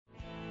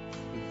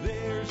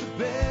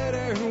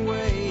better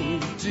way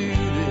to do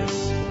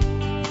this.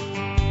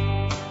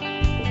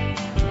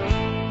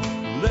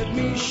 Let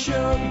me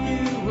show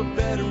you a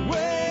better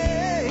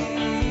way.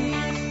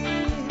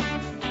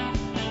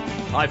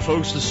 Hi,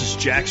 folks. This is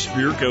Jack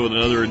Spirko with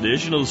another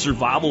edition of the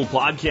Survival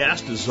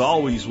Podcast. As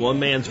always, one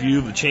man's view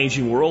of the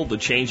changing world, the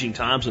changing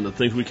times, and the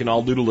things we can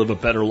all do to live a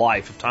better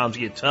life if times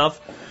get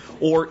tough,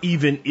 or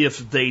even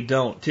if they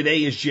don't.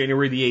 Today is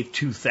January the 8th,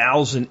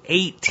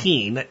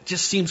 2018. That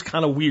just seems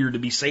kind of weird to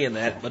be saying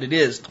that, but it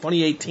is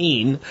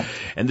 2018,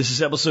 and this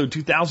is episode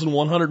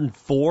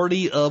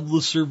 2140 of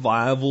the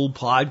Survival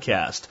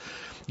Podcast.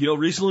 You know,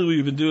 recently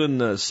we've been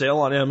doing a sale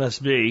on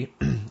MSB,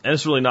 and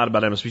it's really not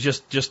about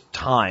MSB, just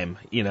time,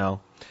 you know.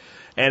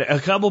 And a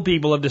couple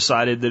people have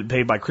decided that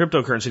pay by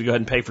cryptocurrency to go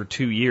ahead and pay for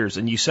 2 years,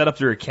 and you set up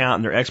their account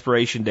and their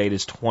expiration date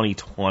is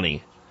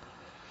 2020.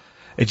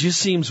 It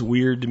just seems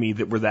weird to me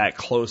that we're that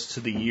close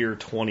to the year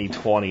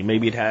 2020.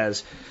 Maybe it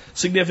has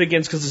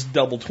significance because it's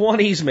double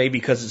 20s, maybe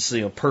because it's,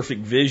 you know,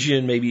 perfect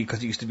vision, maybe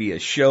because it used to be a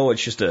show,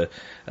 it's just a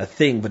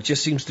thing, but it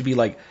just seems to be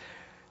like,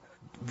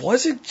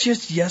 was it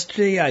just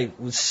yesterday I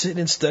was sitting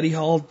in study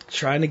hall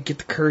trying to get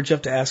the courage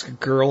up to ask a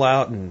girl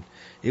out and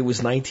it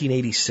was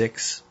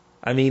 1986?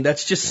 I mean,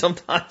 that's just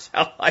sometimes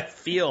how I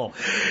feel.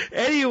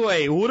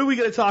 Anyway, what are we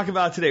going to talk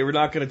about today? We're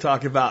not going to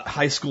talk about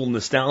high school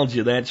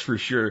nostalgia, that's for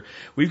sure.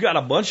 We've got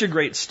a bunch of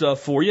great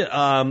stuff for you.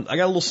 I got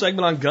a little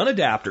segment on gun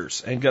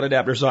adapters and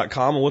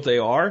gunadapters.com and what they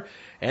are.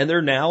 And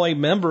they're now a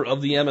member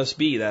of the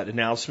MSB. That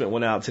announcement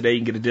went out today. You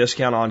can get a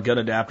discount on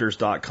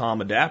gunadapters.com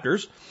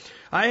adapters.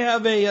 I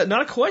have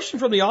not a question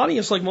from the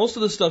audience like most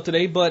of the stuff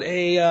today, but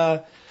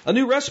a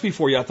new recipe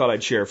for you I thought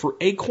I'd share for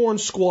acorn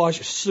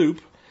squash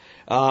soup.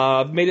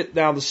 Made it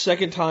now the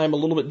second time, a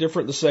little bit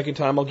different the second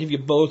time. I'll give you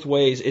both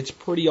ways. It's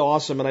pretty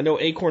awesome. And I know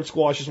acorn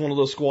squash is one of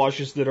those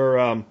squashes that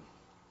are,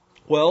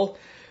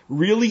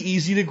 really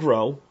easy to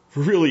grow.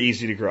 Really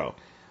easy to grow.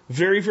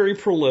 Very, very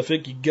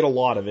prolific. You get a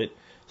lot of it.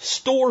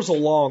 Stores a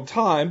long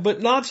time,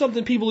 but not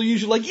something people are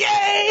usually like,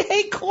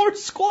 yay, acorn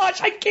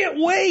squash, I can't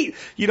wait.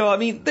 You know, I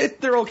mean,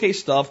 they're okay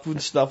stuffed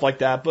and stuff like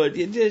that, but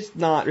it's just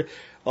not,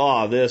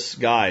 this,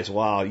 guys,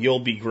 wow, you'll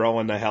be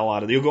growing the hell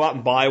out of it. You'll go out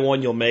and buy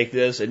one, you'll make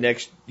this, and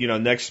this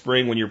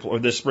spring when you're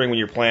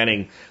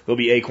planting, there'll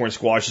be acorn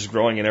squashes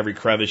growing in every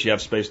crevice. You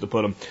have space to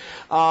put them.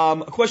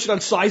 A question on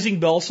sizing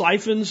bell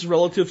siphons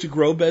relative to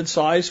grow bed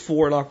size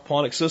for an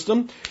aquaponics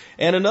system.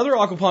 And another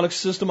aquaponics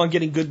system on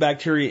getting good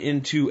bacteria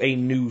into a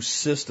new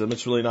system.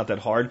 It's really not that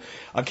hard.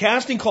 A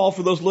casting call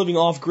for those living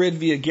off-grid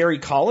via Gary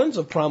Collins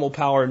of Primal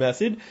Power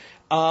Method.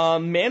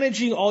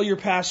 Managing all your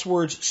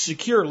passwords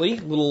securely.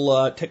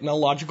 Little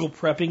technological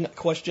prepping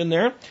question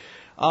there.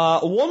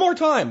 One more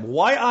time.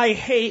 Why I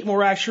hate,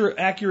 more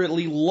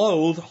accurately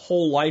loathe,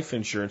 whole life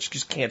insurance.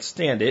 Just can't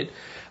stand it.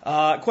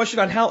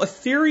 Question on how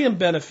Ethereum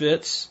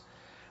benefits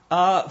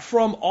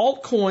from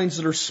altcoins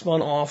that are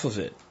spun off of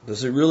it.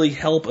 Does it really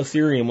help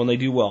Ethereum when they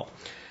do well?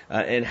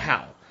 And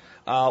how?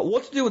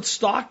 What to do with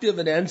stock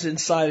dividends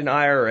inside an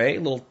IRA? A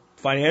little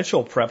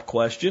financial prep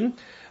question.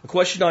 A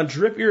question on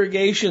drip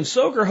irrigation,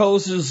 soaker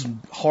hoses,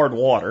 hard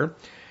water.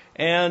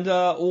 And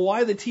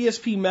why the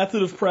TSP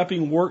method of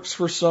prepping works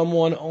for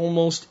someone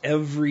almost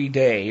every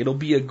day. It'll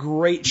be a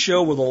great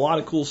show with a lot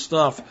of cool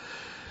stuff.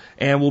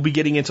 And we'll be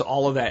getting into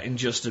all of that in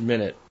just a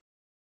minute.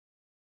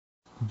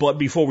 But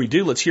before we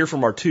do, let's hear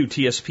from our two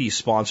TSP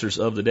sponsors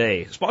of the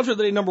day. Sponsor of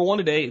the day number one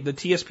today, the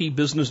TSP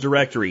Business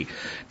Directory.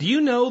 Do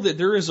you know that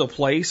there is a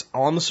place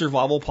on the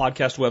Survival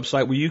Podcast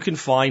website where you can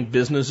find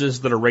businesses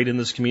that are right in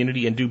this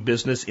community and do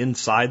business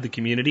inside the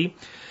community?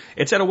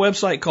 It's at a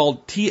website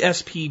called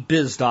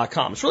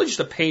tspbiz.com. It's really just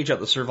a page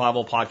at the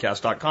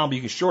survivalpodcast.com, but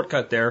you can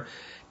shortcut there.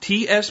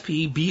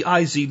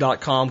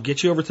 tspbiz.com,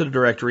 get you over to the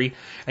directory,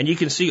 and you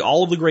can see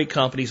all of the great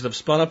companies that have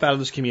spun up out of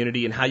this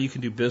community and how you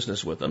can do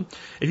business with them.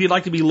 If you'd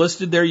like to be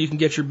listed there, you can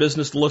get your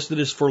business listed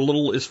for as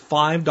little as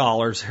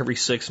 $5 every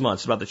 6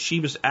 months. It's about the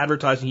cheapest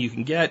advertising you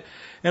can get.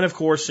 And of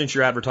course, since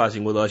you're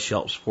advertising with us, you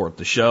help support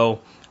the show.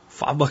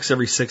 $5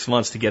 every 6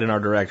 months to get in our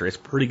directory. It's a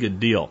pretty good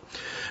deal.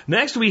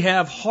 Next, we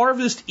have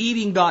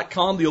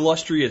harvesteating.com, the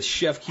illustrious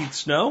Chef Keith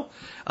Snow.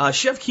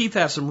 Chef Keith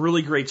has some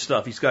really great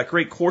stuff. He's got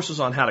great courses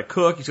on how to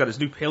cook. He's got his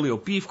new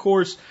paleo beef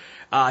course.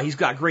 He's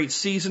got great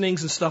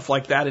seasonings and stuff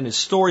like that in his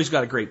store. He's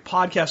got a great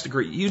podcast, a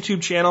great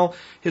YouTube channel.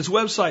 His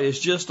website is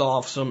just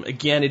awesome.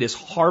 Again, it is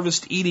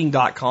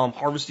harvesteating.com,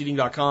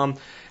 harvesteating.com.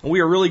 And we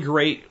are really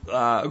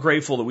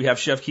grateful that we have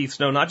Chef Keith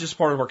Snow, not just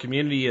part of our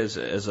community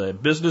as a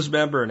business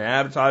member and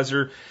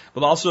advertiser,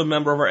 but also a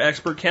member of our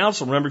expert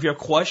council. Remember, if you have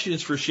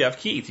questions for Chef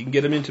Keith, you can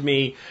get them into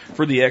me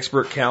for the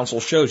expert council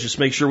shows. Just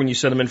make sure when you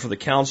send them in for the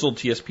council,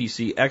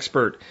 TSPC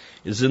expert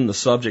is in the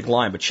subject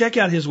line. But check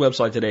out his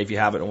website today if you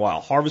haven't in a while,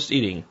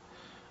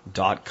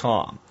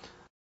 harvesteating.com.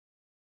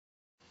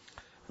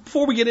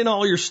 Before we get into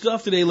all your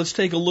stuff today, let's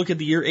take a look at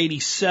the year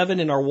 87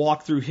 in our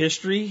walk through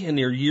history and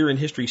their year in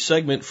history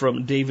segment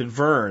from David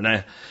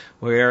Verne.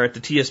 We're at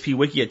the TSP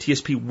Wiki at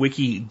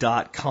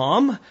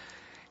tspwiki.com.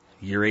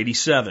 Year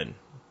 87.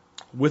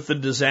 With the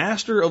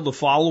disaster of the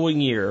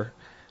following year,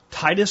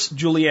 Titus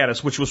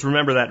Julianus, which was,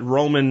 remember, that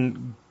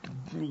Roman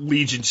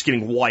legion just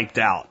getting wiped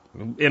out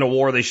in a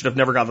war they should have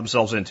never got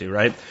themselves into,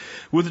 right?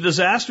 With the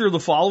disaster of the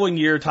following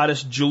year,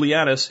 Titus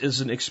Julianus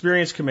is an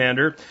experienced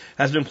commander,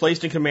 has been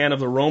placed in command of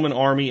the Roman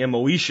army in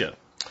Moesia.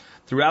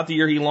 Throughout the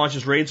year, he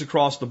launches raids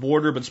across the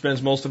border, but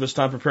spends most of his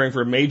time preparing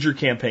for a major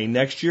campaign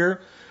next year.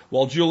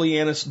 While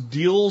Julianus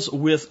deals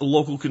with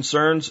local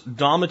concerns,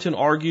 Domitian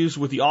argues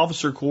with the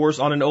officer corps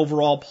on an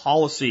overall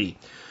policy.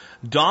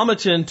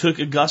 Domitian took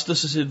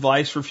Augustus's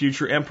advice for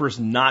future emperors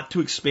not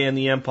to expand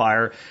the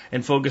empire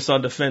and focus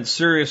on defense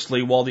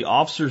seriously, while the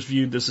officers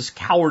viewed this as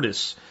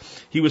cowardice.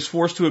 He was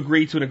forced to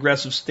agree to an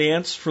aggressive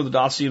stance for the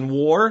Dacian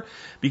War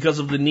because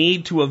of the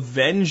need to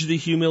avenge the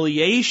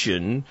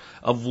humiliation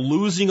of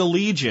losing a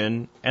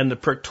legion and the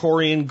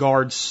Praetorian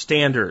Guard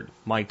standard.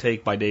 My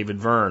take by David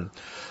Verne.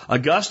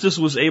 Augustus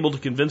was able to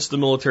convince the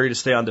military to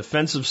stay on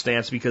defensive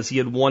stance because he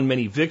had won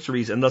many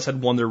victories and thus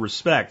had won their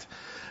respect.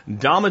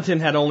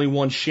 Domitian had only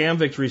won sham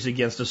victories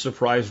against a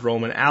surprised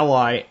Roman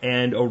ally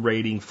and a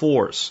raiding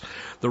force.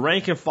 The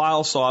rank and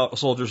file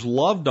soldiers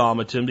loved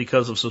Domitian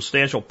because of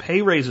substantial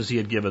pay raises he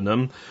had given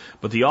them,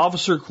 but the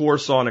officer corps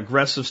saw an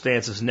aggressive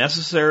stance as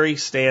necessary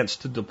stance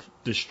to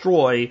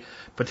destroy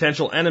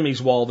potential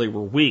enemies while they were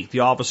weak.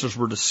 The officers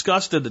were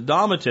disgusted that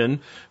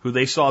Domitian, who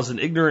they saw as an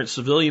ignorant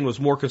civilian, was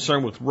more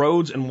concerned with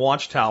roads and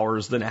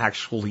watchtowers than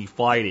actually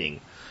fighting.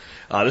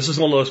 This is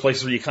one of those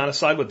places where you kind of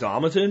side with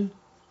Domitian,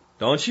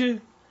 don't you?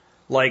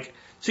 Like,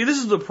 see, this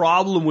is the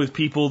problem with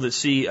people that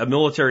see a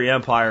military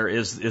empire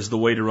is the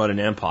way to run an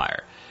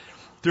empire.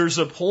 There's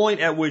a point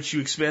at which you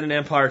expand an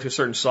empire to a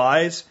certain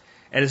size,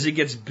 and as it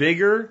gets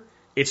bigger,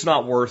 it's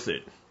not worth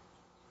it.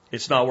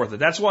 It's not worth it.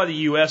 That's why the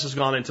U.S. has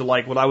gone into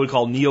like what I would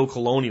call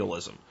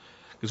neo-colonialism.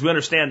 Because we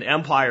understand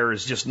empire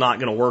is just not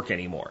going to work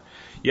anymore.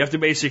 You have to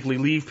basically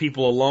leave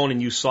people alone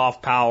and use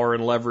soft power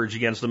and leverage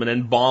against them and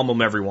then bomb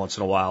them every once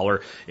in a while.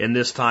 Or in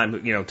this time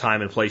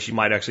and place, you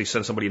might actually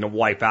send somebody to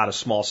wipe out a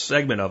small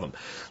segment of them.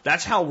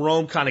 That's how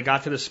Rome kind of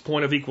got to this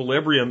point of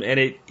equilibrium, and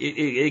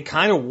it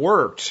kind of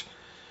worked.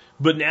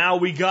 But now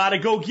we got to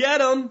go get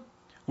them.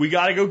 We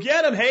got to go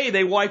get them. Hey,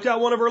 they wiped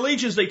out one of our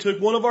legions. They took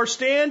one of our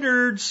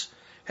standards.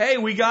 Hey,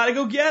 we got to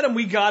go get them.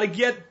 We got to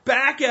get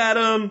back at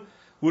them.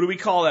 What do we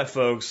call that,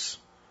 folks?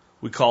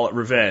 We call it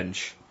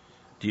revenge.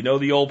 Do you know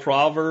the old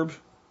proverb?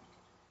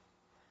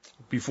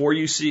 Before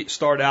you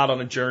start out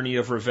on a journey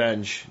of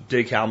revenge,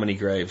 dig how many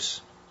graves?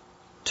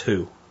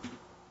 2.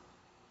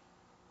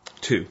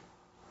 2.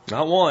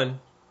 Not one.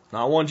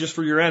 Not one just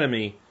for your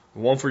enemy,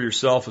 one for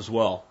yourself as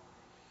well.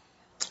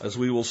 As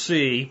we will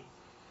see,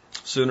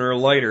 sooner or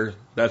later,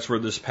 that's where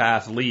this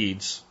path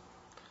leads.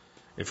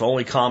 If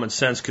only common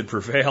sense could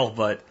prevail,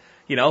 but,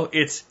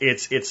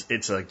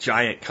 it's a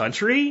giant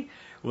country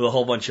with a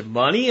whole bunch of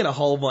money and a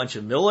whole bunch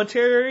of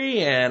military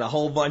and a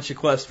whole bunch of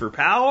quest for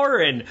power,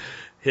 and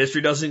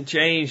history doesn't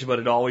change, but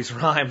it always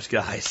rhymes,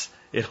 guys.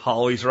 It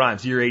always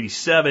rhymes. Year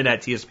 87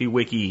 at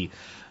tspwiki.com.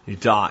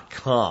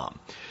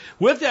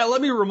 With that, let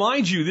me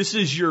remind you, this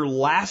is your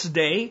last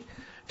day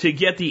to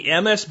get the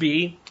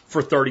MSB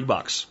for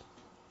 $30.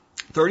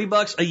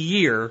 $30 a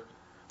year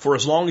for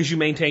as long as you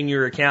maintain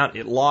your account.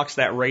 It locks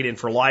that rate in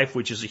for life,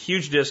 which is a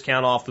huge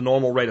discount off the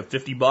normal rate of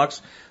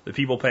 $50 that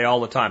people pay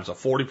all the time. It's a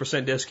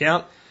 40%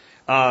 discount.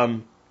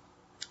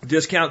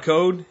 Discount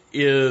code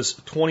is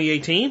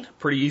 2018.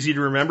 Pretty easy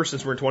to remember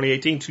since we're in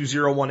 2018.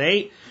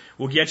 2018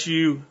 will get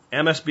you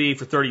MSB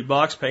for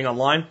 $30 paying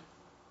online.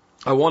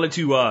 I wanted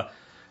to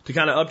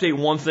kind of update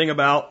one thing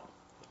about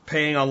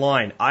paying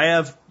online. I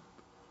have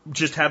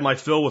just had my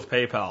fill with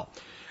PayPal.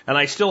 And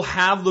I still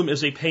have them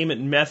as a payment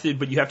method,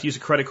 but you have to use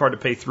a credit card to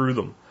pay through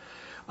them.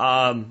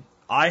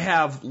 I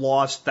have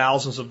lost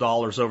thousands of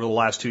dollars over the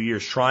last 2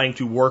 years trying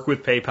to work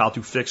with PayPal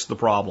to fix the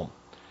problem.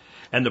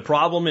 And the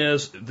problem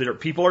is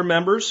that people are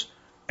members.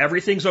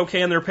 Everything's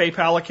okay in their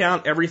PayPal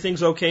account.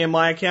 Everything's okay in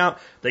my account.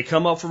 They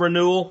come up for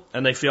renewal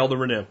and they fail to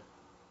renew.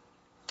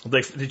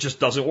 It just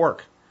doesn't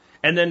work.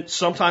 And then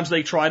sometimes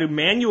they try to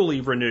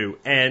manually renew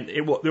and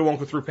they won't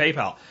go through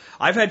PayPal.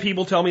 I've had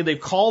people tell me they've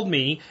called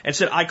me and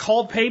said, I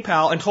called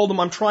PayPal and told them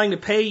I'm trying to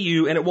pay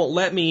you and it won't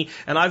let me.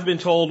 And I've been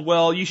told,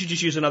 well, you should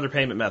just use another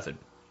payment method.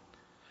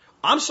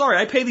 I'm sorry,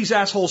 I pay these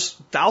assholes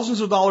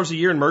thousands of dollars a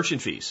year in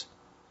merchant fees.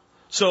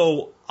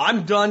 So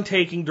I'm done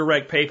taking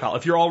direct PayPal.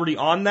 If you're already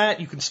on that,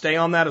 you can stay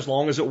on that as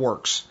long as it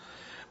works.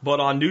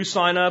 But on new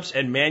signups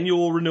and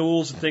manual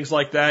renewals and things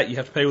like that, you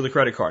have to pay with a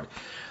credit card.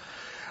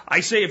 I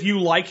say if you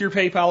like your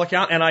PayPal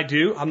account, and I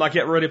do, I'm not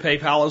getting rid of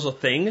PayPal as a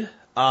thing,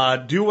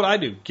 do what I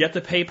do. Get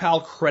the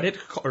PayPal credit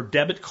or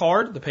debit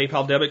card, the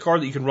PayPal debit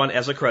card that you can run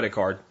as a credit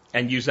card,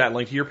 and use that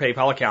link to your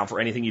PayPal account for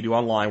anything you do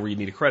online where you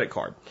need a credit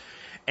card.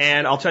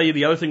 And I'll tell you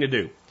the other thing to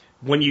do.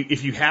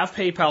 If you have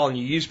PayPal and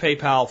you use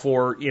PayPal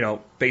for,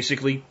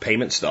 basically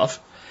payment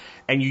stuff,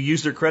 and you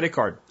use their credit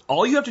card,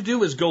 all you have to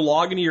do is go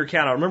log into your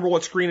account. I don't remember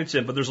what screen it's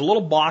in, but there's a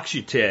little box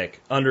you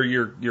tick under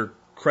your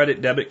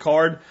credit debit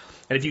card.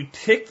 And if you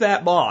tick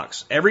that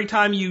box, every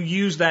time you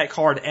use that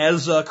card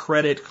as a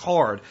credit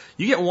card,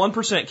 you get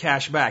 1%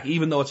 cash back,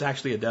 even though it's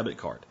actually a debit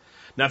card.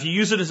 Now, if you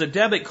use it as a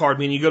debit card,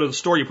 meaning you go to the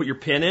store, you put your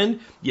PIN in,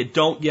 you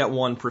don't get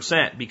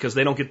 1% because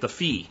they don't get the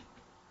fee.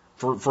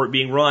 for it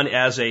being run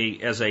as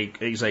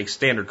a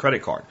standard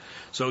credit card.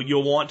 So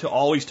you'll want to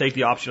always take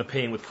the option of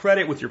paying with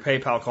credit with your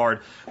PayPal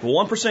card.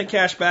 1%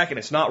 cash back, and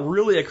it's not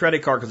really a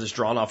credit card because it's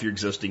drawn off your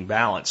existing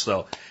balance.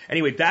 So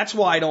anyway, that's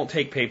why I don't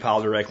take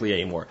PayPal directly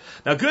anymore.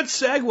 Now, good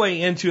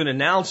segue into an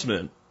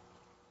announcement.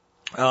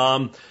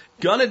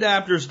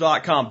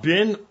 Gunadapters.com,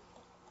 been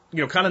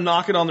kind of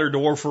knocking on their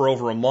door for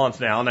over a month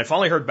now, and I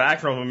finally heard back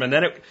from them, and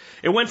then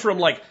it went from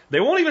like, they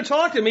won't even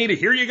talk to me, to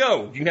here you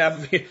go. You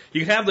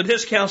can have the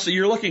discounts that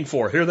you're looking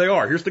for. Here they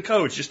are. Here's the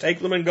codes. Just take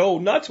them and go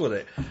nuts with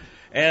it.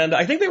 And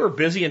I think they were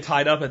busy and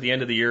tied up at the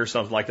end of the year or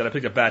something like that. I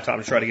picked a bad time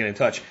to try to get in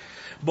touch.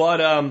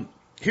 But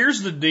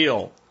here's the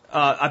deal.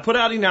 I put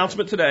out an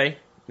announcement today.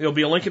 There'll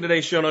be a link in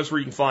today's show notes where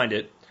you can find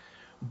it.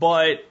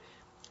 But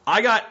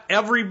I got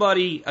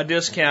everybody a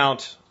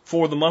discount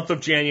for the month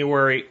of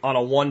January on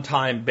a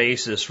one-time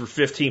basis for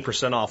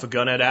 15% off of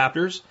gun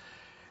adapters.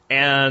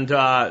 And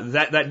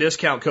that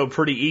discount code,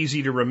 pretty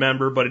easy to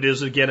remember, but it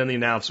is again in the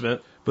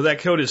announcement. But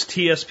that code is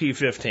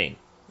TSP15.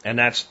 And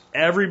that's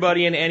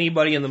everybody and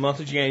anybody in the month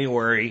of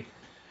January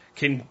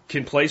can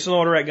place an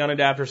order at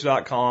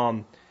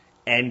gunadapters.com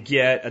and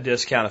get a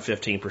discount of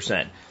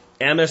 15%.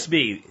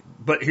 MSB,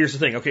 but here's the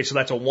thing. Okay, so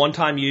that's a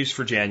one-time use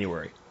for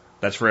January.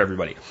 That's for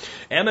everybody.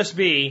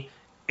 MSB,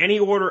 any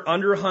order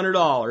under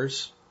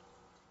 $100,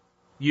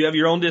 you have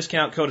your own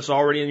discount code. It's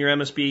already in your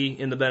MSB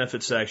in the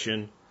benefits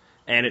section,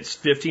 and it's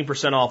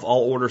 15% off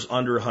all orders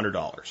under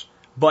 $100.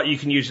 But you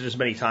can use it as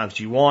many times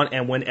as you want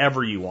and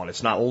whenever you want.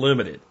 It's not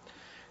limited.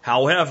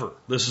 However,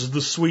 this is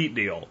the sweet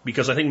deal,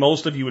 because I think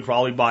most of you would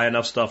probably buy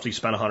enough stuff to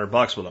spend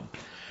 $100 with them.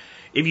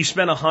 If you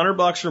spend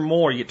 $100 or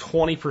more, you get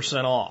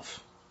 20%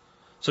 off.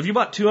 So if you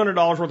bought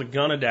 $200 worth of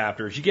gun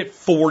adapters, you get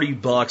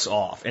 $40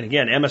 off. And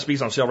again,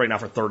 MSB's on sale right now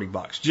for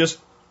 $30. Just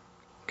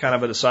kind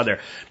of an aside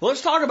there.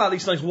 Let's talk about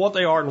these things, what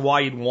they are and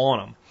why you'd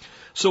want them.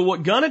 So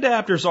what gun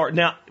adapters are,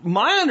 now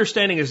my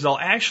understanding is they'll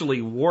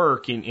actually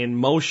work in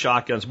most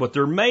shotguns, but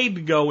they're made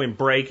to go in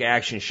break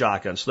action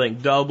shotguns.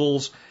 Think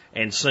doubles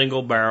and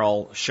single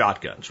barrel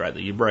shotguns, right,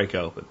 that you break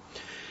open.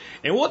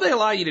 And what they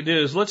allow you to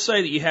do is, let's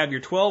say that you have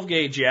your 12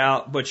 gauge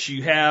out, but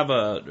you have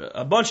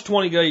a bunch of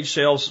 20 gauge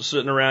shells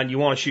sitting around, you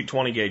want to shoot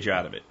 20 gauge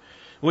out of it.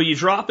 Well, you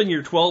drop in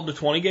your 12 to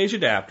 20 gauge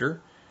adapter,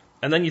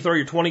 and then you throw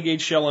your 20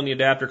 gauge shell in the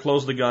adapter,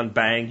 close the gun,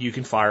 bang, you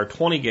can fire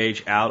 20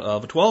 gauge out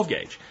of a 12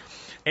 gauge.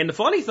 And the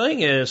funny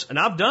thing is, and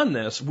I've done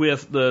this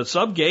with the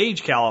sub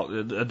gauge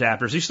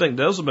adapters, these things,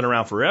 those have been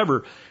around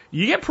forever,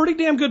 you get pretty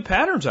damn good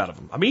patterns out of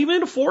them. I mean,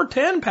 even a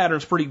 410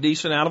 pattern's pretty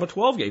decent out of a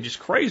 12 gauge. It's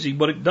crazy,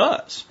 but it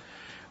does.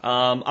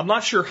 I'm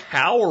not sure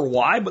how or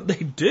why, but they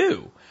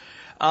do.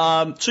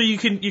 So you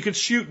can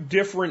shoot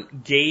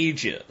different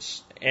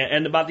gauges.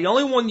 And about the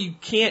only one you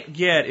can't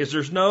get is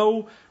there's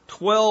no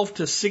 12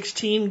 to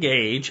 16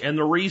 gauge, and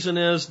the reason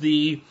is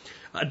the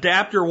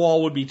adapter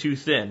wall would be too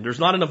thin. There's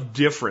not enough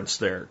difference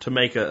there to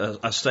make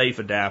a safe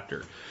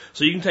adapter.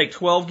 So you can take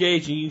 12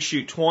 gauge and you can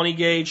shoot 20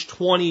 gauge,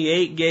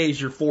 28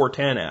 gauge, or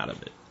 410 out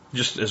of it,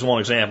 just as one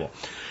example.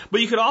 But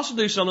you could also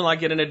do something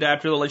like get an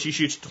adapter that lets you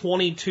shoot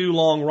 22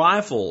 long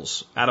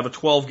rifles out of a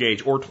 12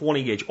 gauge or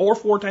 20 gauge or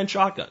 410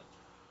 shotgun.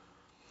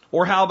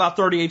 Or how about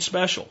 38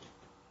 special?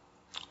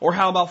 Or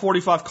how about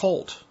 45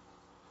 Colt?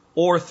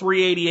 Or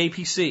 380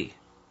 APC?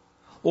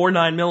 Or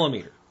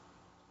 9mm?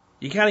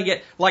 You kind of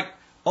get, like,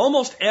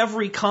 almost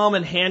every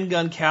common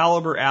handgun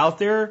caliber out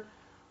there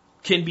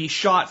can be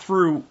shot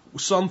through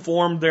some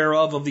form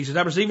thereof of these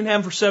adapters. They even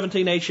have them for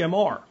 17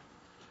 HMR.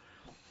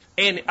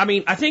 And, I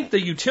mean, I think the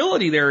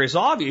utility there is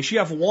obvious. You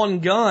have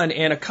one gun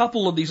and a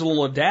couple of these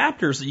little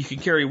adapters that you can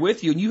carry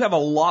with you, and you have a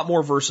lot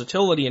more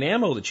versatility and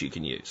ammo that you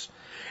can use.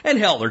 And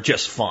hell, they're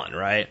just fun,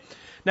 right?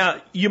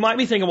 Now, you might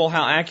be thinking, well,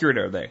 how accurate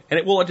are they? And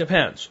it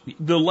depends.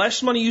 The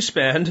less money you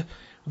spend,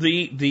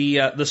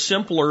 the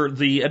simpler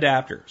the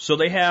adapter. So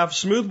they have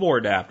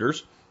smoothbore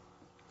adapters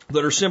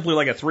that are simply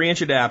like a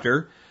 3-inch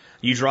adapter.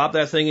 You drop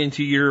that thing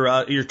into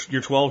your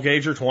 12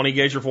 gauge or 20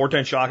 gauge or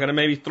 410 shotgun and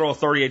maybe throw a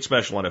 38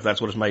 special in it if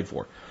that's what it's made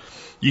for.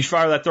 You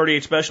fire that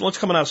 38 special, it's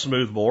coming out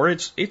smoothbore.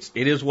 It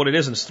is what it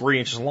is, and it's 3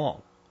 inches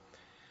long.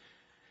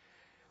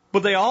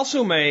 But they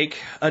also make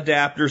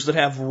adapters that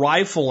have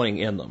rifling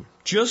in them,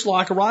 just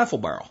like a rifle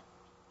barrel.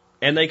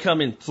 And they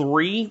come in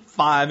 3,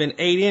 5, and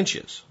 8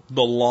 inches.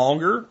 The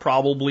longer,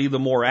 probably the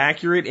more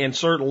accurate, and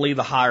certainly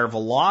the higher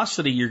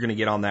velocity you're going to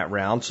get on that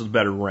round, so the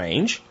better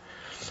range.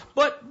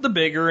 But the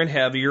bigger and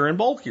heavier and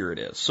bulkier it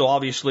is. So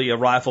obviously a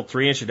rifle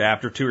 3-inch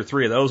adapter, 2 or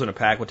 3 of those in a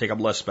pack would take up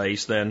less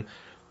space than,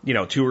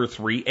 2 or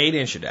 3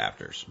 8-inch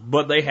adapters.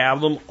 But they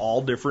have them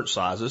all different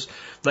sizes.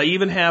 They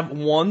even have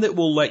one that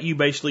will let you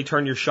basically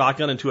turn your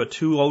shotgun into a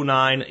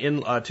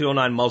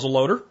 209 muzzle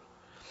loader.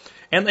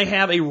 And they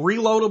have a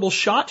reloadable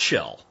shot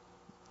shell.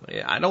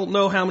 I don't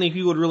know how many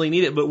people would really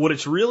need it, but what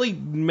it's really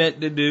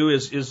meant to do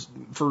is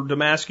for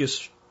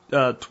Damascus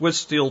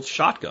twist steel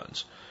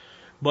shotguns.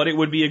 But it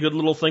would be a good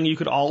little thing. You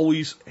could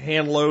always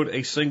hand load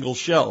a single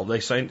shell. They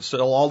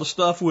sell all the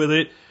stuff with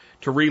it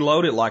to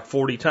reload it like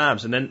 40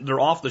 times. And then they're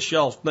off the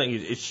shelf thing.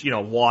 It's,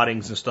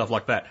 wattings and stuff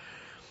like that.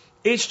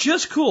 It's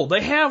just cool.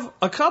 They have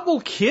a couple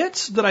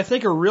kits that I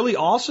think are really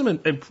awesome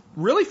and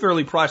really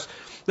fairly priced.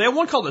 They have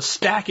one called a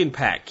Stack and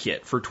Pack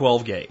kit for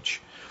 12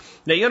 gauge.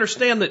 Now you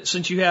understand that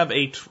since you have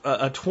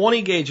a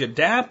 20 gauge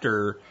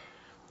adapter,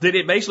 that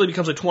it basically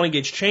becomes a 20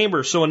 gauge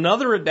chamber. So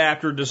another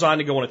adapter designed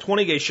to go on a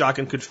 20 gauge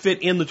shotgun could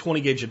fit in the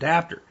 20 gauge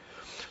adapter.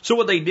 So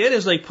what they did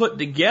is they put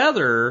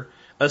together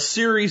a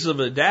series of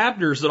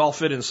adapters that all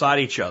fit inside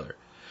each other.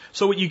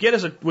 So what you get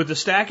is with the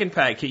Stack and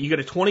Pack kit, you get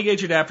a 20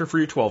 gauge adapter for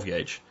your 12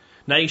 gauge.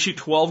 Now you shoot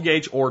 12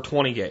 gauge or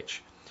 20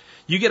 gauge.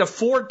 You get a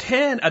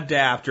 410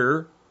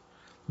 adapter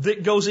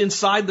that goes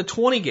inside the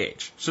 20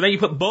 gauge. So now you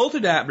put both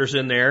adapters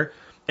in there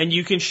and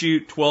you can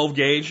shoot 12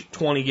 gauge,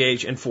 20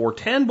 gauge, and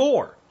 410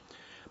 bore.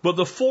 But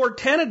the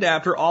 410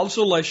 adapter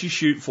also lets you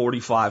shoot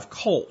 45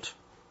 Colt.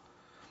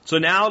 So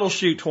now it'll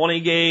shoot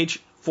 20 gauge,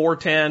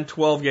 410,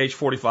 12 gauge,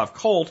 45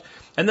 Colt.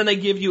 And then they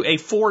give you a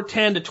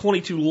 410 to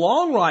 22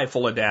 long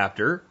rifle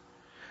adapter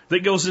that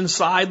goes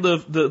inside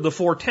the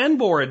 410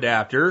 bore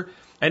adapter.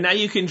 And now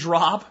you can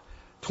drop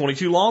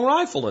 22 long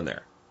rifle in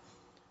there.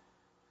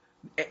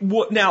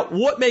 Now,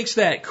 what makes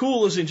that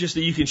cool isn't just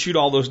that you can shoot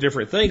all those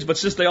different things, but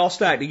since they all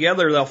stack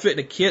together, they'll fit in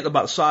a kit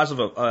about the size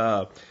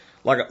of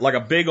like a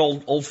big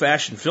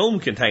old-fashioned film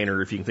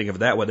container, if you can think of it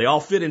that way. They all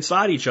fit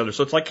inside each other,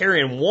 so it's like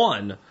carrying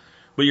one,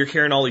 but you're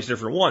carrying all these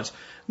different ones.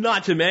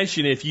 Not to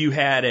mention, if you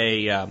had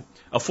a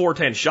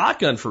 410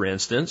 shotgun, for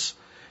instance,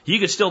 you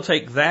could still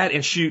take that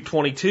and shoot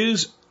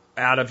 22s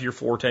out of your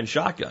 410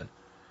 shotgun.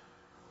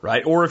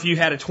 Right? Or if you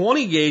had a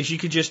 20 gauge, you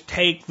could just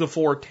take the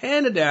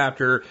 410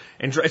 adapter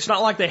and it's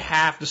not like they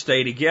have to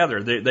stay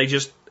together. They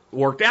just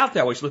worked out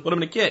that way. So they put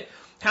them in a kit.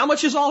 How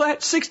much is all that?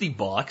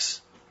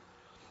 $60.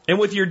 And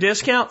with your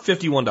discount,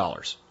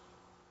 $51.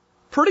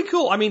 Pretty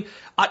cool. I mean,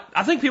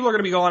 I think people are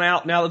going to be going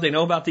out now that they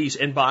know about these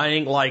and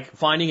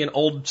finding an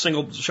old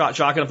single shot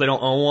shotgun if they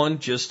don't own one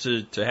just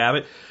to have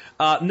it.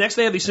 Next,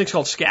 they have these things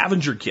called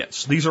scavenger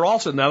kits. These are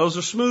also, now those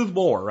are smooth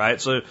bore,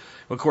 right? So,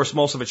 of course,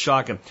 most of it's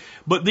shotgun.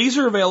 But these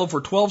are available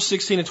for 12,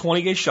 16, and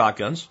 20 gauge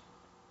shotguns,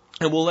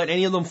 and we'll let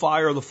any of them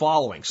fire the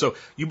following. So,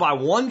 you buy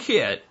one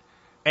kit,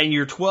 and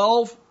your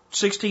 12,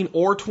 16,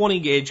 or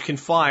 20 gauge can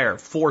fire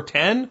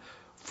 410,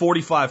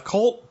 45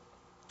 Colt,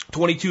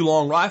 22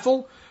 long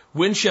rifle,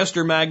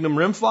 Winchester Magnum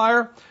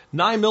rimfire,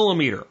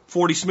 9mm,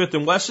 40 Smith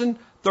 & Wesson,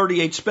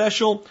 38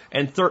 Special,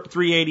 and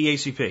 380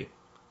 ACP.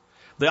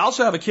 They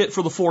also have a kit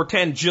for the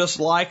 410 just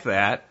like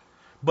that,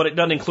 but it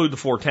doesn't include the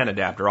 410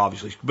 adapter,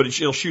 obviously, but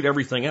it'll shoot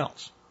everything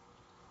else.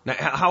 Now,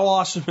 how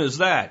awesome is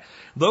that?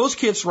 Those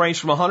kits range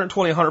from $120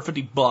 to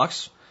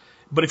 $150,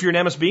 but if you're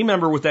an MSB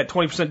member with that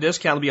 20%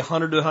 discount, it'll be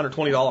 $100 to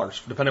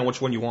 $120, depending on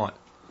which one you want.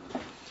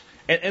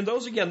 And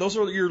those, again, those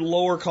are your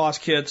lower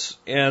cost kits,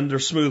 and they're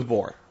smooth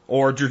bore,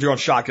 or you're doing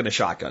shotgun to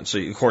shotgun, so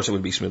of course it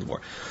would be smooth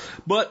bore.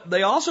 But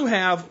they also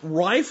have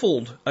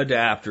rifled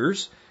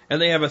adapters,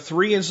 and they have a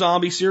 3-inch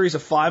Zombie series, a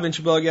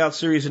 5-inch Bug Out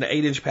series, and an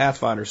 8-inch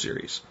Pathfinder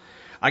series.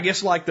 I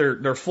guess like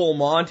their full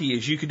Monty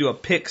is you could do a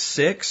pick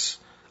 6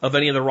 of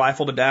any of the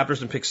rifled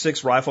adapters and pick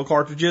 6 rifle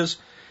cartridges.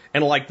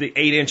 And like the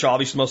 8-inch,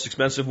 obviously most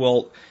expensive.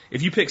 Well,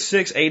 if you pick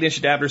 6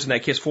 8-inch adapters in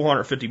that kit's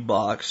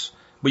 $450,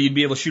 but you'd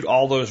be able to shoot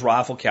all those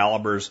rifle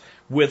calibers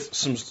with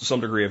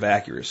some degree of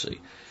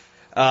accuracy.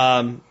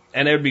 And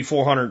it would be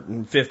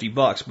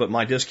 $450, but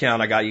my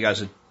discount, I got you guys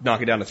to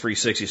knock it down to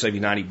 $360, save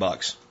you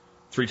 $90.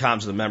 3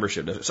 times the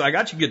membership. So I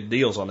got you good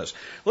deals on this.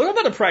 Look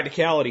about the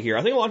practicality here.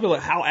 I think a lot of people are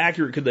like, how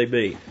accurate could they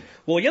be?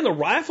 Well, again, the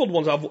rifled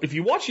ones, if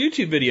you watch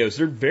YouTube videos,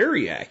 they're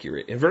very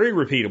accurate and very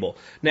repeatable.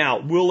 Now,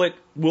 will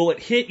it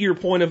hit your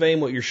point of aim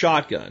with your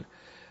shotgun?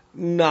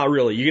 Not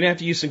really. You're going to have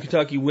to use some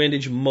Kentucky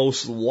windage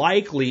most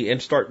likely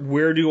and start,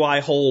 where do I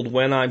hold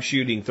when I'm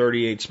shooting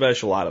 38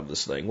 Special out of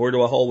this thing? Where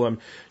do I hold when I'm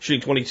shooting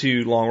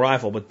 22 long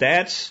rifle? But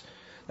that's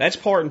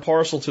part and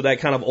parcel to that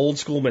kind of old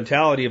school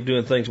mentality of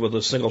doing things with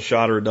a single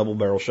shot or a double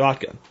barrel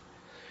shotgun.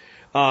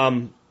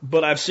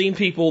 But I've seen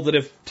people that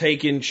have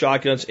taken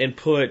shotguns and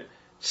put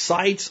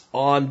sights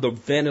on the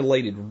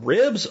ventilated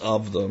ribs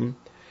of them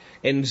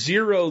and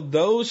zeroed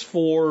those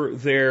for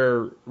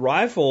their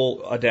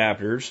rifle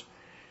adapters.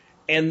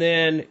 And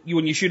then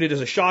when you shoot it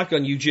as a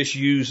shotgun, you just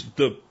use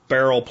the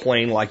barrel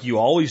plane like you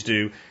always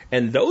do.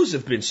 And those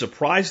have been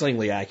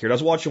surprisingly accurate. I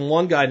was watching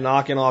one guy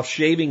knocking off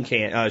shaving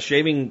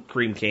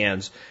cream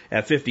cans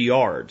at 50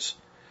 yards.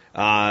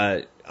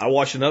 I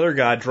watched another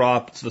guy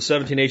drop the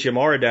 17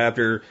 HMR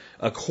adapter,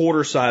 a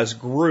quarter-size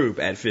group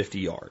at 50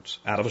 yards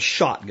out of a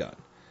shotgun.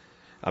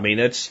 I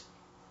mean,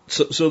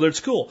 so that's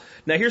cool.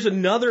 Now, here's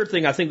another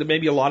thing I think that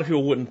maybe a lot of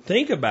people wouldn't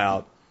think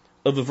about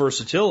of the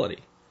versatility.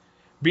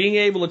 Being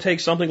able to take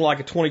something like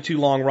a 22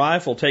 long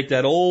rifle, take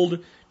that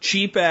old,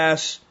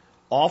 cheap-ass,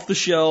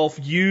 off-the-shelf,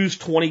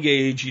 used 20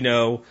 gauge,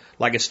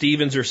 like a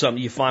Stevens or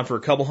something you find for a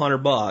couple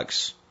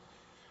 $100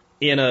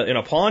 in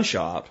a pawn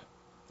shop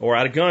or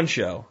at a gun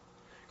show,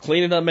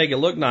 clean it up, make it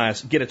look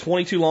nice, get a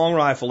 22 long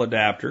rifle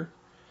adapter,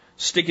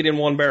 stick it in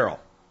one barrel.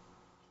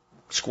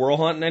 Squirrel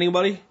hunting,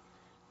 anybody?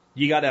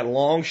 You got that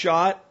long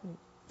shot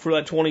for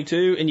that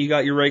 22, and you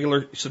got your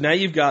regular. So now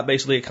you've got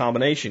basically a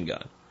combination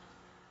gun.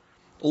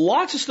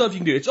 Lots of stuff you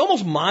can do. It's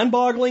almost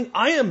mind-boggling.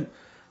 I am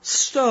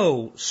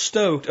so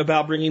stoked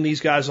about bringing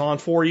these guys on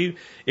for you.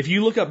 If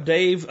you look up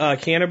Dave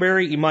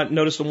Canterbury, you might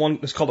notice the one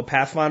that's called the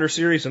Pathfinder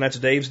series, and that's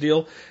Dave's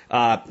deal.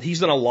 He's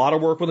done a lot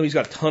of work with them. He's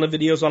got a ton of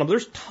videos on them.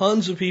 There's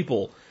tons of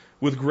people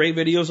with great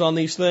videos on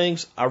these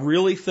things. I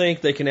really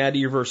think they can add to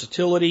your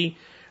versatility.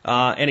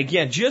 And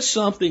again, just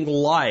something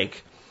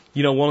like,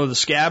 one of the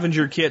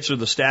scavenger kits or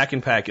the stack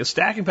and pack. A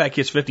stack and pack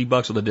kit's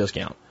 $50 with a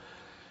discount.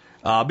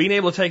 Being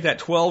able to take that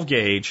 12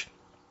 gauge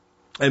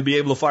and be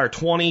able to fire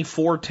 20,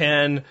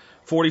 410,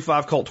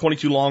 45 Colt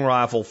 22 long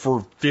rifle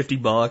for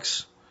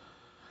 $50.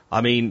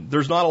 I mean,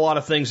 there's not a lot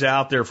of things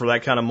out there for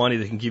that kind of money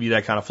that can give you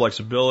that kind of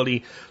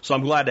flexibility. So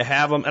I'm glad to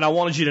have them, and I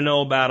wanted you to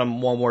know about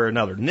them one way or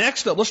another.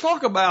 Next up, let's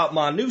talk about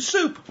my new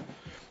soup.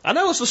 I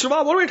know it's the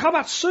survival. What are we talking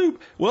about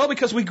soup? Well,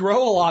 because we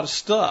grow a lot of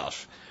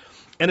stuff.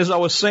 And as I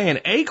was saying,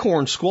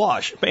 acorn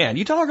squash, man,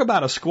 you talk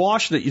about a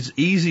squash that is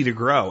easy to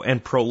grow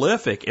and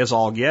prolific as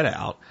all get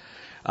out.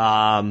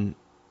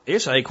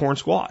 It's acorn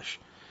squash.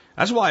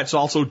 That's why it's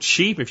also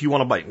cheap if you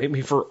want to buy. I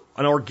mean, for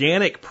an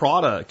organic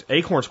product,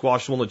 acorn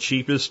squash is one of the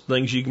cheapest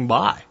things you can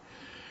buy.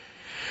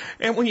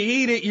 And when you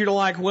eat it, you're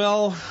like,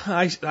 well,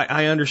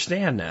 I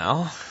understand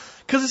now.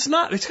 Because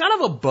it's kind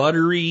of a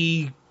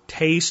buttery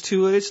taste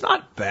to it. It's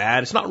not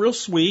bad. It's not real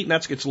sweet,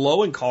 and it's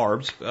low in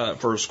carbs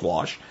for a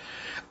squash.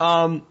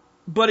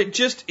 But it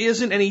just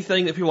isn't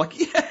anything that people are like,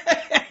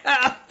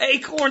 yeah,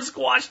 acorn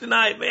squash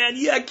tonight, man.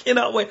 Yeah, I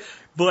cannot wait.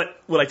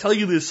 But when I tell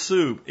you this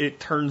soup, it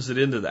turns it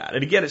into that.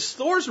 And again, it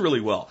stores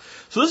really well.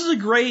 So this is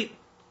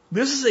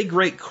a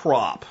great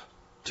crop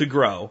to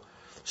grow.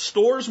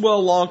 Stores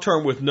well long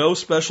term with no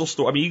special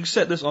store. I mean, you can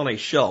set this on a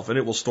shelf and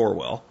it will store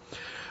well.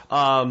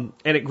 And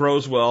it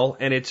grows well,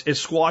 and it's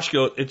squash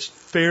goat. It's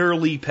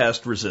fairly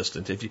pest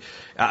resistant.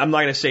 I'm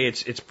not going to say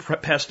it's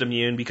pest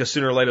immune, because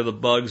sooner or later the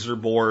bugs or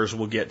borers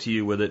will get to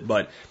you with it.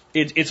 But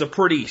it's a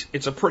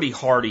pretty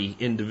hardy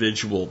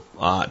individual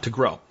to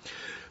grow.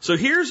 So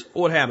here's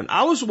what happened.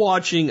 I was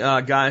watching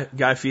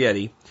Guy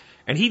Fieri,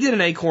 and he did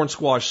an acorn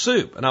squash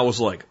soup, and I was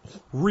like,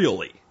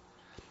 really?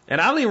 And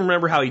I don't even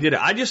remember how he did it.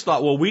 I just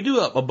thought, well, we do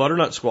a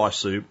butternut squash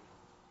soup.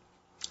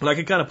 And I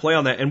could kind of play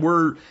on that. And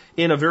we're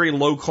in a very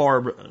low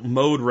carb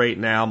mode right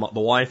now, the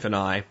wife and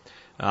I,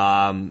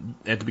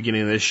 at the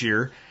beginning of this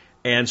year.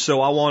 And so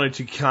I wanted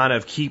to kind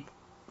of keep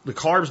the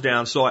carbs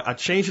down. So I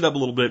changed it up a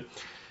little bit.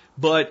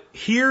 But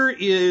here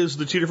is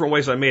the two different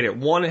ways I made it.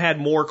 One had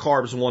more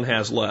carbs and one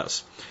has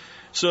less.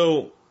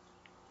 So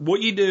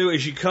what you do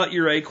is you cut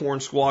your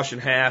acorn squash in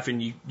half,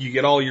 and you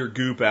get all your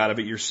goop out of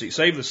it.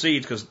 Save the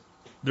seeds, because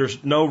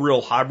there's no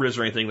real hybrids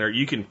or anything there.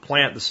 You can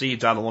plant the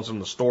seeds out of the ones in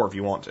the store if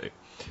you want to,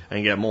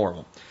 and get more of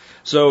them.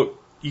 So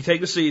you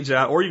take the seeds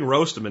out, or you can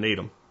roast them and eat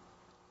them.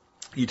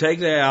 You take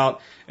that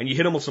out, and you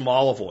hit them with some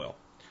olive oil.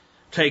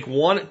 Take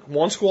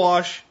one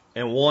squash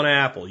and one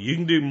apple. You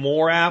can do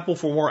more apple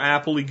for more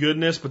apple-y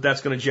goodness, but that's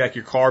going to jack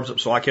your carbs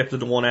up, so I kept it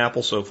to one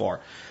apple so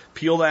far.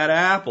 Peel that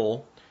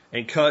apple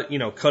and cut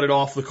it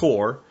off the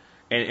core,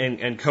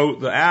 and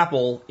coat the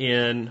apple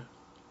in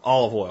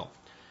olive oil.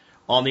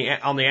 On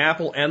the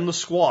apple and the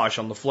squash,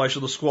 on the flesh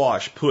of the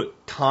squash, put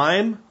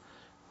thyme,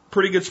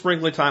 pretty good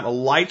sprinkling thyme, a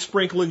light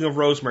sprinkling of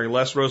rosemary,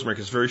 less rosemary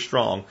because it's very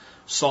strong,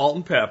 salt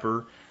and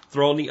pepper,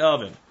 throw in the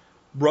oven.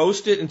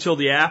 Roast it until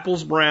the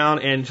apple's brown,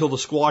 and until the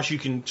squash you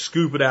can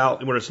scoop it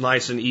out when it's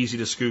nice and easy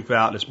to scoop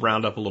out and it's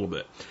browned up a little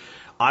bit.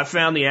 I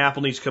found the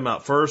apple needs to come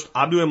out first.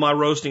 I'm doing my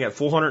roasting at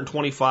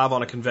 425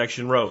 on a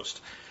convection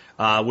roast,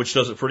 which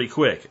does it pretty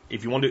quick.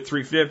 If you want to do it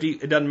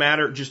 350, it doesn't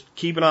matter. Just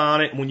keep an eye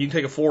on it. And when you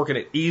take a fork and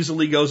it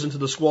easily goes into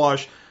the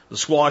squash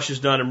is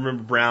done. And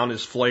remember, brown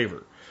is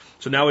flavor.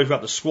 So now we've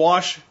got the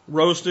squash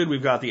roasted.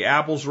 We've got the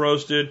apples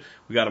roasted.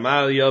 We got them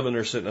out of the oven.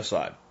 They're sitting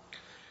aside.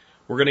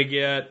 We're going to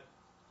get,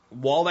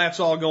 while that's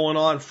all going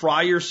on,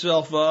 fry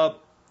yourself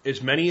up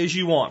as many as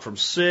you want, from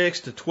 6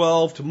 to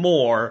 12 to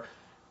more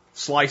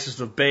slices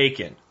of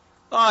bacon.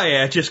 Oh,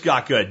 yeah, it just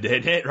got good,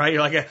 didn't it? Right?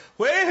 You're like,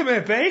 wait a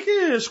minute,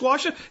 bacon in a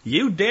squash soup?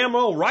 You damn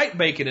well right,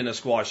 bacon in a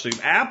squash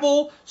soup.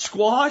 Apple,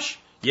 squash,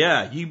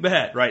 yeah, you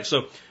bet, right?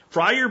 So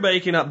fry your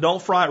bacon up.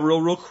 Don't fry it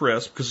real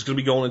crisp, because it's going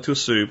to be going into a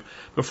soup.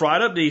 But fry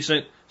it up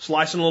decent,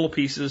 slice in little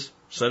pieces,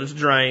 set it to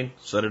drain,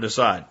 set it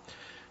aside.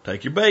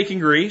 Take your bacon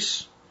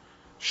grease,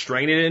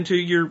 strain it into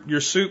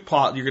your soup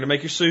pot you're going to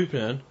make your soup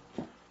in,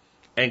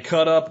 and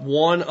cut up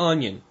one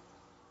onion.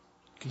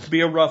 It can be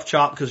a rough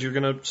chop because you're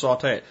going to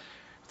saute it.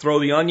 Throw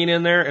the onion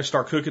in there and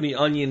start cooking the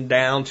onion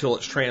down till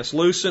it's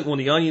translucent. When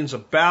the onion's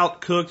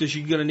about cooked as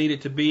you're going to need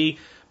it to be,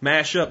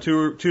 mash up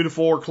 2 to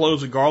 4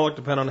 cloves of garlic,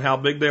 depending on how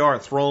big they are,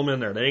 and throw them in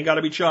there. They ain't got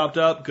to be chopped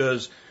up,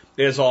 because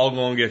it's all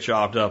going to get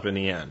chopped up in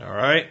the end, all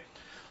right?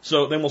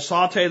 So then we'll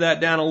saute that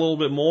down a little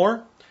bit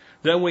more.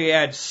 Then we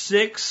add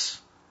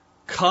 6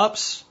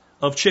 cups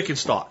of chicken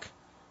stock.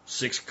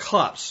 6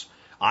 cups.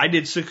 I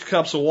did 6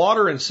 cups of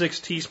water and 6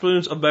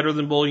 teaspoons of Better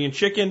Than Bouillon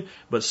chicken,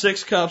 but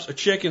 6 cups of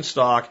chicken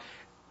stock.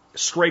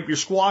 Scrape your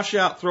squash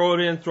out, throw it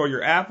in, throw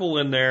your apple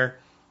in there.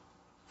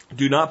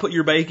 Do not put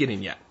your bacon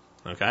in yet,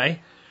 okay?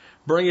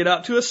 Bring it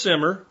up to a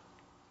simmer.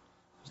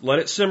 Let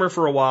it simmer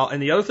for a while.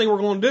 And the other thing we're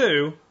going to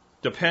do,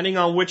 depending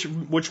on which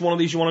one of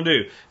these you want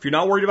to do, if you're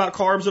not worried about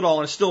carbs at all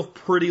and it's still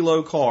pretty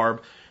low carb,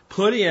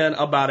 put in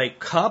about a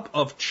cup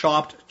of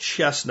chopped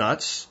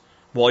chestnuts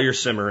while you're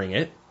simmering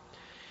it.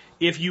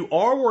 If you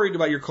are worried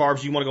about your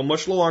carbs, you want to go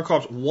much lower on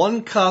carbs,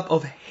 1 cup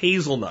of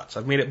hazelnuts.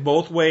 I've made it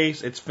both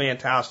ways. It's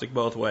fantastic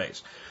both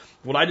ways.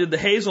 When I did the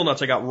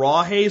hazelnuts, I got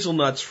raw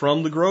hazelnuts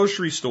from the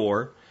grocery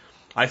store.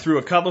 I threw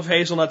a cup of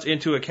hazelnuts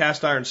into a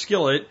cast iron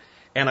skillet,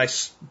 and I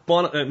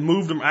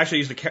moved them. Actually,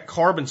 I used a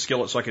carbon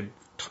skillet so I could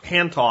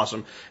hand toss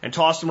them, and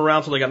tossed them around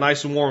until they got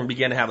nice and warm and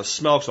began to have a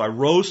smell, so I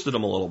roasted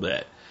them a little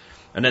bit.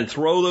 And then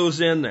throw those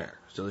in there.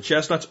 So the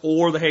chestnuts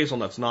or the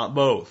hazelnuts, not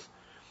both.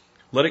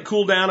 Let it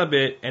cool down a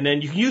bit, and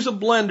then you can use a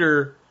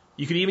blender.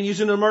 You can even use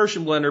an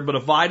immersion blender, but a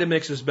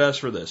Vitamix is best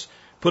for this.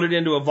 Put it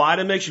into a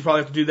Vitamix. You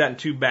probably have to do that in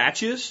 2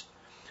 batches,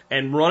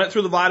 and run it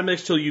through the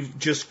Vitamix till you've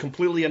just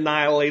completely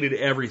annihilated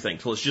everything,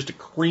 till it's just a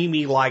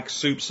creamy-like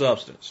soup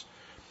substance.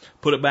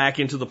 Put it back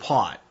into the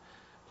pot.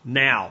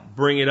 Now,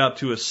 bring it up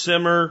to a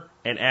simmer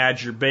and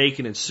add your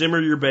bacon, and simmer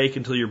your bacon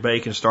until your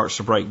bacon starts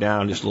to break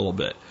down just a little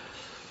bit.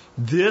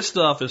 This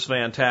stuff is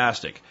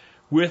fantastic.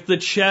 With the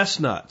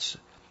chestnuts,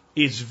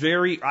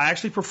 I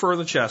actually prefer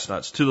the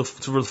chestnuts to the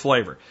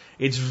flavor.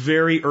 It's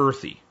very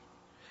earthy.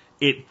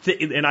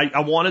 And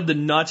I wanted the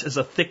nuts as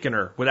a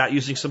thickener without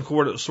using some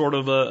sort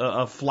of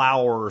a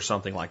flour or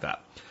something like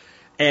that.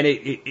 And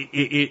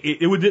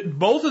it would,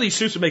 both of these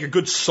soups would make a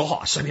good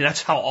sauce. I mean,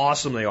 that's how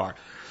awesome they are.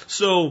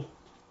 So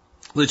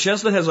the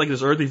chestnut has like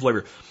this earthy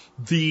flavor.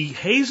 The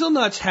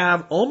hazelnuts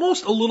have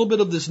almost a little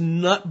bit of this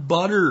nut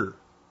butter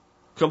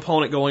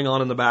component going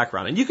on in the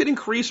background. And you could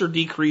increase or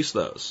decrease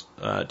those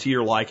to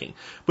your liking.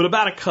 But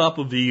about a cup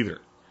of either.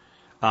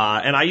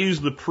 And I use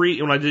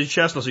when I did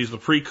chestnuts, I use the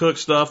pre-cooked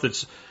stuff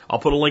I'll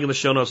put a link in the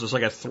show notes. It's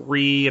like a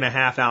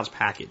 3.5 ounce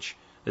package.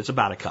 It's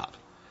about a cup.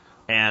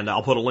 And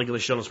I'll put a link in the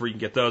show notes where you can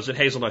get those. And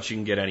hazelnuts you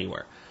can get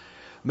anywhere.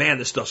 Man,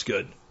 this stuff's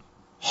good.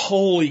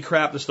 Holy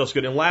crap, this stuff's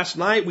good. And last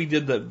night we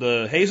did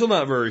the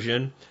hazelnut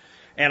version.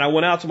 And I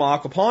went out to my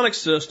aquaponics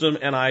system,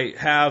 and I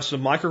have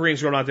some microgreens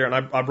growing out there,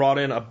 and I brought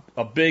in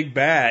a big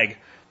bag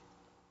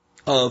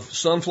of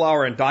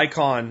sunflower and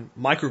daikon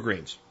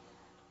microgreens.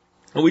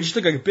 And we just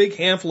took a big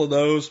handful of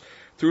those,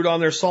 threw it on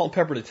there, salt and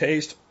pepper to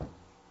taste.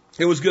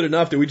 It was good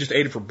enough that we just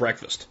ate it for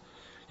breakfast.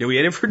 Yeah, we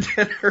ate it for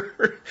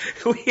dinner.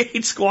 We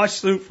ate squash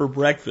soup for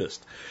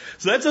breakfast.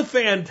 So that's a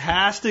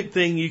fantastic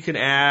thing you can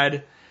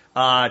add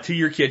to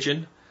your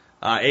kitchen.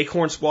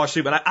 Acorn squash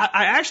soup. And I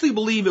actually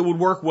believe it would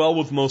work well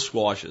with most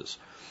squashes.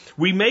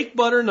 We make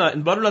butternut,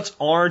 and butternut's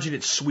orange and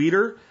it's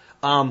sweeter.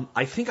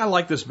 I think I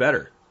like this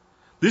better.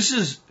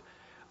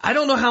 I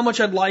don't know how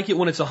much I'd like it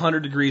when it's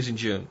 100 degrees in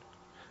June.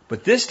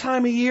 But this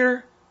time of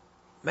year,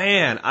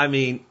 man, I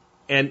mean,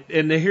 and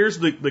here's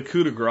the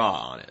coup de grace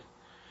on it.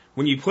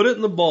 When you put it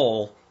in the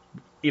bowl,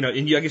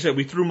 and like I said,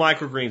 we threw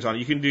microgreens on it.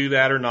 You can do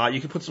that or not. You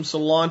can put some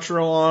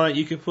cilantro on it.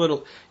 You can put,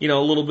 a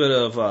little bit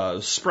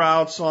of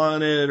sprouts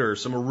on it, or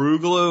some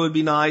arugula would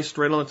be nice,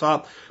 straight on the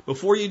top.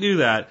 Before you do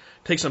that,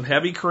 take some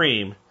heavy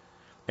cream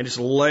and just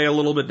lay a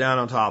little bit down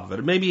on top of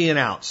it, maybe an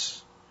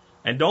ounce.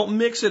 And don't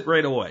mix it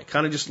right away.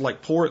 Kind of just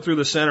like pour it through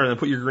the center and then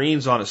put your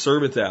greens on it.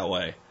 Serve it that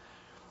way.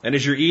 And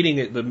as you're eating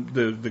it,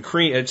 the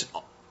cream,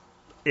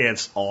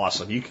 it's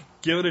awesome. You can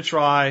give it a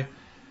try.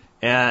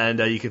 And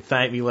you can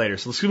thank me later.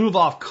 So let's move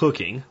off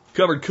cooking.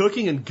 Covered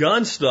cooking and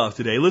gun stuff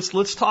today.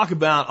 Let's talk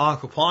about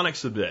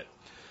aquaponics a bit.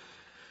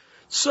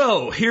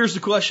 So here's the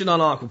question on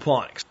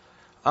aquaponics.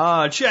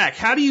 Jack,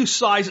 how do you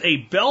size a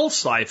bell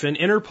siphon,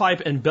 inner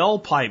pipe and bell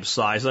pipe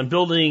size? I'm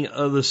building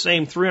the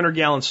same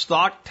 300-gallon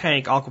stock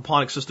tank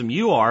aquaponics system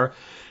you are,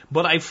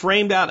 but I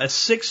framed out a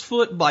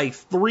 6-foot by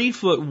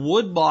 3-foot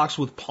wood box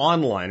with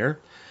pond liner.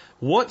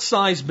 What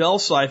size bell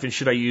siphon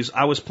should I use?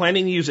 I was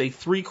planning to use a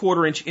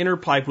 3/4 inch inner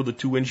pipe with a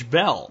 2-inch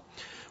bell.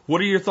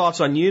 What are your thoughts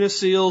on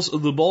uniseals?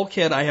 The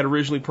bulkhead I had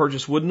originally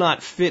purchased would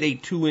not fit a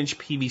 2-inch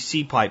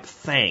PVC pipe.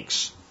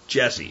 Thanks,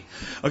 Jesse.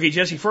 Okay,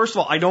 Jesse, first of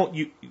all,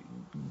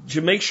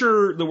 to make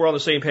sure that we're on the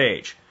same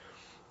page,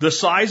 the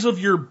size of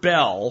your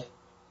bell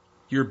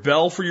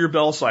for your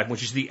bell siphon,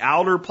 which is the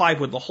outer pipe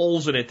with the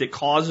holes in it that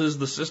causes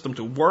the system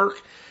to work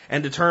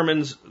and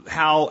determines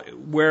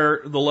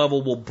where the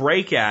level will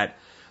break at,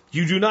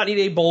 you do not need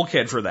a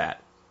bulkhead for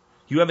that.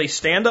 You have a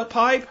stand-up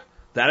pipe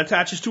that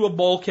attaches to a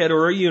bulkhead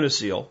or a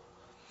uniseal,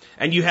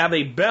 and you have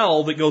a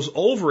bell that goes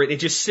over it. It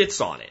just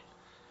sits on it.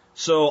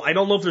 So I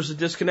don't know if there's a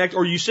disconnect,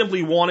 or you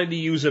simply wanted to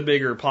use a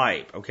bigger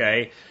pipe,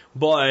 okay?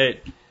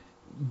 But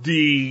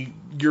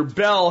your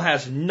bell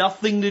has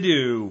nothing to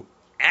do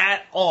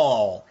at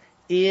all,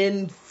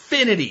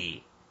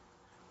 infinity,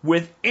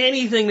 with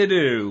anything to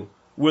do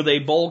with a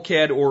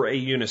bulkhead or a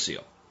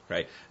uniseal,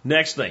 right?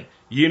 Next thing,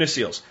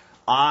 uniseals.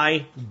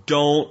 I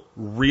don't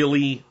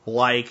really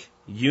like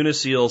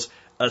uniseals,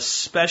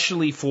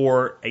 especially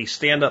for a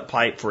stand-up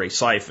pipe for a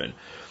siphon.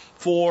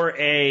 For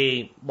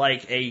a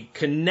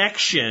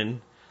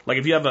connection, like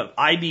if you have an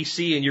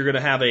IBC and you're going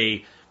to have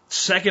a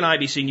second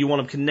IBC and you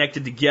want them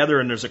connected together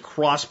and there's a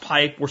cross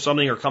pipe or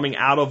something, or coming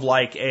out of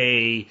like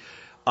a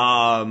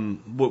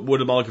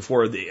what am I looking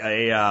for?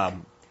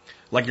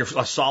 Like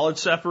a solid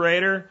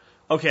separator.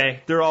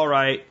 Okay, they're all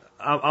right.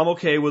 I'm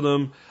okay with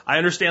them. I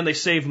understand they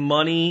save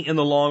money in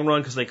the long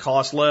run because they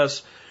cost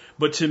less.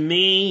 But to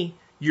me,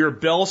 your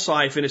bell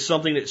siphon is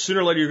something that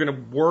sooner or later you're going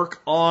to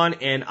work on.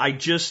 And I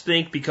just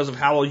think because of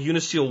how a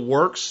uniseal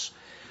works,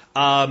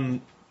 that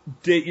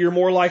you're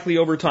more likely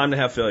over time to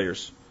have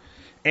failures.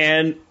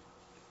 And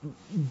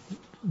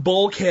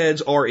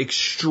bulkheads are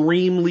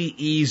extremely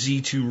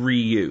easy to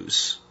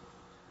reuse.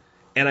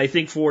 And I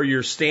think for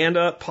your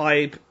stand-up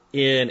pipe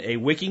in a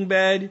wicking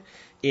bed,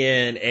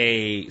 in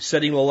a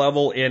setting the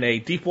level in a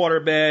deep water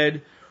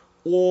bed,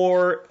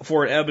 or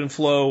for an ebb and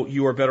flow,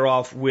 you are better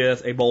off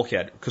with a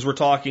bulkhead. Because we're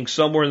talking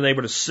somewhere in the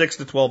neighborhood of $6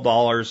 to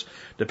 $12,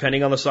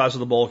 depending on the size of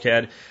the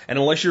bulkhead. And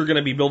unless you're going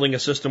to be building a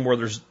system where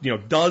there's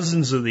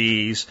dozens of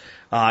these,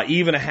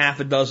 even a half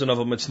a dozen of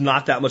them, it's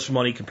not that much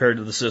money compared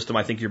to the system.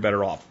 I think you're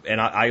better off. And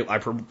I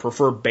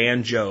prefer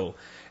Banjo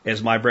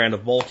as my brand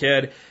of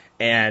bulkhead.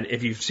 And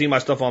if you've seen my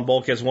stuff on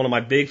bulkheads, one of my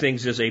big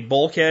things is a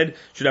bulkhead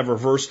should have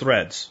reverse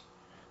threads,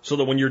 so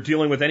that when you're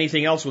dealing with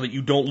anything else with it,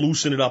 you don't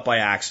loosen it up by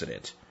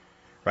accident.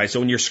 Right?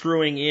 So when you're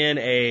screwing in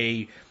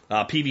a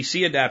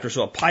PVC adapter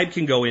so a pipe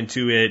can go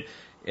into it,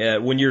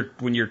 when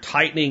you're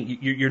tightening,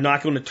 you're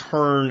not going to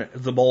turn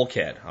the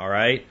bulkhead. All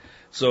right?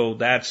 So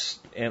that's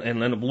and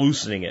end up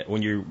loosening it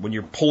when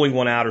you're pulling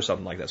one out or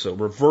something like that. So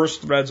reverse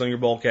threads on your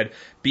bulkhead,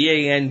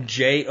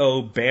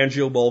 BANJO,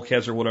 Banjo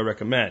bulkheads are what I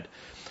recommend.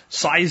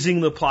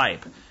 Sizing the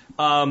pipe.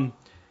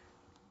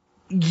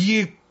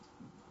 You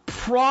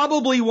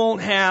probably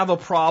won't have a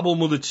problem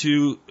with a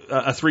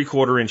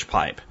 3/4 inch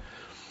pipe.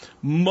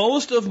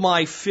 Most of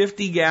my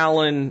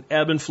 50-gallon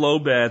ebb and flow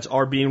beds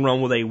are being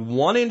run with a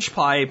 1-inch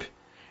pipe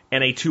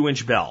and a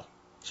 2-inch bell.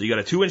 So you got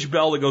a 2-inch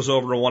bell that goes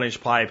over a 1-inch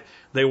pipe.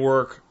 They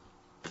work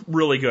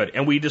really good.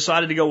 And we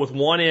decided to go with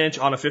 1 inch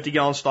on a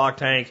 50-gallon stock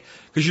tank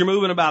because you're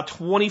moving about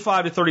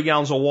 25 to 30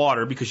 gallons of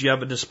water because you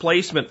have a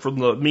displacement from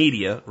the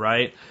media,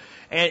 right?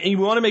 And you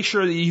want to make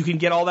sure that you can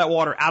get all that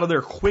water out of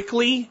there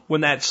quickly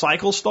when that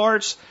cycle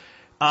starts,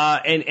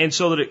 and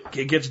so that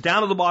it gets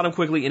down to the bottom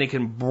quickly and it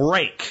can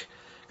break.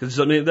 Because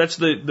that's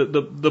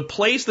the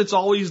place that's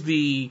always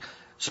the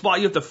spot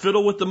you have to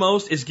fiddle with the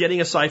most is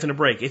getting a siphon to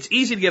break. It's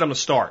easy to get them to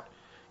start.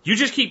 You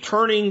just keep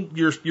turning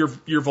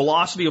your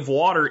velocity of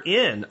water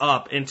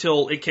up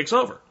until it kicks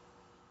over.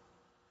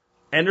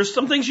 And there's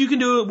some things you can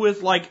do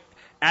with, like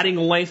adding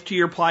length to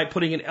your pipe,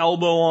 putting an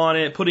elbow on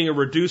it, putting a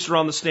reducer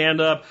on the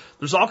stand-up.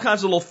 There's all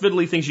kinds of little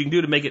fiddly things you can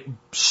do to make it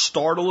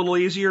start a little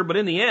easier, but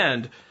in the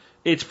end,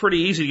 it's pretty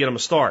easy to get them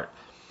to start.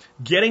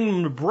 Getting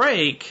them to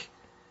break,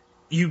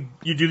 you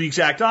do the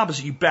exact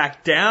opposite. You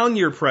back down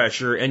your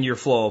pressure and your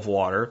flow of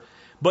water,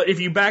 but if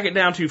you back it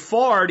down too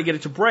far to get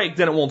it to break,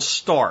 then it won't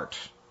start.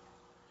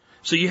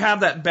 So you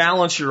have that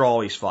balance you're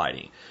always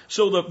fighting.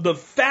 So the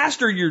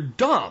faster your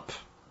dump,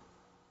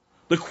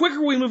 the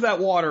quicker we move that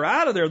water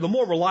out of there, the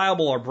more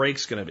reliable our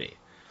break's going to be.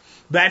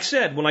 That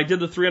said, when I did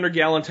the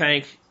 300-gallon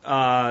tank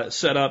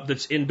setup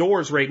that's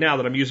indoors right now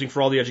that I'm using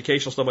for all the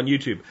educational stuff on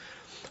YouTube,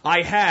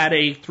 I had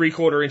a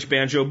 3/4 inch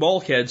Banjo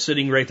bulkhead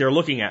sitting right there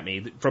looking at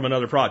me from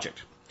another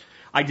project.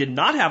 I did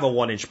not have a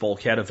 1-inch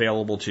bulkhead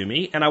available to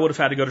me, and I would have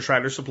had to go to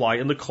Tractor Supply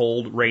in the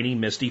cold, rainy,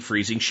 misty,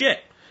 freezing shit.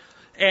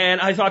 And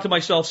I thought to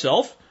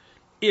myself,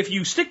 if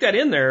you stick that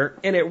in there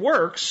and it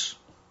works,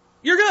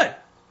 you're good.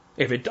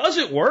 If it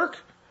doesn't work,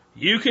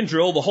 you can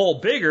drill the hole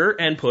bigger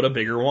and put a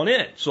bigger one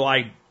in. So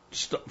I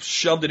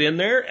shoved it in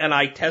there and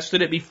I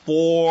tested it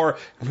before,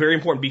 very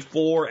important,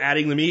 before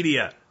adding the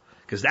media.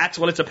 Because that's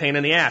when it's a pain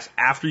in the ass,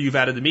 after you've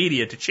added the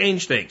media to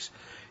change things.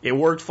 It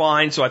worked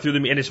fine, so I threw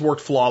them, and it's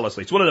worked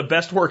flawlessly. It's one of the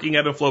best working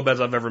ebb and flow beds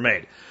I've ever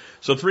made.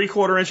 So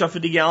 3/4 inch on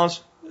 50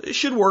 gallons, it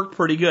should work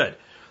pretty good.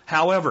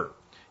 However,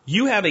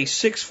 you have a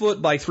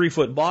 6-foot by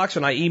 3-foot box,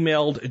 and I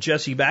emailed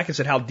Jesse back and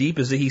said, how deep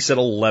is it? He said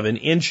 11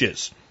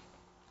 inches.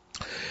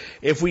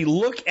 If we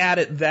look at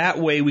it that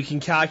way, we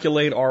can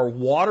calculate our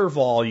water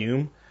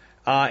volume,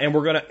 and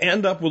we're going to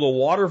end up with a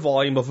water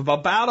volume of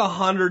about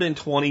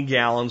 120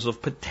 gallons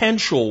of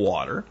potential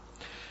water.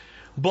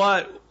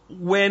 But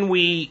when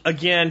we,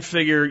 again,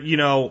 figure,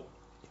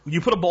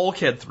 you put a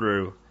bulkhead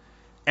through,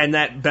 and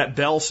that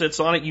bell sits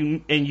on it,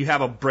 and you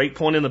have a break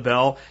point in the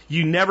bell,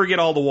 you never get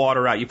all the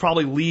water out. You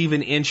probably leave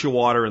an inch of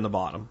water in the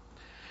bottom.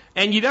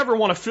 And you never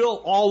want to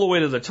fill all the way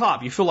to the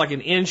top. You fill like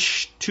an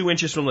inch, 2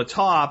 inches from the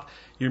top,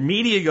 your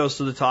media goes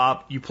to the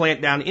top, you plant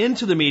down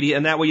into the media,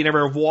 and that way you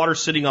never have water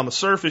sitting on the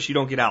surface, you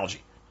don't get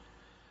algae.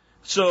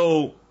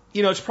 So,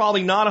 it's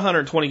probably not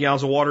 120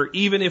 gallons of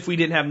water.50 if we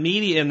didn't have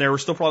media in there, we're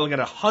still probably going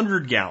to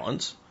 100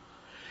 gallons.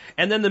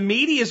 And then the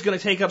media is going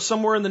to take up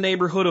somewhere in the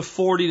neighborhood of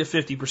 40 to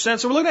 50%.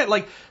 So we're looking at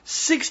like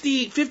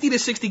 50 to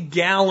 60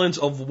 gallons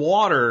of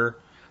water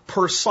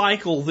per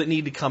cycle that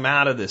need to come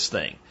out of this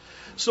thing.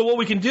 So what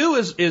we can do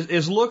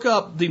is look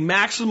up the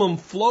maximum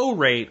flow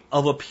rate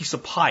of a piece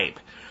of pipe.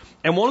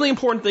 And one of the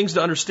important things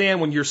to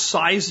understand when you're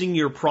sizing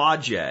your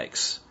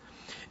projects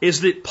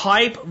is that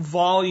pipe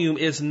volume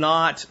is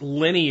not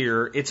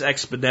linear, it's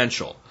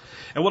exponential.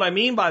 And what I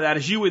mean by that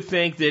is you would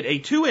think that a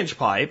 2-inch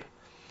pipe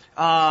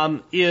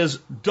is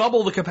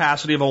double the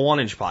capacity of a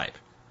 1-inch pipe.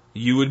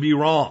 You would be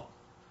wrong.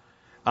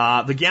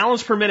 The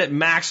gallons per minute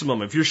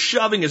maximum, if you're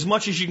shoving as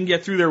much as you can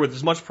get through there with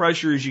as much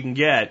pressure as you can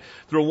get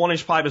through a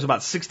 1-inch pipe, is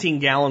about 16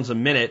 gallons a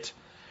minute.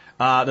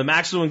 The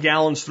maximum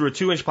gallons through a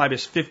 2-inch pipe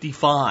is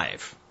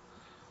 55,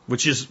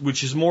 which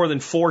is more than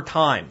 4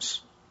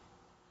 times.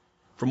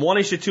 From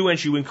 1-inch to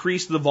 2-inch, you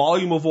increase the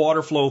volume of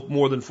water flow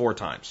more than 4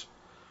 times.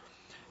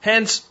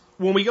 Hence,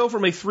 when we go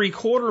from a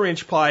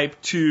 3/4-inch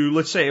pipe to,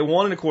 let's say, a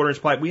 1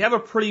 1/4-inch pipe, we have a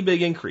pretty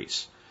big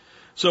increase.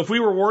 So if we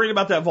were worried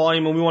about that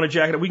volume and we want to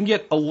jack it up, we can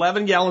get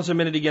 11 gallons a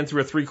minute again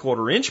through a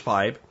 3/4-inch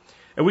pipe,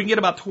 and we can get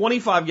about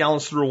 25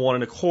 gallons through a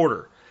 1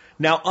 1/4.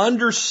 Now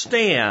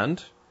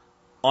understand,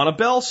 on a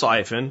bell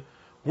siphon,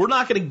 we're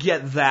not going to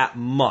get that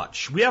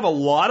much. We have a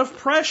lot of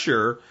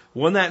pressure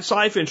when that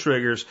siphon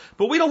triggers,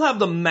 but we don't have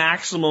the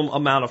maximum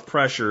amount of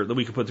pressure that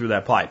we can put through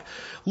that pipe.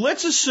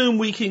 Let's assume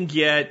we can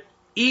get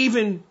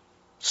even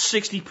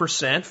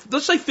 60%,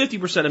 let's say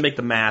 50% to make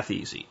the math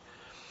easy.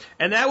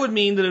 And that would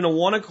mean that in a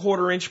 1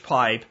 1/4-inch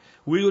pipe,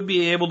 we would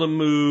be able to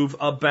move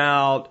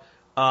about,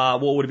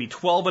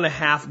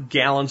 12.5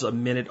 gallons a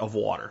minute of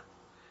water.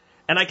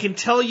 And I can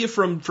tell you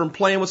from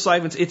playing with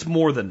siphons, it's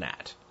more than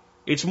that.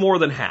 It's more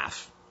than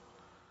half.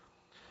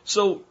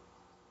 So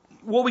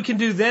what we can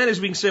do then is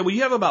we can say, well,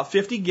 you have about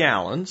 50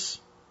 gallons,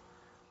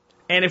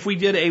 and if we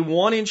did a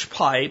 1-inch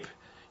pipe,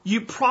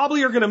 you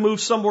probably are going to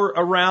move somewhere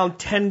around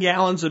 10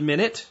 gallons a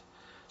minute.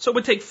 So it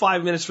would take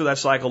 5 minutes for that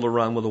cycle to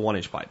run with a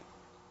 1-inch pipe.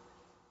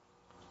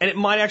 And it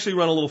might actually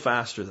run a little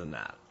faster than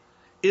that.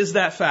 Is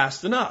that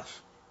fast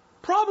enough?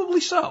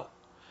 Probably so.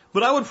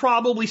 But I would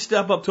probably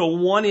step up to a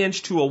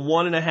 1-inch to a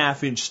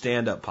 1.5-inch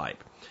stand-up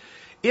pipe.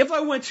 If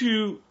I went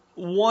to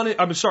 1 inch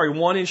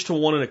to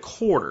 1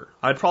 1/4,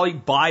 I'd probably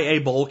buy a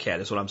bulkhead,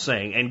 is what I'm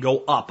saying, and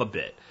go up a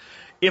bit.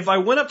 If I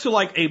went up to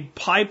like a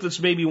pipe that's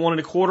maybe 1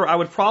 1/4, I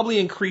would probably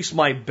increase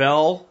my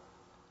bell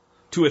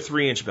to a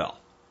 3-inch bell.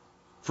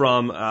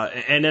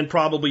 And then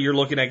probably you're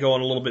looking at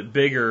going a little bit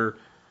bigger.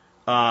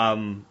 I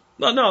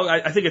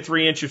think a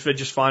 3-inch would fit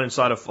just fine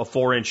inside of a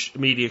 4-inch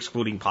media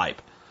excluding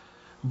pipe.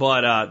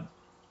 But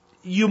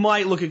you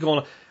might look at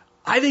going,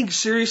 I think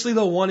seriously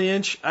though,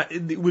 1-inch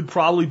it would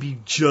probably be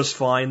just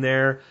fine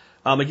there.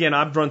 Again,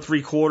 I've run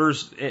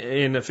 3/4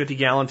 in a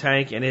 50-gallon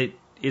tank, and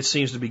it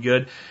seems to be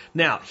good.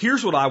 Now,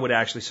 here's what I would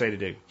actually say to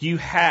do. You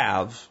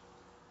have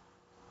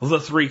the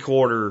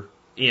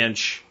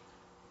 3/4-inch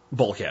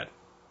bulkhead.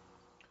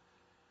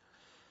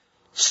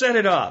 Set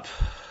it up.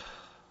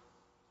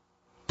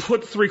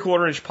 Put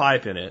 3/4-inch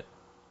pipe in it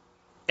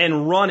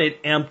and run it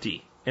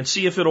empty and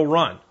see if it'll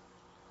run.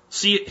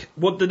 See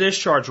what the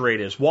discharge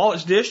rate is. While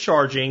it's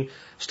discharging,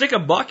 stick a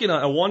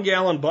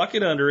 1-gallon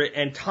bucket under it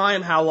and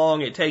time how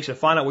long it takes and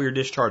find out what your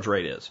discharge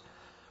rate is.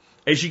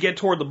 As you get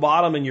toward the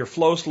bottom and your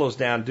flow slows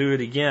down, do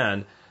it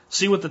again.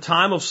 See what the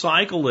time of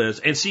cycle is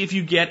and see if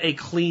you get a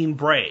clean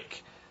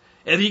break.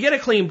 If you get a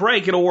clean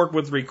break, it'll work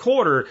with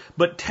 3/4,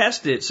 but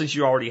test it since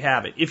you already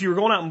have it. If you were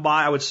going out and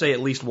buy, I would say at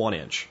least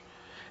 1-inch.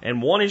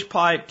 And 1-inch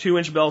pipe,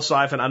 2-inch bell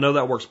siphon, I know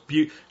that works.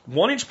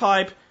 1-inch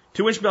pipe,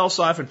 2-inch bell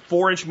siphon,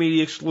 4-inch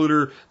media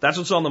excluder, that's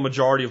what's on the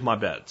majority of my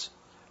beds.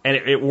 And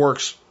it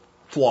works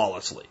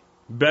flawlessly.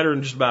 Better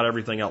than just about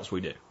everything else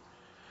we do.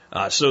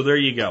 So there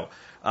you go.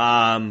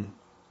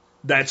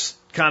 That's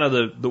kind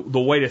of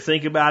the way to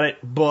think about it.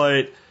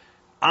 But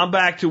I'm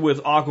back to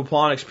with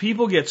aquaponics.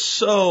 People get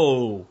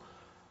so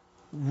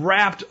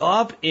wrapped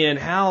up in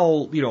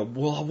how,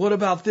 well, what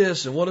about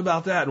this and what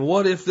about that and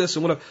what if this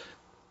and what if...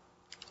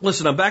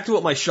 Listen, I'm back to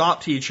what my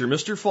shop teacher,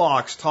 Mr.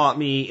 Fox, taught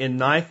me in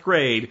 9th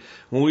grade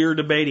when we were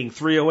debating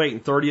 308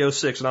 and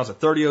 3006. And I was a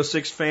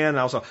 3006 fan. And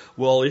I was like,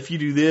 well, if you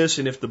do this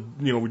and if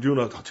we're doing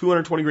a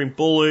 220 grain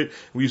bullet,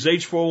 we use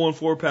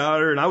H414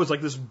 powder. And I was like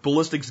this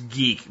ballistics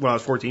geek when I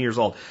was 14 years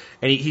old.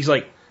 And he's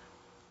like,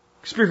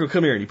 Spirko,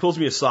 come here. And he pulls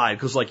me aside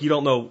because you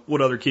don't know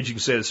what other kids you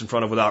can say this in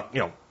front of without,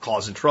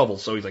 causing trouble.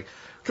 So he's like,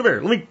 come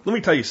here, let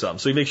me tell you something.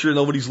 So he makes sure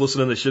nobody's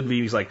listening that shouldn't be.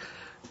 And he's like,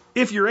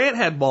 if your aunt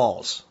had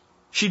balls,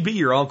 she'd be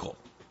your uncle.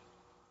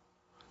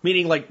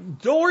 Meaning,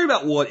 don't worry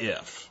about what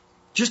if.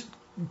 Just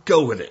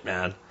go with it,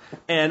 man.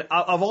 And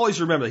I've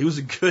always remembered he was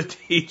a good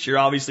teacher,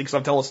 obviously, because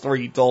I'm telling a story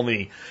he told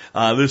me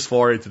this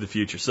far into the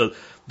future. So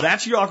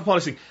that's your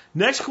aquaponics thing.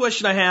 Next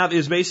question I have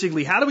is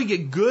basically, how do we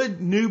get good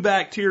new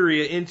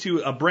bacteria into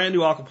a brand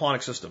new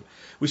aquaponics system?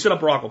 We set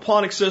up our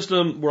aquaponics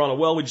system, we're on a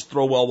well, we just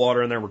throw well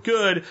water in there, we're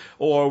good.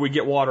 Or we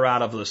get water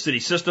out of the city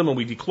system and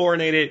we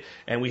dechlorinate it,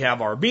 and we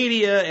have our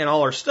media and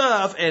all our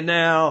stuff, and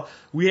now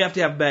we have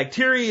to have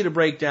bacteria to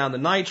break down the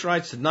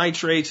nitrites to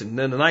nitrates, and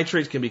then the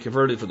nitrates can be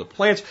converted for the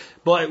plants,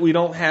 but we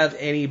don't have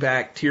any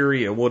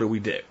bacteria. What do we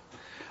do?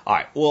 All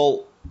right,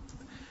 well,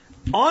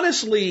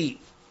 honestly,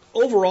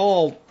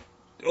 overall,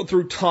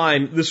 through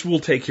time, this will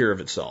take care of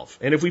itself.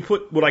 And if we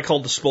put what I call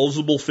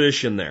disposable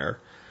fish in there,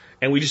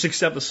 and we just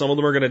accept that some of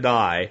them are going to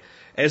die,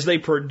 as they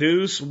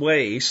produce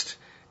waste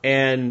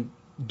and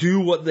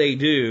do what they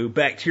do,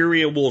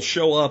 bacteria will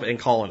show up and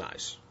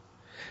colonize.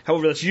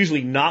 However, that's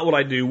usually not what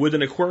I do. With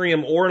an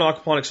aquarium or an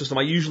aquaponic system,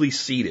 I usually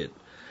seed it.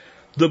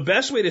 The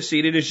best way to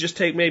seed it is just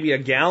take maybe a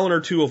gallon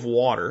or two of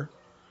water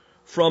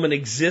from an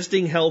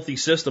existing healthy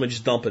system and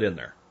just dump it in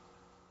there.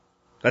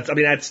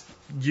 That's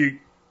you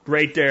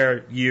right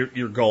there.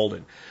 You're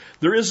golden.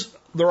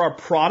 There are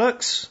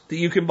products that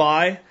you can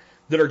buy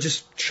that are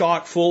just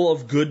chock full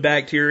of good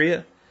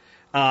bacteria.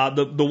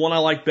 The one I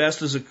like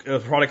best is a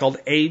product called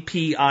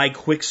API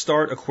Quick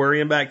Start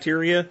Aquarium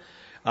Bacteria.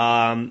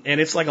 And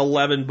it's like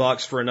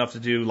 $11 for enough to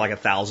do like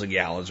 1,000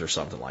 gallons or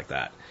something like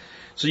that.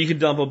 So you can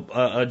dump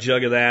a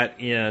jug of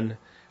that in,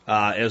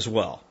 as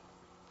well.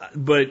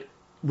 But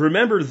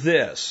remember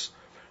this,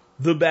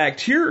 the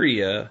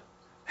bacteria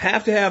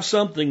have to have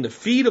something to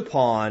feed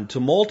upon to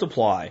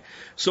multiply.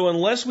 So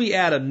unless we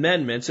add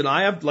amendments, and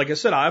like I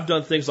said, I've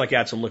done things like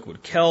add some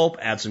liquid kelp,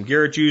 add some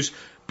Garrett juice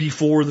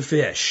before the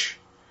fish.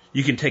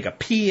 You can take a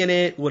pea in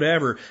it,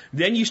 whatever.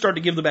 Then you start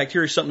to give the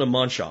bacteria something to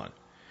munch on.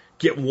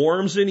 Get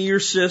worms into your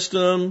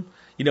system.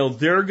 You know,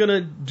 they're going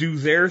to do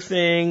their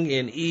thing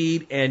and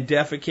eat and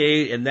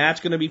defecate, and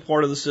that's going to be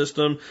part of the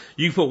system.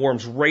 You can put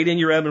worms right in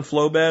your ebb and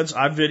flow beds.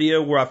 I've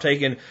video where I've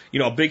taken,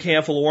 a big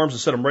handful of worms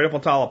and set them right up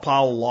on top of a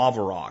pile of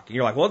lava rock. And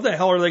you're like, what the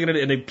hell are they going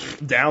to do?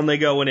 And down they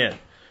go in,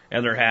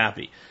 and they're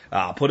happy.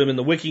 Put them in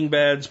the wicking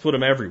beds, put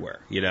them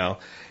everywhere,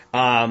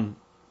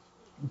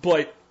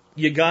 But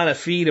you got to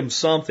feed them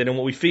something, and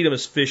what we feed them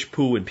is fish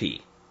poo and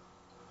pee.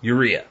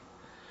 Urea.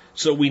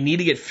 So we need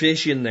to get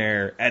fish in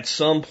there at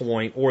some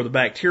point, or the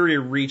bacteria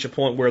reach a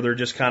point where they're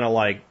just kind of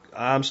like,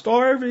 I'm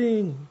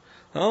starving.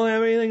 I don't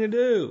have anything to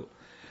do.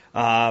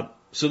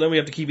 So then we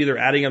have to keep either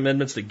adding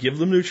amendments to give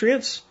them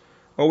nutrients,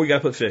 or we got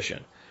to put fish in.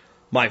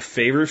 My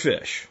favorite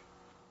fish,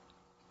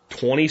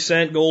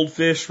 20-cent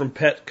goldfish from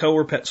Petco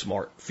or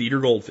PetSmart, feeder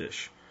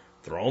goldfish.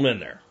 Throw them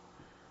in there.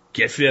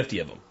 Get 50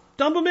 of them.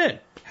 Dump them in.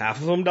 Half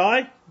of them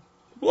die.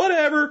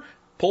 Whatever.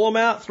 Pull them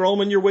out, throw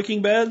them in your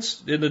wicking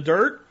beds in the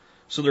dirt.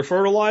 So they're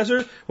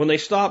fertilizer. When they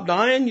stop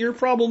dying, you're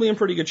probably in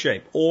pretty good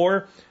shape.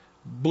 Or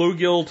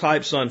bluegill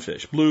type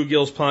sunfish.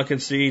 Bluegills, pumpkin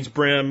seeds,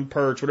 brim,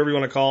 perch, whatever you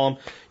want to call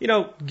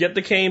them. Get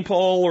the cane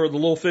pole or the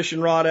little fishing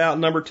rod out,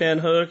 number 10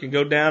 hook, and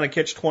go down and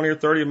catch 20 or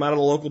 30 of them out of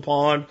the local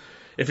pond.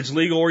 If it's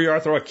legal where you are,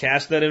 throw a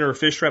cast net in or a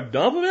fish trap,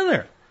 dump them in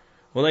there.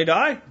 When they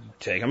die,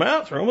 take them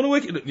out, throw them in the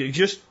wicket.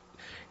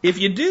 If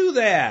you do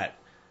that,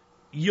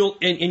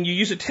 and you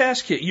use a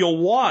test kit, you'll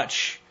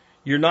watch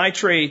your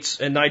nitrates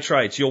and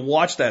nitrites, you'll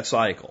watch that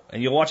cycle,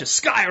 and you'll watch it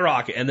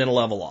skyrocket and then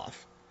level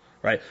off,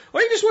 right?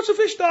 Or you just watch the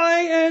fish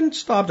die and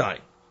stop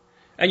dying,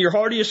 and your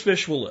hardiest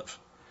fish will live.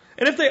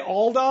 And if they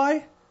all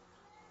die,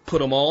 put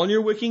them all in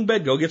your wicking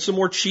bed, go get some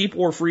more cheap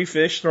or free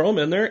fish, throw them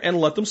in there,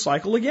 and let them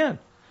cycle again.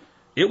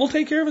 It will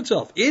take care of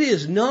itself. It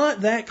is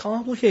not that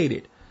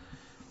complicated.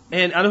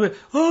 And I don't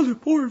know, the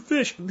poor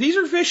fish. These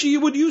are fish you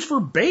would use for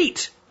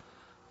bait.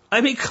 I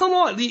mean, come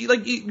on.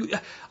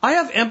 I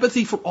have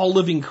empathy for all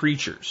living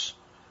creatures.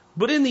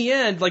 But in the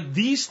end,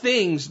 these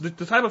things, the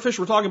type of fish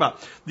we're talking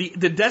about,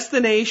 the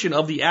destination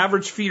of the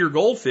average feeder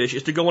goldfish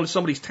is to go into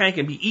somebody's tank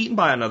and be eaten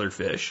by another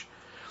fish.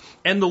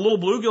 And the little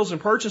bluegills and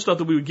perch and stuff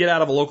that we would get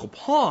out of a local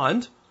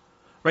pond,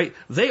 right,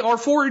 they are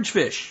forage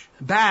fish.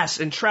 Bass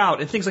and trout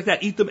and things like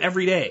that eat them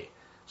every day.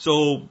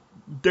 So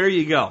there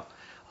you go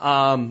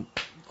on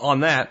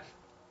that.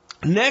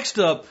 Next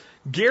up,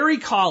 Gary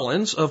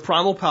Collins of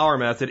Primal Power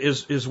Method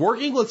is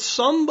working with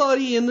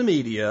somebody in the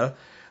media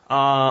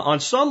on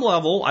some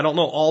level, I don't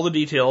know all the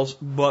details,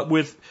 but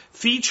with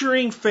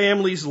featuring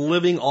families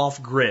living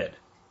off grid.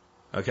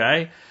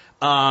 Okay?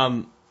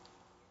 And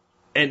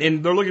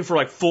they're looking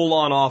for full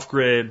on off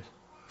grid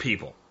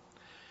people.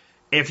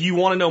 If you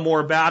want to know more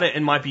about it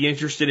and might be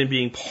interested in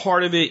being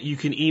part of it, you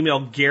can email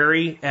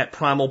Gary at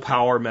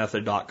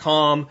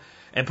primalpowermethod.com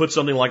and put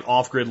something like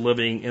off-grid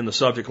living in the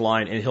subject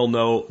line, and he'll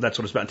know that's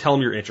what it's about. Tell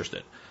him you're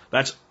interested.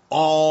 That's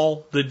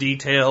all the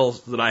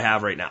details that I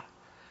have right now.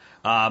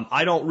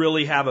 I don't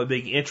really have a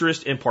big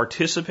interest in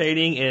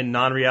participating in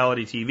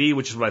non-reality TV,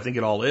 which is what I think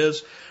it all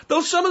is.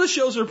 Though some of the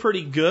shows are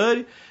pretty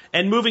good,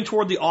 and moving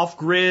toward the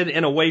off-grid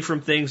and away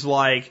from things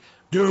like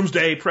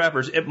Doomsday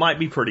Preppers, it might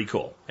be pretty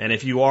cool. And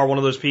if you are one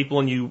of those people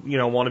and you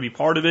want to be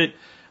part of it,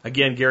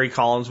 again, Gary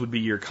Collins would be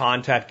your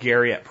contact,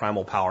 Gary at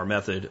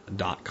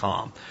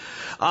primalpowermethod.com.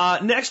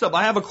 Next up,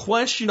 I have a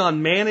question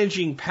on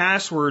managing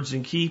passwords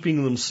and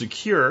keeping them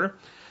secure.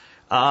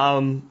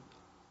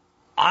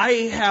 I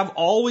have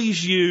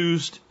always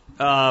used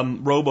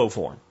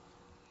RoboForm.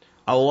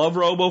 I love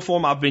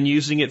RoboForm. I've been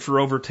using it for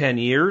over 10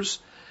 years.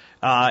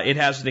 It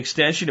has an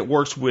extension. It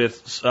works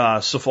with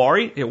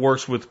Safari, it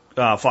works with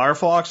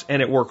Firefox,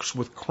 and it works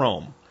with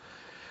Chrome.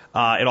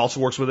 It also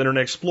works with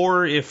Internet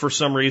Explorer if for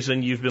some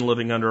reason you've been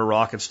living under a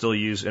rock and still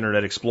use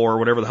Internet Explorer,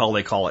 whatever the hell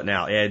they call it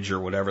now, Edge or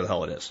whatever the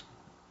hell it is.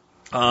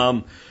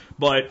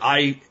 But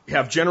I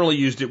have generally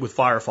used it with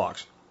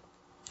Firefox.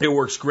 It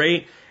works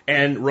great,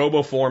 and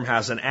RoboForm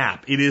has an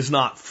app. It is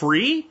not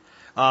free,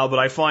 but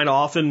I find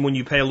often when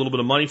you pay a little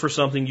bit of money for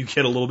something, you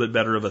get a little bit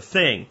better of a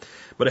thing.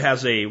 But it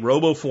has a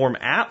RoboForm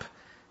app,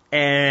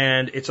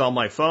 and it's on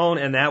my phone,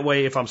 and that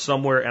way if I'm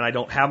somewhere and I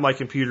don't have my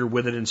computer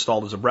with it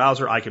installed as a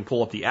browser, I can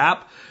pull up the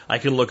app, I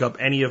can look up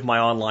any of my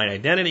online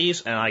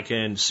identities, and I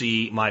can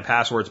see my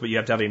passwords, but you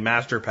have to have a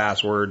master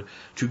password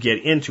to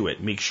get into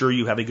it. Make sure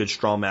you have a good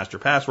strong master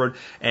password,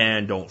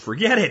 and don't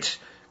forget it,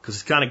 because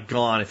it's kind of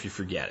gone if you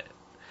forget it.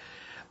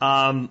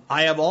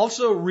 I have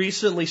also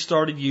recently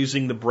started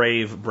using the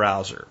Brave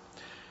browser.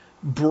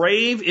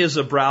 Brave is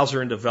a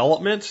browser in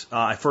development.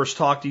 I first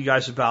talked to you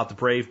guys about the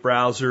Brave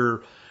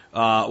browser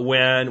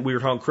when we were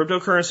talking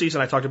cryptocurrencies,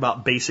 and I talked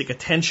about basic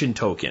attention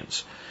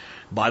tokens.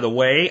 By the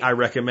way, I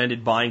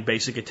recommended buying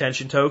basic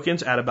attention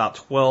tokens at about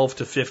 12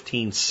 to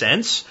 15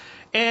 cents,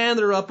 and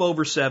they're up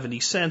over 70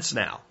 cents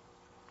now.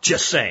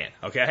 Just saying,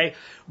 okay?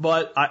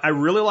 But I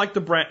really like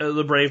the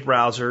Brave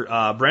browser.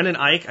 Brendan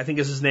Eich, I think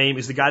is his name,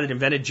 is the guy that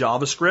invented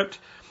JavaScript.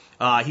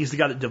 He's the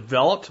guy that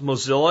developed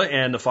Mozilla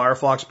and the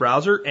Firefox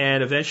browser,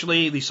 and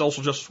eventually the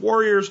social justice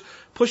warriors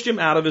pushed him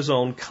out of his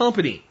own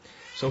company.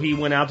 So he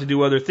went out to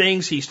do other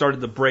things. He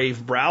started the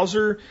Brave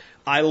browser.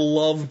 I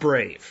love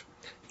Brave.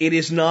 It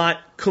is not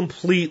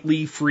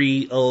completely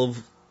free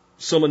of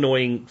some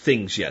annoying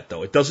things yet,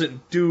 though.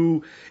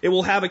 It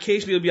will have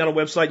occasionally be on a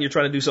website and you're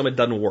trying to do something that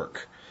doesn't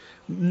work.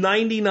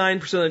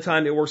 99% of the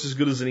time it works as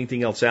good as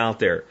anything else out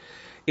there.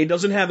 It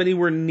doesn't have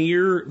anywhere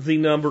near the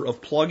number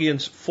of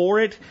plugins for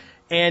it,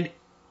 and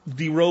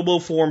the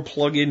RoboForm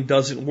plugin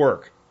doesn't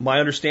work. My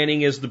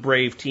understanding is the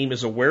Brave team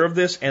is aware of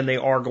this, and they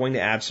are going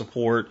to add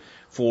support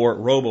for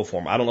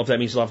RoboForm. I don't know if that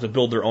means they'll have to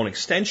build their own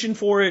extension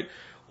for it,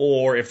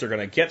 or if they're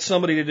going to get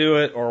somebody to do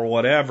it, or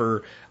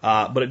whatever,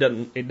 but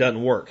it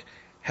doesn't work.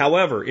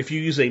 However, if you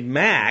use a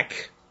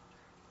Mac,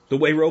 the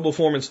way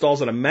RoboForm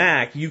installs on a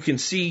Mac, you can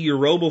see your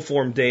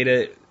RoboForm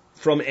data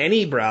from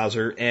any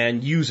browser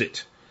and use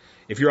it.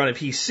 If you're on a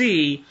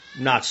PC,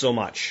 not so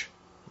much.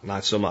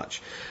 Not so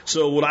much.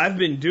 So what I've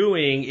been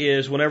doing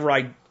is whenever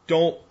I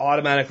don't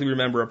automatically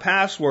remember a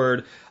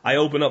password, I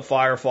open up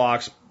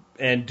Firefox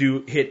and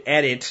hit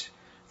edit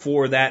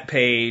for that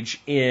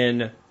page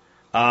in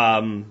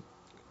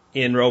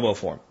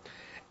RoboForm.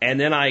 And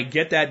then I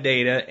get that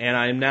data, and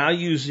I'm now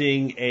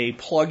using a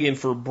plugin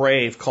for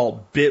Brave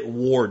called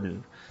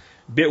Bitwarden.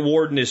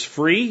 Bitwarden is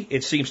free.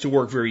 It seems to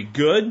work very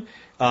good.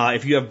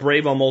 If you have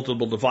Brave on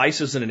multiple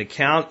devices and an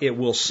account, it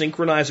will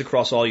synchronize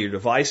across all your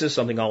devices,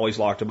 something I always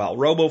liked about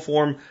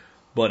RoboForm,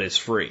 but it's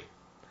free.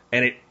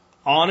 And it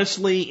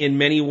honestly, in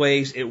many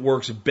ways, it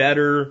works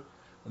better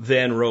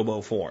than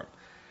RoboForm.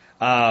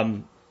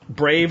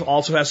 Brave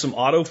also has some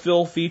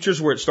autofill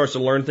features where it starts to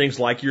learn things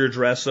like your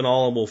address and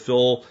all, and will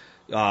fill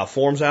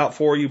forms out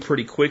for you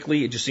pretty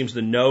quickly. It just seems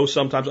to know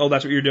sometimes, oh,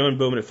 that's what you're doing,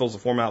 boom, and it fills the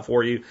form out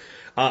for you.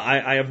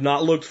 I have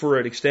not looked for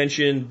an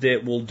extension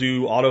that will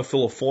do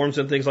autofill of forms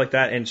and things like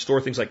that and store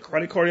things like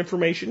credit card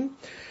information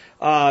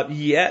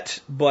yet,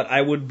 but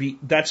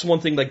that's one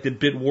thing like that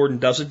Bitwarden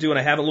doesn't do, and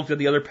I haven't looked at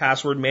the other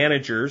password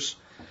managers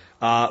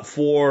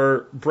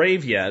for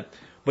Brave yet,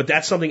 but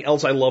that's something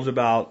else I loved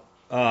about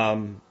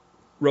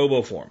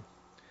RoboForm.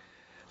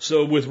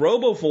 So with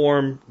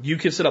RoboForm, you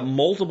can set up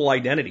multiple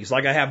identities.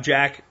 Like I have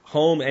Jack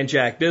Home and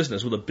Jack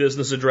Business with a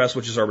business address,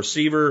 which is our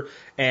receiver,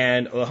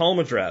 and a home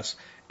address.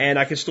 And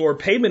I can store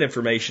payment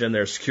information in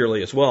there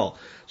securely as well.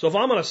 So if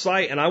I'm on a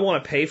site and I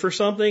want to pay for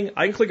something,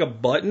 I can click a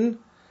button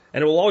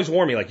and it will always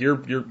warn me, like, you're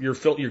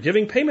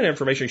giving payment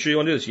information. Are you sure you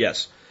want to do this?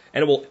 Yes.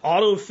 And it will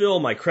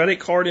autofill my credit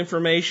card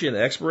information,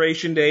 the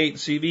expiration date,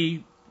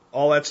 CV,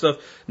 all that stuff.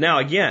 Now,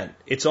 again,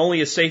 it's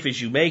only as safe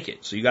as you make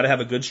it. So you got to have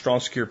a good, strong,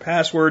 secure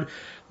password.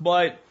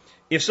 But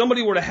if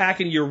somebody were to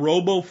hack into your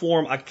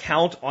RoboForm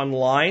account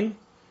online,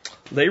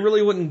 they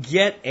really wouldn't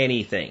get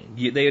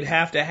anything. They would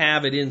have to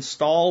have it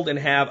installed and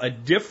have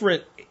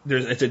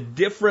it's a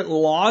different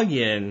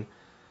login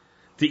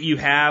that you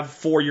have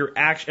for your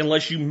action,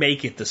 unless you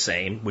make it the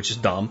same, which is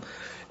dumb,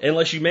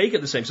 unless you make it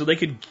the same. So they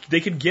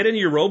could get into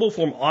your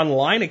RoboForm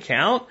online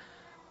account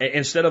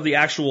instead of the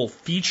actual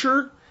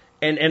feature,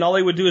 and all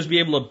they would do is be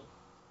able to,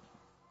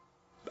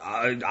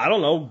 I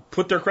don't know,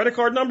 put their credit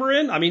card number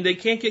in. I mean, they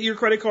can't get your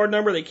credit card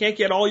number. They can't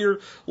get all your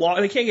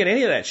they can't get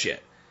any of that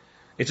shit.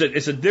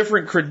 It's a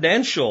different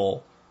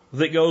credential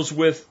that goes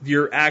with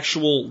your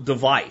actual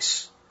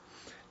device.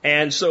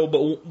 And so,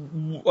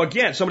 but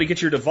again, somebody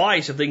gets your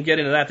device, if they can get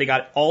into that, they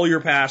got all your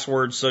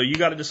passwords, so you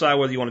got to decide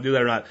whether you want to do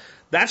that or not.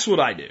 That's what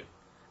I do.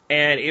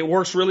 And it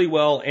works really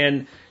well,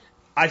 and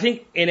I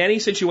think in any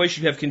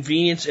situation you have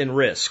convenience and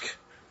risk.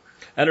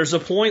 And there's a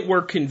point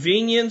where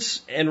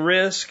convenience and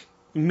risk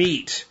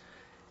meet.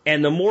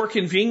 And the more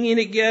convenient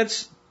it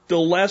gets, the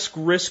less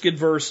risk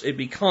adverse it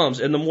becomes.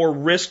 And the more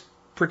risk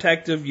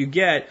protective you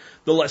get,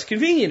 the less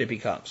convenient it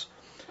becomes.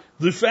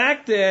 The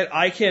fact that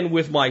I can,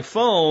 with my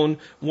phone,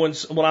 when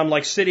I'm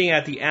like sitting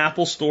at the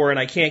Apple store and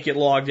I can't get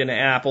logged into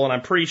Apple, and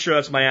I'm pretty sure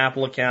that's my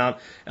Apple account,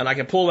 and I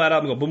can pull that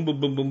up and go boom,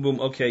 boom, boom, boom, boom.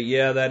 Okay,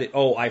 yeah,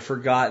 I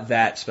forgot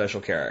that special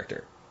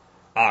character.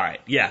 All right,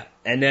 yeah.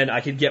 And then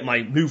I could get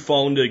my new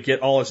phone to get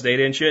all its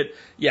data and shit.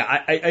 Yeah,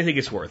 I think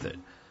it's worth it.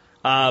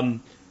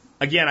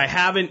 Again, I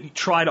haven't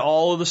tried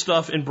all of the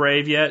stuff in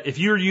Brave yet. If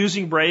you're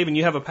using Brave and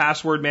you have a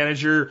password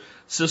manager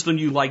system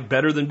you like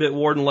better than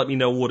Bitwarden, let me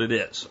know what it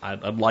is.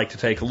 I'd like to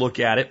take a look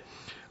at it.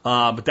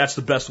 But that's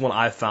the best one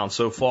I've found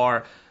so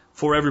far.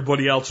 For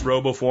everybody else,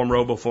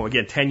 RoboForm.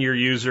 Again, 10-year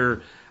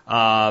user,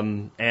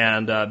 and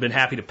been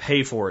happy to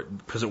pay for it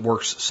because it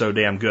works so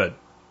damn good.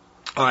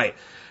 All right.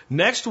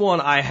 Next one,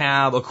 I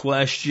have a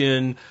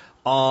question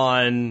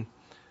on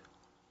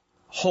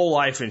whole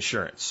life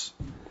insurance.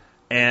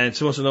 And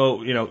someone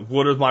wants to know,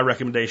 what is my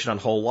recommendation on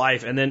whole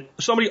life? And then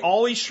somebody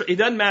always, it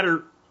doesn't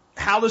matter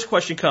how this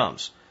question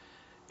comes.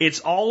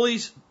 It's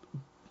always,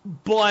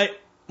 but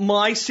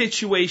my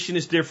situation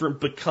is different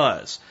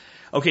because.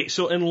 Okay,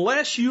 so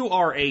unless you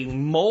are a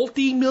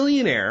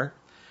multi-millionaire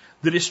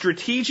that is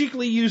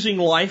strategically using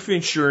life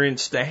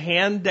insurance to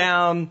hand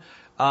down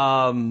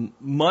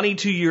money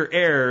to your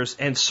heirs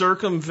and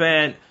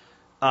circumvent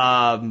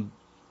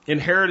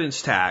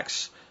inheritance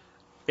tax,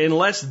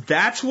 unless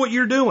that's what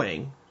you're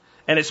doing,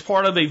 and it's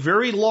part of a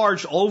very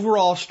large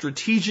overall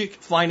strategic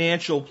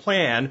financial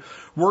plan,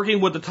 working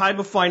with the type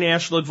of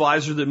financial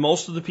advisor that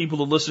most of the people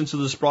that listen to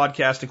this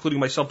broadcast, including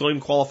myself, don't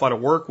even qualify to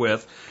work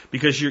with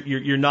because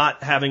you're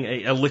not having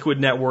a liquid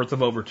net worth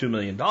of over $2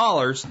 million,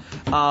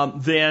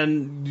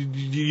 then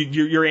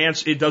your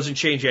answer, it doesn't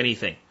change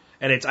anything.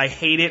 And I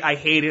hate it,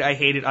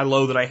 I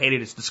loathe it, I hate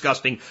it, it's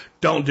disgusting.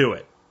 Don't do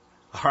it.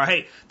 All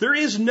right? There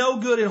is no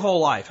good in whole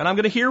life. And I'm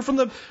going to hear from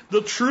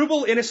the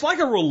true, and it's like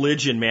a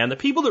religion, man. The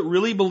people that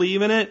really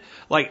believe in it,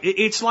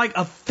 it's like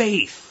a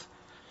faith.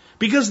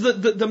 Because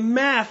the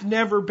math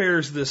never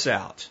bears this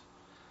out.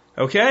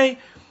 Okay?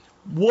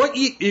 What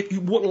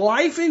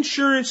life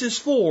insurance is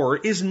for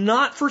is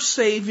not for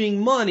saving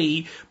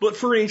money, but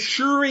for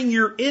ensuring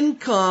your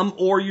income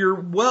or your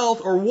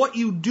wealth or what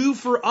you do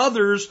for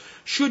others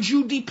should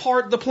you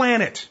depart the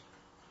planet.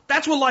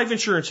 That's what life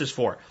insurance is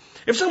for.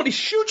 If somebody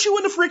shoots you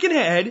in the freaking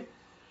head,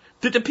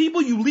 that the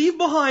people you leave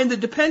behind that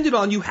depended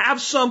on you have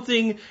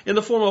something in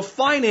the form of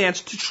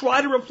finance to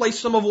try to replace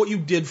some of what you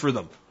did for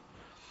them.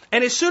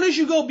 And as soon as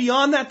you go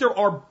beyond that, there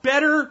are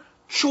better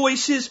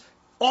choices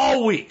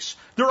always.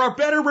 There are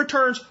better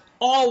returns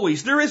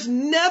always. There is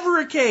never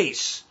a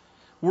case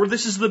where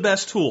this is the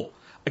best tool,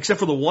 except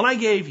for the one I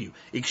gave you.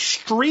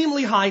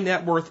 Extremely high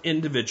net worth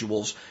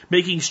individuals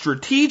making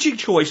strategic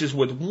choices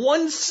with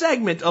one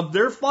segment of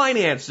their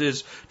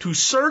finances to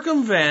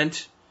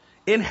circumvent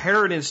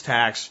inheritance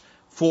tax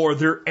for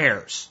their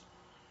heirs.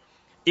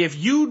 If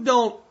you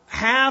don't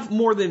have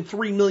more than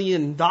 $3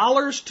 million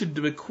to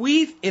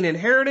bequeath in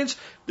inheritance,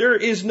 there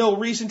is no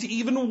reason to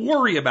even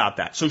worry about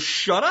that. So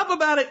shut up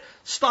about it,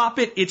 stop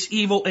it, it's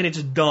evil and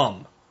it's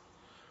dumb.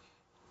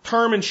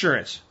 Term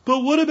insurance.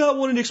 But what about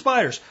when it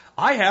expires?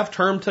 I have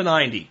term to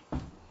 90.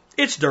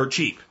 It's dirt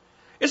cheap.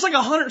 It's like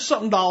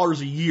 $100-something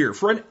a year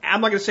for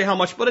I'm not going to say how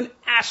much, but an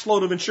ass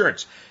load of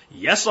insurance.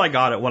 Yes, I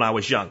got it when I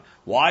was young.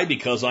 Why?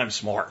 Because I'm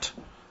smart.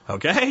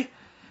 Okay?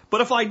 But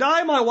if I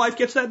die, my wife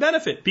gets that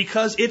benefit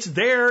because it's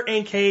there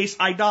in case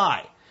I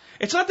die.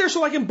 It's not there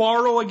so I can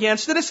borrow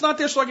against it. It's not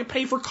there so I can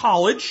pay for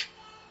college.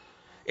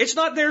 It's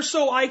not there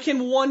so I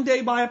can one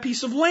day buy a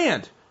piece of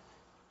land.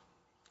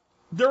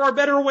 There are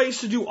better ways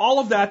to do all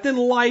of that than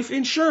life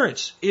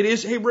insurance. It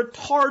is a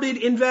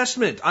retarded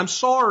investment. I'm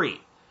sorry.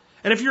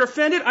 And if you're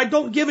offended, I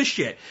don't give a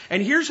shit.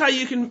 And here's how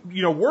you can,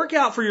 work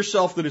out for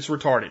yourself that it's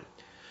retarded.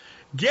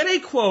 Get a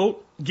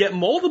quote, get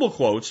multiple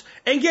quotes,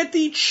 and get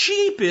the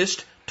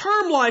cheapest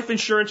term life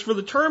insurance for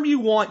the term you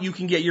want you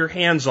can get your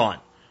hands on.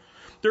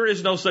 There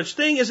is no such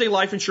thing as a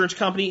life insurance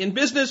company in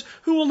business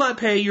who will not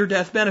pay your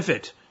death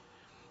benefit.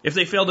 If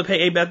they fail to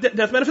pay a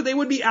death benefit, they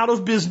would be out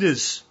of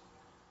business.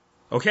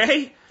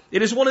 Okay?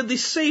 It is one of the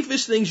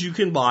safest things you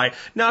can buy.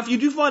 Now, if you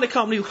do find a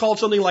company called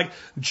something like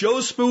Joe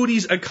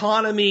Spoody's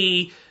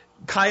Economy,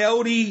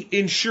 Coyote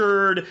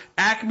Insured,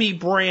 Acme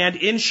Brand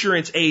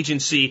Insurance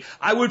Agency,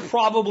 I would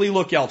probably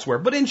look elsewhere.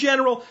 But in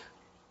general,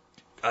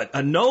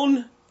 a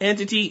known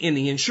entity in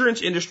the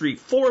insurance industry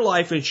for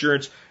life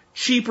insurance,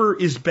 cheaper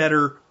is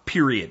better,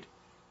 period.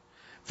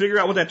 Figure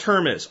out what that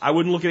term is. I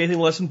wouldn't look at anything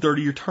less than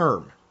 30-year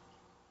term.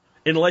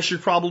 Unless you're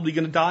probably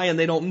going to die and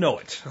they don't know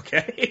it,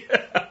 okay?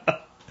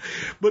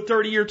 But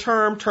 30-year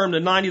term to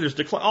 90, there's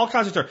decline, all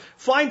kinds of terms.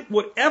 Find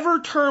whatever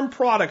term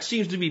product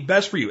seems to be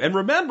best for you. And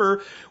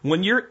remember,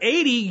 when you're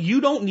 80, you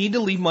don't need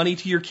to leave money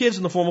to your kids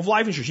in the form of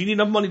life insurance. You need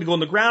enough money to go in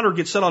the ground or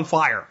get set on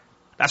fire.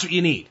 That's what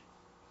you need.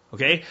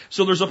 Okay?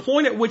 So there's a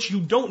point at which you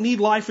don't need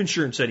life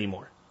insurance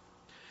anymore.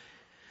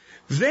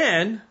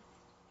 Then,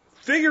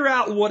 figure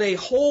out what a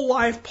whole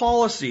life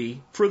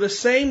policy for the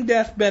same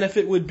death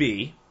benefit would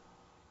be.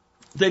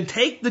 Then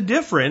take the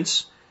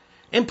difference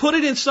and put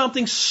it in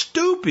something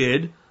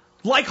stupid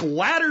like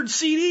laddered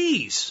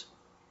CDs.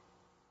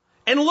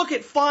 And look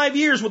at 5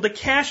 years what the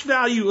cash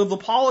value of the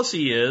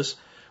policy is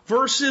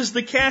versus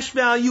the cash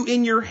value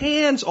in your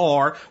hands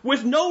are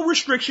with no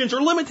restrictions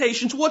or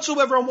limitations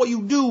whatsoever on what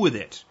you do with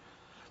it.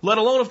 Let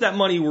alone if that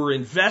money were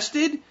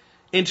invested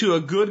into a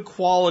good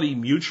quality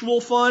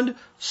mutual fund,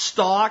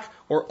 stock,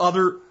 or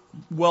other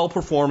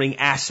well-performing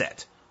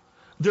asset.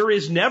 There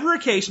is never a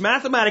case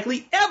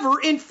mathematically,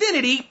 ever,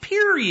 infinity,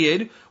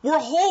 period, where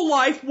whole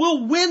life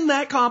will win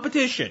that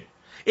competition.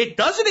 It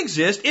doesn't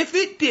exist. If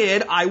it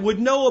did, I would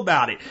know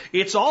about it.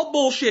 It's all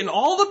bullshit, and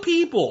all the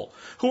people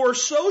who are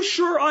so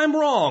sure I'm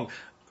wrong,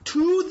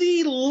 to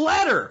the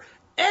letter,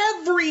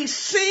 every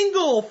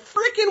single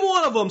freaking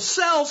one of them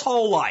sells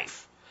whole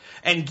life.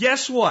 And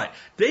guess what?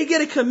 They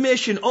get a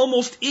commission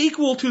almost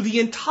equal to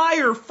the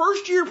entire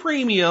first year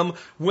premium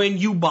when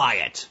you buy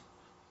it.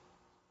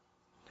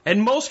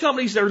 And most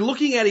companies are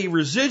looking at a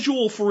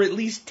residual for at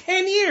least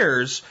 10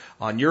 years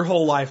on your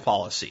whole life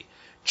policy.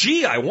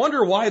 Gee, I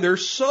wonder why they're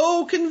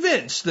so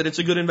convinced that it's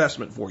a good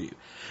investment for you.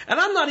 And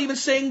I'm not even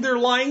saying they're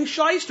lying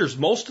shysters.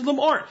 Most of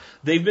them aren't.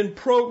 They've been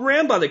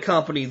programmed by the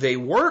company they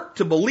work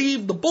to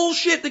believe the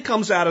bullshit that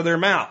comes out of their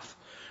mouth.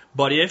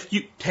 But if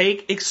you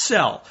take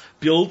Excel,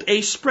 build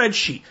a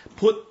spreadsheet,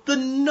 put the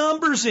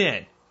numbers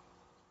in,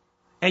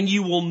 and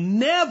you will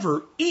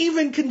never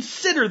even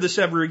consider this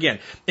ever again.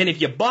 And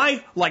if you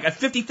buy like a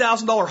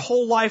 $50,000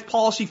 whole life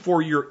policy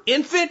for your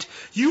infant,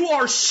 you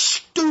are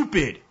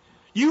stupid.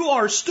 You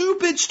are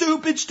stupid,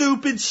 stupid,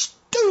 stupid,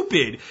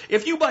 stupid.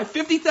 If you buy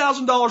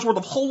 $50,000 worth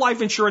of whole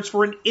life insurance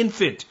for an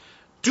infant,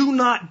 do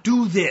not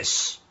do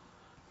this.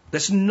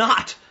 That's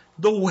not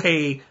the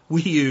way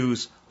we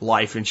use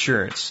life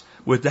insurance.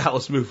 With that,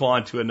 let's move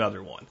on to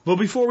another one. But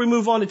before we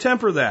move on to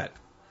temper that,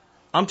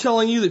 I'm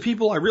telling you that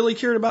people I really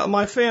cared about in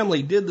my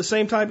family did the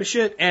same type of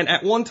shit, and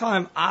at one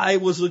time I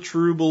was a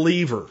true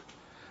believer.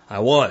 I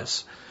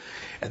was.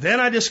 And then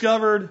I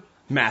discovered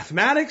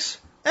mathematics,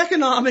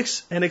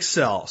 economics, and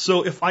Excel.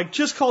 So if I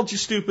just called you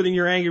stupid and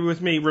you're angry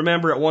with me,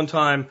 remember at one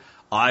time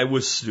I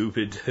was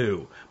stupid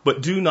too.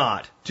 But do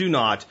not be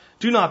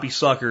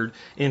suckered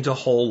into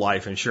whole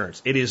life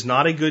insurance. It is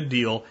not a good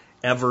deal,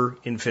 ever,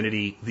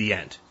 infinity, the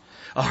end.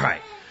 All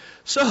right.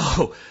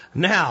 So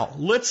now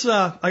let's,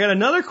 I got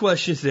another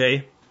question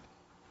today,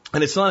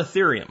 and it's on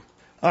Ethereum.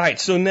 All right.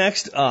 So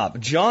next up,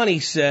 Johnny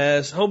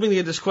says, hoping to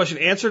get this question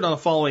answered on the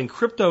following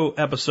crypto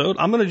episode.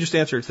 I'm going to just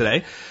answer it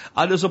today.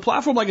 Does a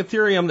platform like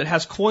Ethereum that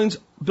has coins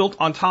built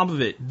on top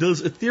of it,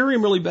 does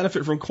Ethereum really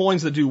benefit from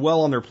coins that do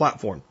well on their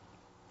platform?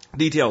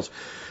 Details.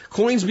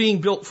 Coins being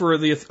built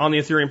on the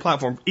Ethereum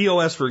platform.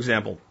 EOS, for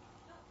example.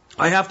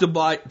 To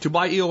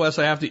buy EOS,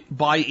 I have to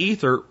buy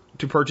Ether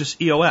to purchase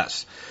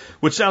EOS.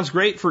 Which sounds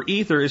great for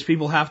Ether is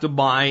people have to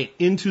buy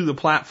into the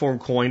platform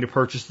coin to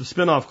purchase the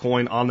spin-off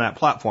coin on that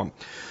platform.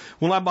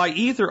 When I buy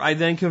Ether, I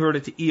then convert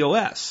it to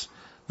EOS.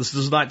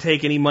 Does not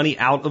take any money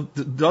out of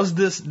the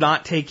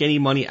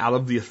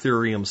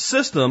Ethereum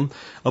system?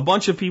 A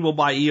bunch of people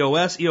buy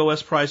EOS.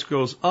 EOS price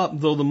goes up,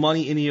 though the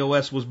money in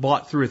EOS was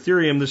bought through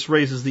Ethereum. This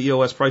raises the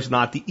EOS price,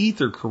 not the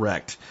Ether,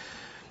 correct?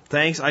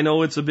 Thanks. I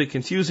know it's a bit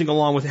confusing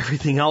along with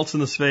everything else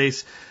in the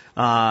space.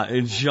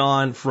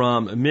 John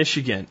from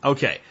Michigan.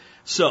 Okay.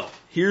 So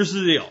here's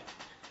the deal.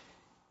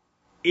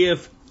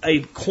 If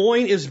a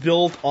coin is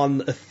built on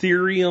the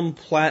Ethereum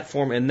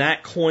platform and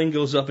that coin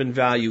goes up in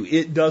value,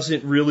 it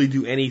doesn't really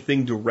do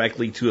anything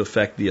directly to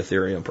affect the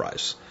Ethereum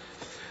price.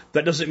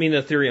 That doesn't mean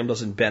that Ethereum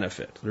doesn't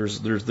benefit.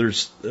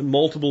 There's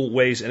multiple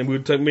ways, and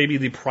maybe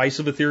the price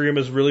of Ethereum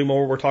is really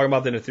more what we're talking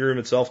about than Ethereum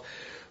itself.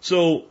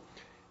 So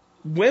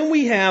when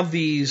we have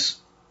these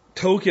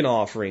token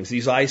offerings,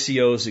 these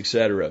ICOs,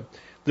 etc.,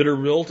 that are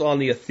built on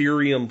the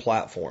Ethereum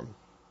platform,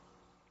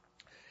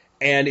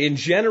 and in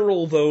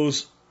general,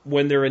 those,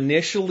 when they're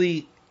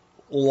initially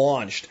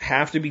launched,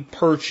 have to be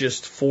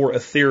purchased for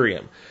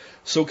Ethereum.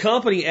 So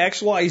company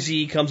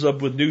XYZ comes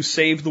up with new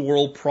Save the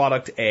World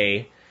product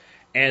A,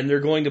 and they're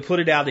going to put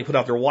it out. They put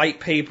out their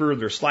white paper,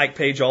 their Slack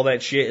page, all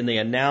that shit, and they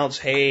announce,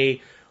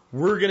 hey,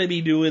 we're going to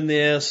be doing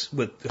this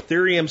with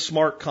Ethereum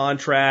smart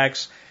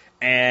contracts,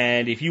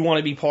 and if you want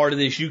to be part of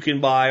this, you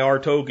can buy our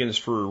tokens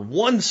for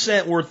 1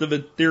 cent worth of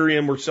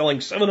Ethereum. We're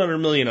selling 700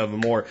 million of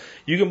them, or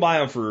you can buy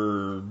them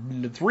for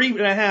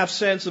 3.5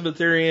 cents of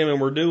Ethereum, and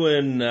we're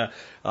doing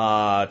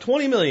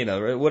 20 million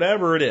of it,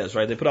 whatever it is,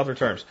 right? They put out their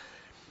terms.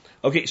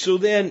 Okay, so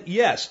then,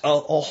 yes,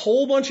 a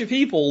whole bunch of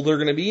people, they're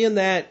going to be in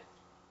that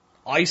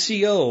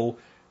ICO,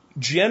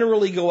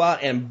 generally go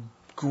out and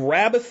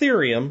grab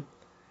Ethereum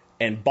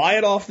and buy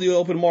it off the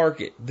open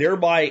market,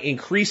 thereby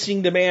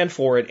increasing demand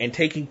for it and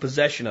taking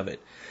possession of it.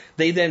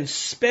 They then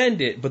spend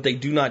it, but they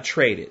do not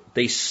trade it.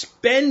 They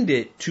spend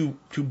it to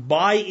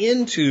buy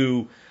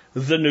into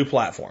the new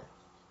platform.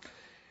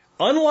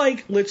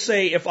 Unlike, let's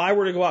say, if I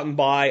were to go out and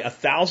buy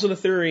 1,000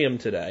 Ethereum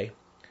today,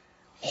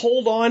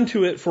 hold on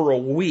to it for a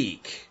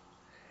week,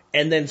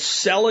 and then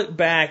sell it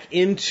back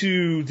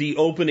into the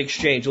open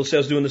exchange. Let's say I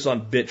was doing this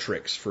on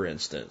Bittrex, for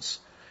instance.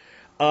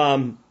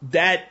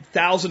 That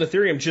 1,000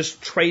 Ethereum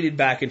just traded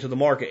back into the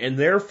market, and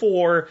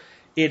therefore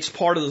it's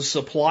part of the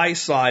supply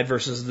side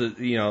versus the,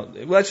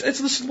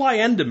 it's the supply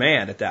and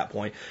demand at that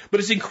point,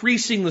 but it's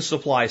increasing the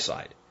supply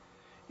side.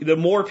 The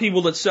more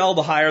people that sell,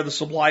 the higher the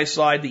supply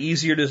side, the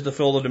easier it is to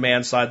fill the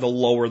demand side, the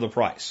lower the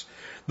price.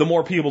 The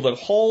more people that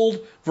hold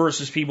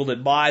versus people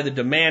that buy, the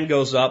demand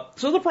goes up,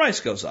 so the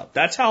price goes up.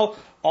 That's how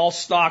all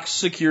stocks,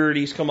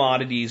 securities,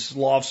 commodities,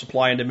 law of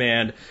supply and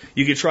demand.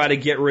 You could try to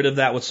get rid of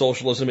that with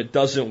socialism. It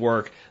doesn't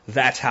work.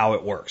 That's how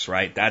it works,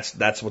 right?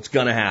 That's what's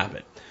going to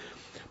happen.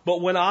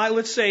 But when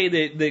let's say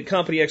that the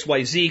company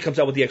XYZ comes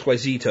out with the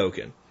XYZ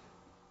token,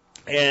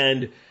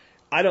 and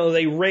I don't know,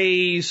 they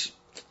raise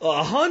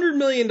 $100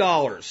 million,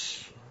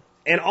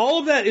 and all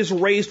of that is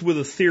raised with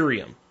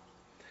Ethereum.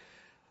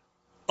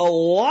 A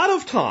lot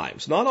of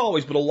times, not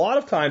always, but a lot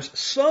of times,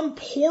 some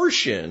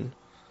portion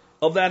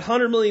of that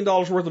 $100 million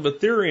worth of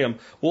Ethereum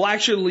will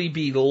actually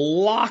be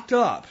locked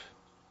up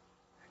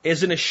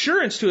as an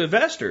assurance to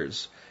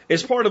investors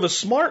as part of a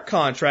smart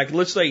contract.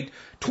 Let's say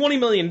 $20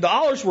 million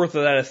worth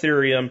of that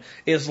Ethereum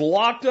is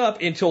locked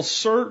up until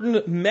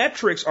certain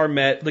metrics are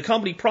met. The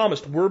company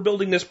promised, we're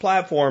building this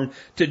platform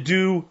to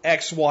do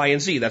X, Y,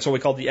 and Z. That's what we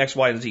call the X,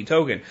 Y, and Z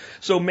token.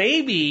 So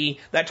maybe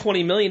that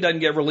 $20 million doesn't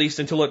get released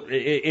until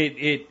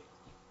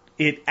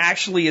it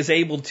actually is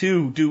able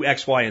to do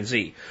X, Y, and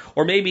Z.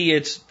 Or maybe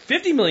it's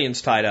 50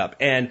 million's tied up,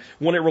 and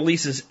when it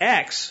releases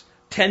X,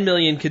 10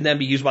 million can then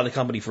be used by the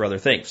company for other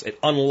things. It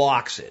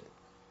unlocks it.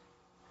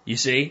 You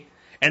see?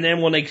 And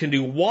then when they can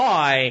do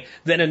Y,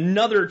 then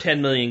another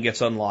 10 million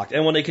gets unlocked.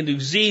 And when they can do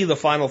Z, the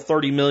final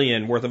 30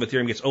 million worth of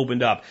Ethereum gets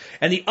opened up.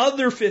 And the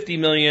other 50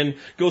 million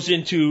goes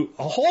into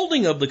a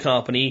holding of the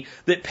company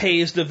that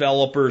pays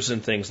developers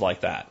and things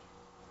like that.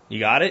 You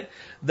got it?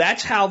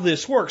 That's how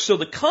this works. So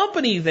the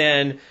company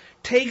then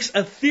takes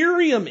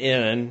Ethereum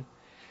in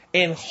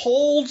and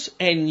holds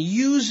and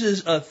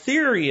uses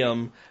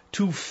Ethereum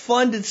to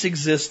fund its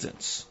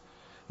existence.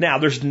 Now,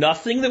 there's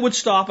nothing that would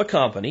stop a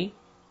company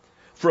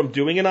from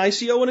doing an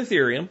ICO in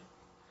Ethereum,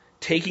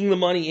 taking the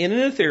money in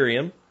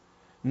Ethereum,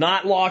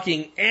 not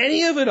locking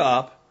any of it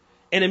up,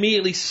 and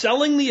immediately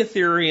selling the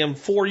Ethereum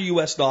for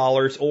US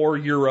dollars or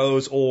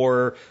euros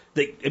or,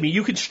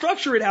 you can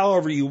structure it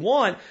however you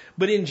want,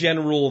 but in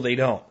general, they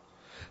don't.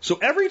 So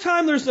every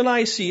time there's an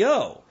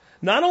ICO,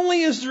 not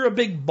only is there a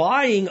big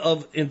buying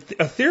of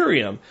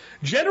Ethereum,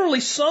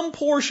 generally some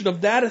portion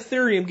of that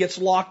Ethereum gets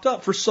locked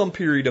up for some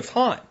period of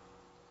time,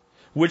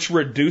 which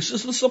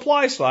reduces the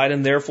supply side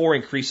and therefore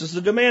increases the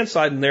demand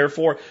side and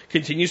therefore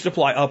continues to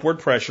apply upward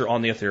pressure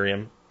on the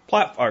Ethereum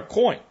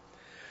coin.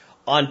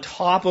 On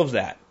top of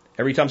that,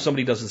 every time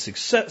somebody does it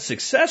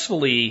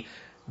successfully,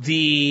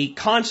 the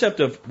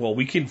concept of, well,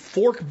 we can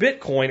fork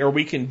Bitcoin or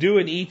we can do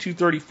an E230,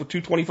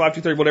 225,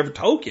 230, whatever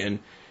token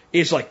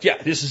is like, yeah,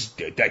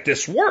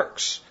 this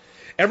works.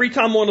 Every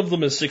time one of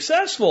them is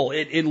successful,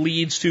 it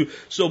leads to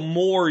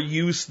more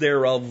use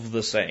thereof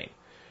the same.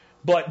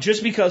 But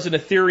just because an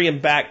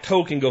Ethereum-backed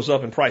token goes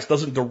up in price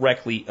doesn't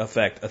directly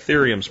affect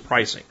Ethereum's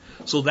pricing.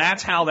 So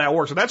that's how that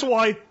works. So that's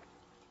why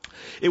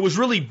it was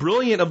really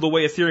brilliant of the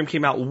way Ethereum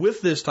came out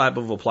with this type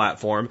of a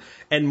platform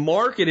and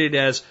marketed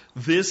as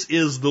this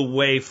is the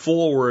way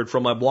forward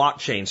from a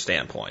blockchain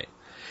standpoint.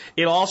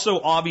 It also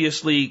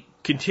obviously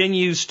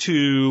continues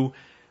to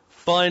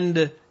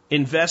fund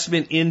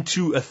investment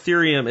into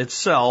Ethereum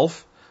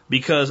itself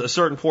because a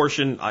certain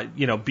portion,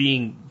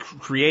 being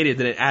created,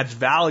 then it adds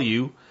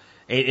value.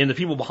 And the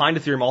people behind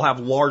Ethereum all have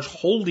large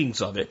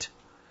holdings of it.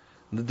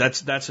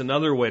 That's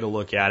another way to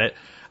look at it.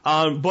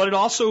 But it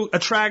also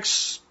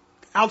attracts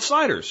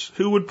outsiders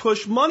who would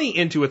push money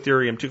into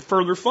Ethereum to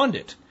further fund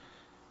it,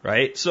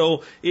 right?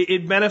 So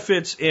it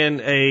benefits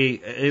in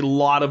a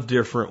lot of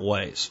different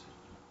ways.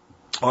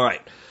 All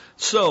right.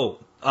 So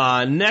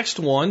next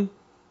one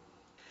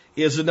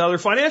is another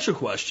financial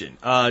question.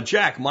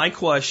 Jack, my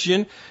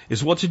question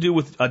is what to do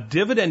with a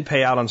dividend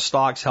payout on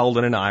stocks held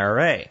in an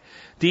IRA.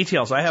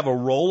 Details. I have a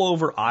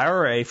rollover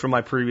IRA from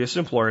my previous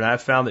employer, and I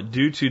have found that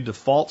due to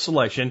default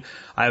selection,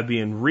 I have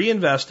been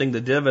reinvesting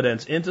the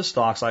dividends into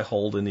stocks I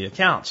hold in the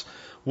accounts.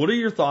 What are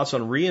your thoughts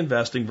on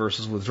reinvesting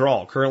versus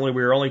withdrawal? Currently,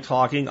 we are only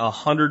talking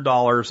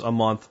 $100 a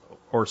month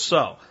or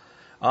so.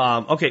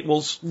 Okay,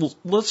 well,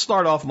 let's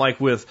start off,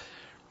 Mike, with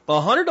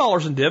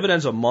 $100 in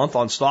dividends a month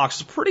on stocks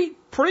is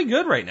pretty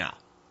good right now.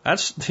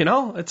 That's, it's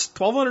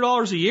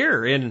 $1,200 a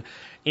year in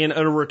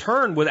a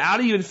return without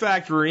even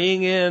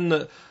factoring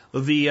in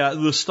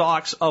the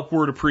stock's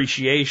upward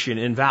appreciation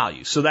in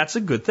value. So that's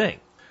a good thing.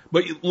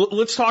 But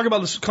let's talk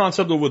about this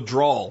concept of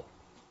withdrawal.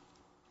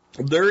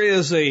 There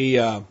is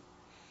a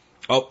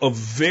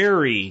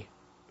very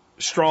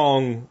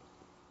strong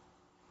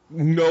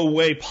no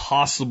way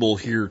possible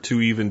here to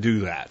even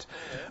do that.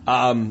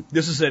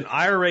 This is an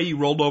IRA you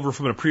rolled over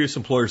from a previous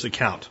employer's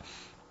account.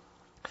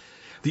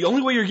 The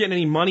only way you're getting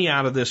any money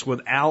out of this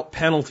without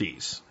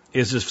penalties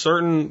is if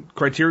certain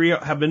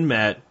criteria have been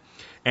met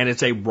and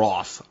it's a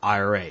Roth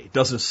IRA. It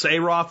doesn't say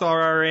Roth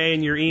IRA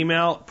in your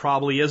email,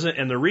 probably isn't.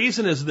 And the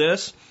reason is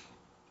this: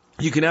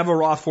 you can have a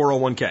Roth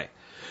 401k.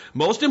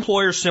 Most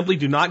employers simply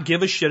do not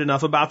give a shit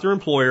enough about their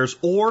employers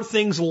or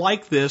things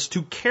like this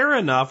to care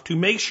enough to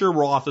make sure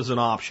Roth is an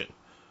option.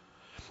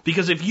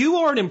 Because if you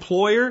are an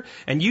employer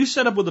and you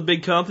set up with a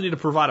big company to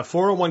provide a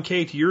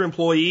 401k to your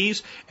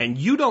employees and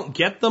you don't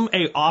get them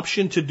an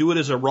option to do it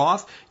as a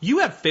Roth, you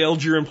have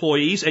failed your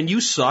employees and you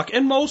suck,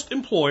 and most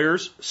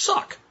employers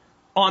suck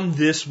on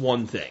this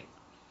one thing.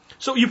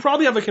 So you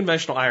probably have a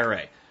conventional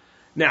IRA.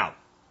 Now,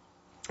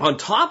 on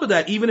top of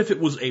that, even if it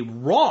was a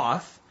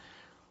Roth,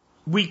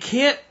 we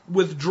can't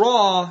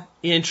withdraw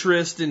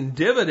interest and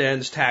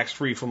dividends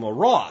tax-free from a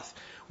Roth.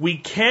 We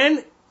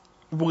can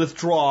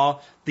withdraw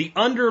the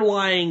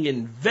underlying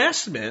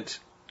investment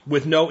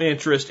with no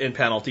interest and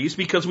penalties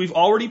because we've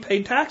already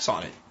paid tax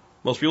on it.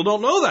 Most people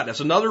don't know that. That's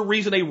another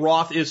reason a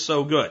Roth is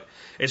so good.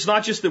 It's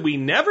not just that we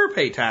never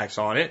pay tax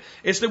on it,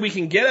 it's that we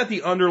can get at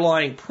the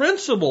underlying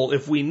principle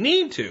if we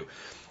need to.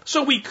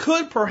 So we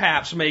could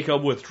perhaps make a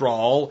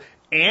withdrawal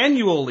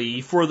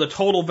annually for the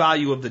total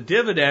value of the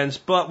dividends,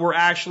 but we're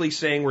actually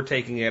saying we're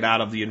taking it out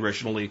of the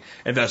originally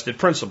invested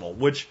principal,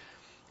 which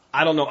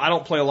I don't know. I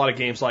don't play a lot of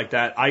games like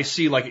that. I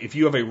see, like, if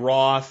you have a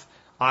Roth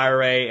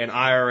IRA and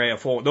IRA,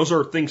 those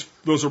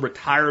are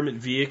retirement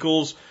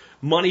vehicles.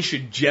 Money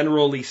should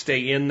generally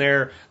stay in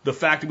there. The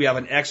fact that we have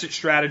an exit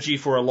strategy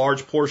for a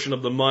large portion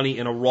of the money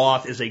in a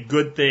Roth is a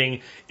good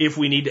thing if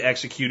we need to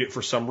execute it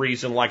for some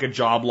reason, like a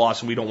job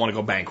loss, and we don't want to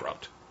go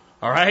bankrupt.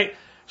 All right?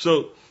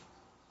 So,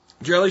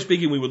 generally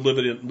speaking, we would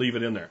leave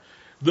it in there.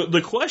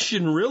 The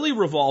question really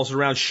revolves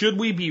around, should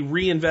we be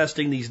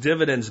reinvesting these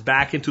dividends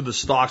back into the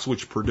stocks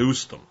which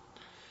produce them?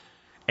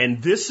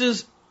 And this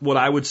is what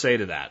I would say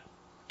to that.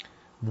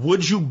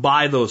 Would you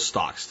buy those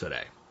stocks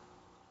today?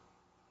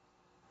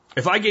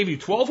 If I gave you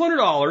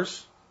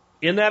 $1,200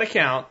 in that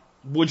account,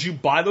 would you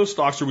buy those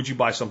stocks or would you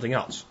buy something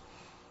else?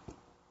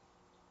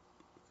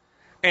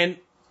 And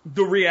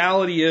the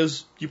reality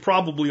is, you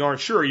probably aren't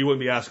sure. You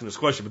wouldn't be asking this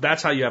question, but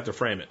that's how you have to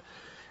frame it.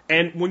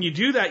 And when you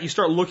do that, you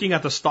start looking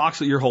at the stocks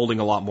that you're holding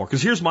a lot more.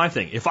 Because here's my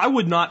thing. If I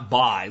would not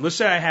buy, let's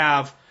say I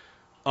have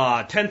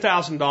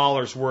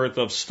 $10,000 worth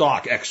of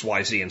stock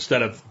XYZ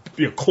instead of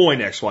coin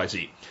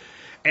XYZ.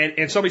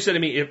 And somebody said to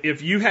me,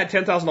 if you had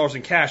 $10,000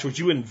 in cash, would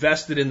you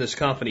invest it in this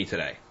company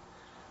today?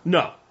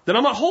 No. Then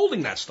I'm not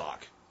holding that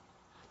stock.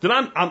 Then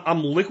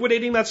I'm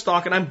liquidating that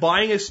stock and I'm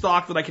buying a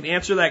stock that I can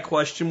answer that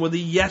question with a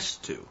yes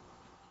to.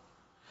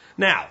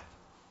 Now,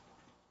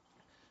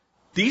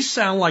 these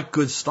sound like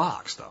good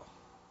stocks, though.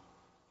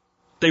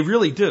 They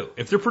really do.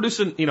 If they're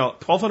producing,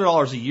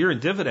 $1,200 a year in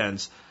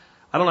dividends,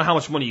 I don't know how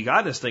much money you got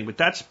in this thing, but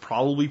that's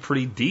probably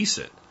pretty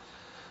decent.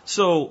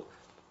 So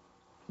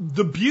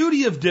the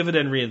beauty of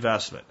dividend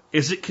reinvestment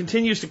is it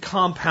continues to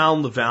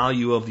compound the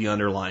value of the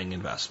underlying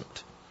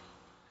investment.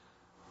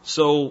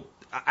 So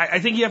I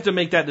think you have to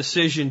make that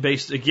decision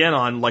based, again,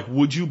 on, like,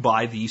 would you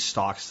buy these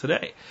stocks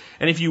today?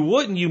 And if you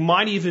wouldn't, you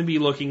might even be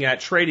looking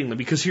at trading them,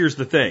 because here's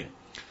the thing.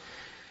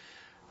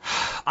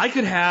 I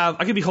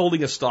could be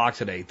holding a stock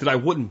today that I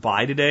wouldn't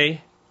buy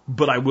today,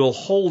 but I will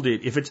hold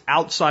it if it's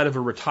outside of a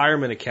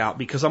retirement account,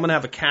 because I'm going to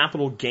have a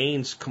capital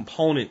gains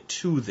component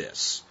to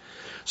this.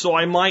 So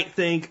I might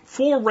think,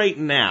 for right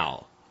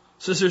now,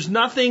 since there's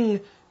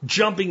nothing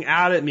jumping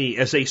out at me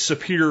as a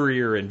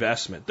superior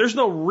investment, there's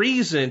no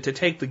reason to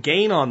take the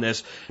gain on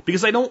this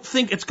because I don't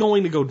think it's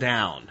going to go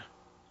down.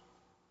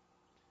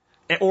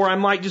 Or I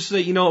might just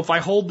say, if I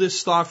hold this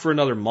stock for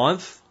another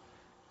month,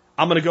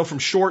 I'm going to go from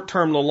short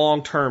term to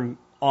long term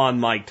on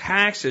my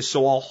taxes,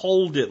 so I'll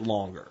hold it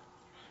longer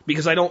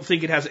because I don't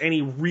think it has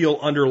any real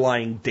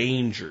underlying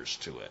dangers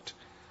to it.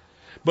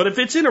 But if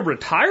it's in a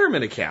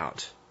retirement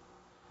account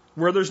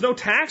where there's no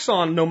tax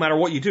on no matter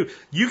what you do,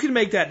 you can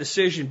make that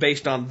decision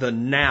based on the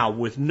now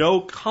with no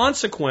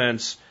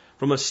consequence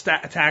from a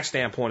tax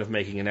standpoint of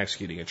making and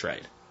executing a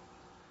trade.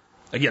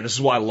 Again, this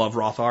is why I love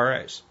Roth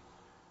IRAs.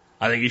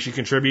 I think you should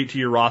contribute to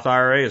your Roth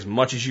IRA as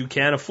much as you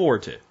can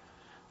afford to,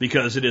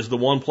 because it is the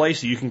one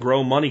place that you can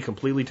grow money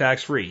completely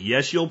tax-free.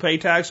 Yes, you'll pay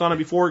tax on it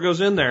before it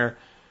goes in there,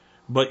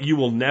 but you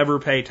will never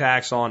pay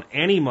tax on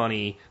any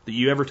money that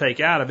you ever take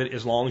out of it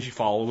as long as you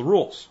follow the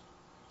rules.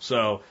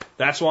 So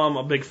that's why I'm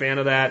a big fan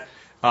of that.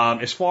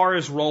 As far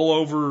as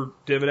rollover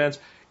dividends,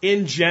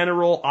 in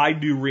general, I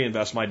do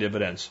reinvest my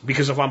dividends,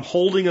 because if I'm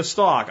holding a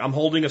stock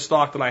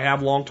that I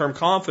have long-term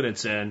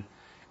confidence in,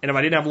 and if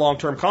I didn't have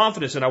long-term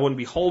confidence in, I wouldn't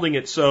be holding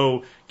it.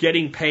 So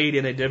getting paid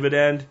in a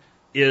dividend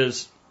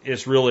is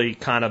really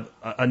kind of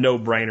a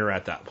no-brainer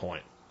at that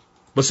point.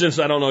 But since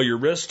I don't know your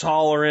risk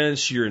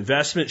tolerance, your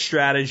investment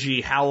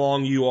strategy, how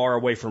long you are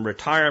away from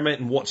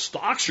retirement, and what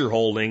stocks you're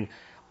holding,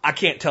 I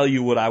can't tell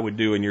you what I would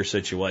do in your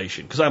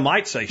situation. Because I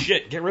might say,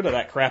 shit, get rid of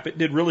that crap. It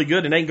did really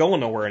good and ain't going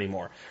nowhere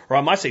anymore. Or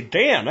I might say,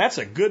 damn, that's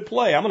a good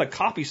play. I'm going to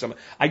copy some.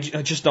 I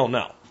just don't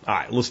know. All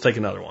right, let's take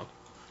another one.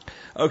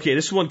 Okay,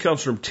 this one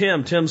comes from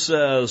Tim. Tim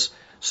says,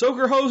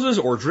 Soaker hoses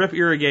or drip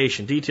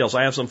irrigation. Details.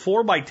 I have some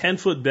 4 by 10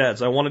 foot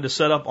beds I wanted to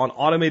set up on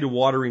automated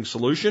watering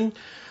solution.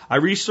 I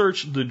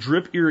researched the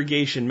drip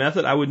irrigation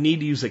method. I would need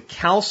to use a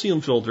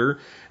calcium filter,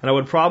 and I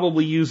would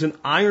probably use an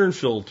iron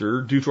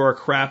filter due to our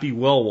crappy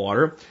well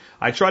water.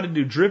 I tried to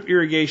do drip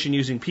irrigation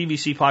using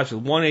PVC pipes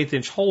with 1/8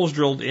 inch holes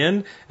drilled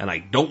in, and I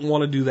don't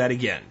want to do that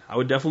again. I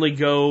would definitely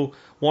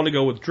want to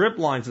go with drip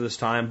lines this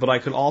time, but I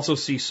could also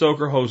see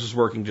soaker hoses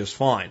working just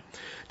fine.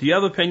 Do you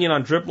have an opinion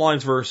on drip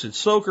lines versus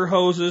soaker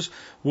hoses?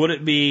 Would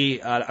it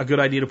be a good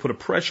idea to put a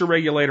pressure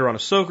regulator on a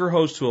soaker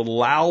hose to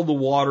allow the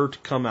water to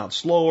come out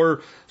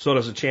slower so it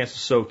has a chance to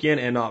soak in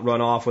and not run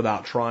off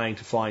without trying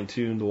to fine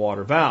tune the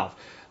water valve?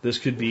 This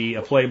could be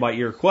a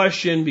play-by-ear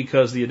question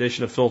because the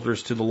addition of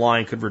filters to the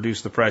line could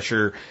reduce the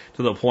pressure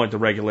to the point the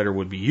regulator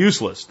would be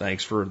useless.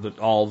 Thanks for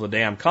all the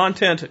damn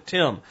content,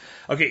 Tim.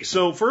 Okay,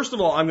 so first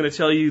of all, I'm going to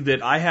tell you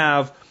that I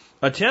have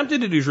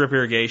attempted to do drip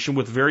irrigation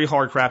with very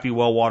hard, crappy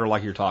well water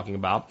like you're talking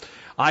about.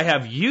 I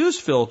have used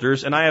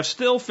filters, and I have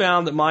still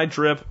found that my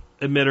drip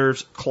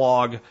emitters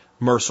clog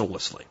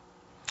mercilessly.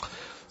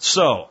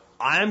 So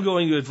I'm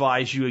going to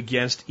advise you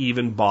against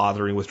even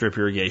bothering with drip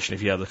irrigation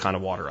if you have the kind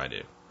of water I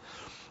do.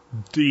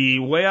 The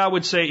way I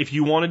would say, if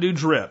you want to do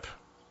drip,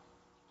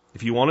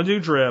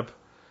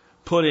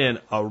 put in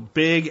a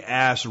big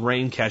ass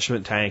rain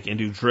catchment tank and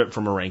do drip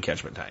from a rain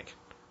catchment tank.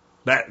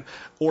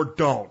 Or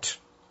don't.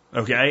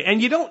 Okay? And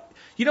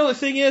the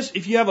thing is,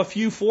 if you have a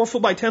few 4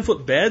 foot by 10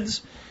 foot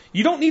beds,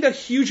 you don't need a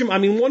huge amount. I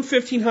mean, one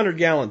 1,500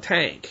 gallon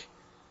tank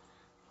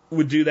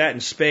would do that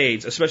in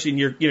spades, especially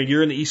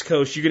you're in the East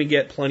Coast, you're going to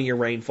get plenty of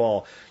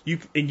rainfall.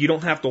 And you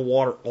don't have to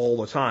water all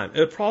the time. It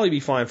would probably be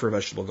fine for a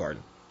vegetable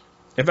garden.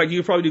 In fact, you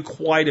could probably do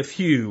quite a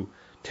few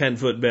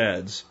 10-foot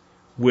beds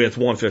with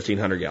one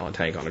 1,500 gallon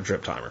tank on a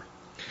drip timer.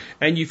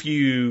 And if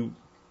you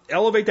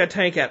elevate that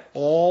tank at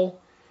all,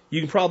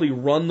 you can probably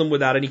run them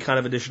without any kind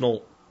of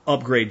additional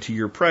upgrade to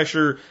your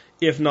pressure.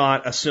 If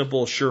not, a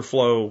simple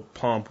SureFlow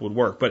pump would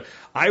work. But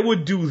I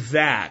would do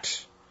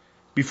that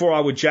before I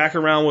would jack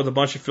around with a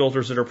bunch of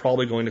filters that are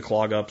probably going to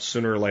clog up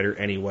sooner or later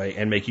anyway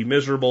and make you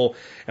miserable.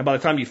 And by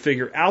the time you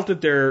figure out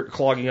that they're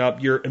clogging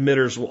up, your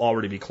emitters will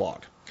already be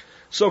clogged.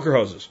 Soaker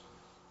hoses.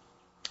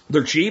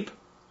 They're cheap.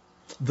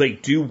 They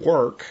do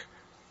work.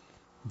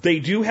 They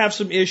do have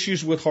some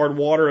issues with hard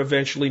water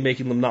eventually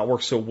making them not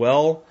work so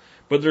well,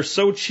 but they're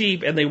so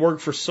cheap and they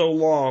work for so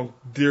long,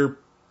 they're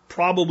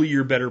probably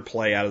your better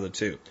play out of the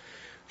two.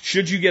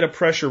 Should you get a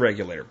pressure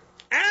regulator?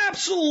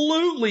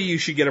 Absolutely you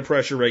should get a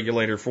pressure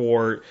regulator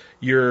for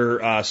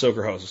your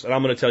soaker hoses, and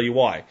I'm going to tell you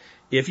why.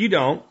 If you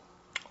don't,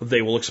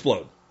 they will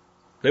explode.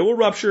 They will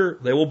rupture,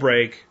 they will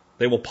break,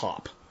 they will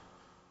pop.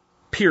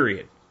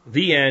 Period.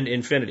 The end,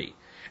 infinity.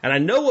 And I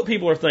know what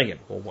people are thinking.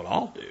 Well, what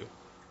I'll do,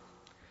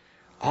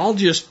 I'll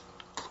just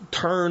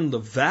turn the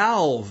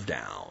valve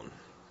down.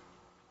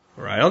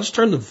 All right, I'll just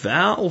turn the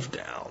valve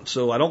down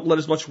so I don't let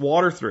as much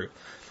water through.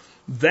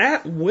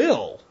 That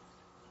will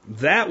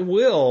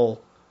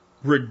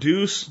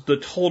reduce the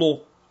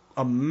total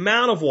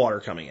amount of water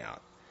coming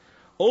out.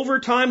 Over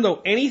time, though,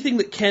 anything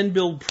that can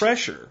build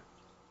pressure,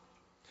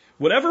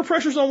 whatever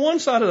pressure's on one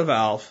side of the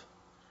valve,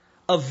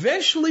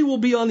 eventually will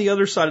be on the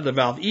other side of the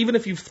valve, even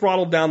if you've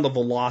throttled down the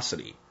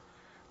velocity.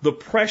 The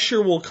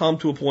pressure will come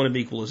to a point of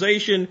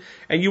equalization,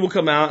 and you will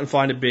come out and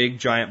find a big,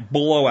 giant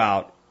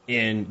blowout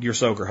in your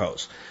soaker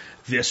hose.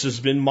 This has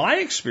been my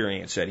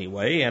experience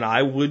anyway, and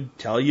I would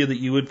tell you that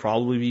you would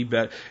probably be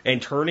better. And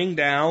turning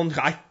down,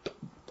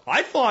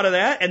 I thought of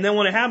that, and then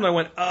when it happened, I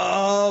went,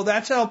 oh,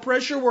 that's how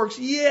pressure works.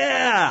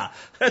 Yeah,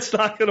 that's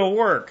not going to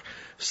work.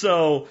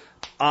 So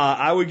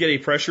I would get a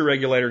pressure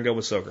regulator and go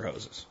with soaker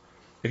hoses.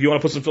 If you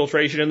want to put some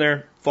filtration in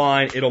there,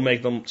 fine. It'll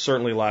make them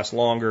certainly last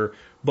longer.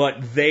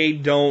 But they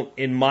don't,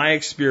 in my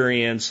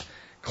experience,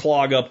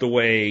 clog up the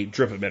way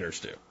drip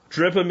emitters do.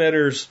 Drip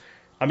emitters,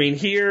 I mean,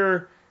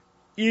 here,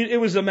 it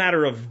was a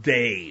matter of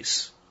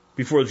days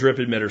before the drip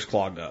emitters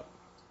clogged up.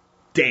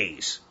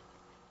 Days.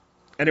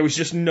 And there was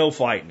just no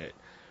fighting it.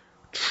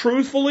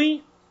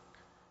 Truthfully,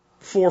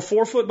 for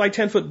 4 foot by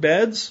 10 foot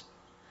beds,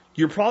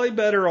 you're probably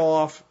better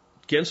off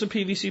getting some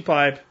PVC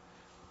pipe,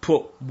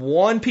 put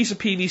one piece of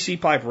PVC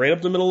pipe right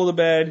up the middle of the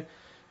bed,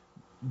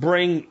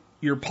 bring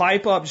your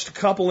pipe up just a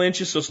couple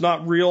inches so it's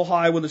not real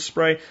high with the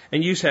spray,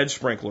 and use head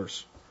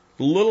sprinklers.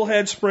 The little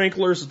head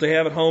sprinklers that they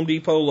have at Home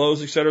Depot,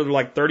 Lowe's, etc., they're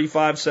like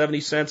 35,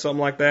 70 cents, something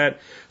like that.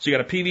 So you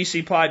got a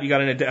PVC pipe, you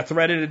got a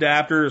threaded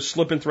adapter, a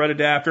slip and thread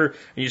adapter,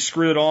 and you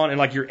screw it on, and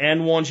like your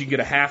end ones, you get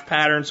a half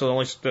pattern, so they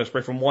only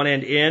spray from one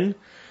end in.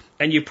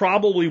 And you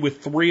probably,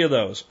 with 3 of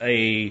those,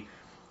 a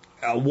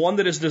one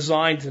that is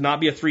designed to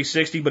not be a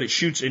 360, but it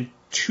shoots in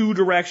 2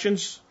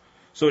 directions.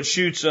 So it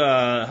shoots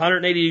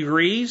 180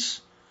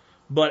 degrees,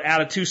 but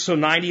out of 2, so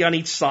 90 on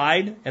each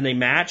side, and they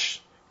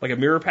match like a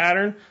mirror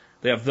pattern.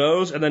 They have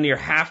those, and then your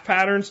half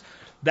patterns.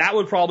 That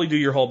would probably do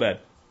your whole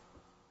bed.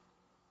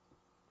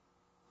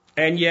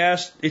 And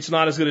yes, it's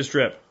not as good as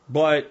drip,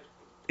 but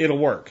it'll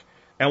work.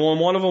 And when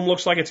one of them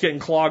looks like it's getting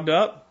clogged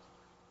up,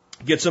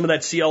 get some of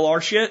that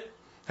CLR shit,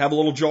 have a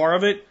little jar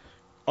of it,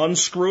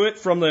 unscrew it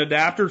from the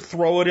adapter,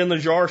 throw it in the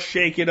jar,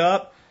 shake it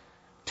up,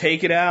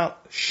 take it out,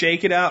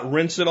 shake it out,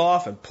 rinse it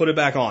off, and put it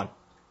back on.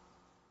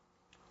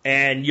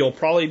 And you'll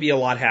probably be a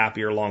lot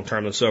happier long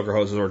term than soaker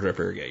hoses or drip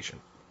irrigation.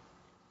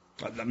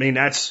 I mean,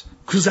 that's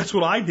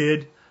what I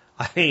did.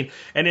 And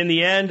in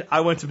the end,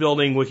 I went to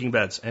building wicking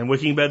beds. And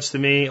wicking beds to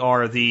me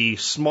are the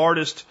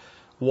smartest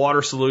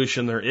water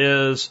solution there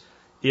is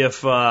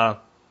if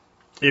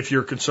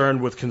you're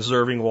concerned with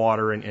conserving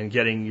water and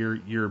getting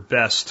your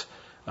best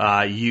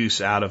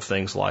use out of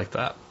things like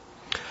that.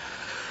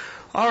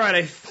 All right,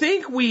 I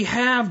think we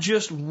have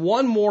just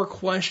one more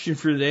question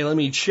for today. Let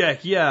me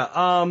check.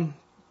 Yeah,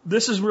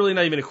 this is really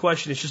not even a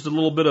question. It's just a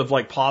little bit of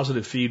like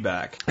positive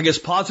feedback. I guess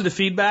positive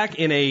feedback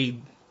in a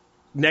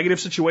negative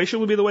situation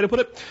would be the way to put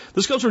it.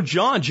 This comes from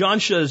John. John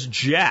says,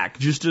 Jack,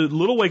 just a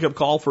little wake-up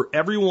call for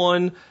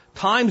everyone.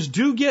 Times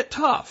do get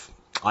tough.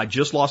 I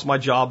just lost my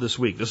job this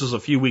week. This is a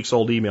few weeks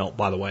old email,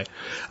 by the way.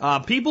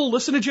 People,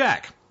 listen to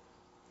Jack.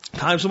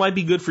 Times might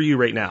be good for you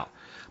right now,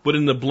 but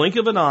in the blink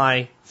of an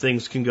eye,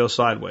 things can go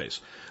sideways.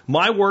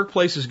 My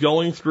workplace is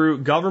going through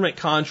government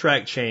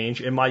contract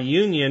change, and my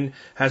union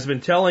has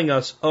been telling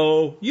us,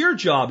 oh, your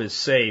job is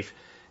safe.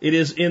 It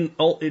is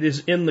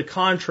in the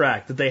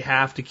contract that they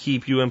have to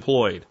keep you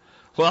employed.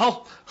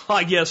 Well,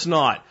 I guess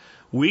not.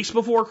 Weeks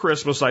before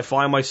Christmas, I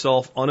find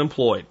myself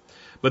unemployed.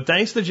 But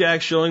thanks to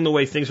Jack showing the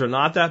way things are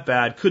not that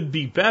bad, could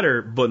be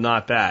better, but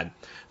not bad.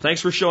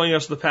 Thanks for showing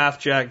us the path,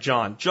 Jack.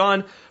 John.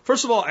 John,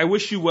 first of all, I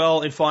wish you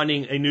well in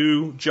finding a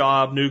new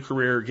job, new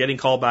career, getting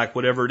called back,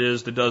 whatever it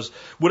is that does,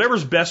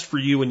 whatever's best for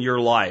you in your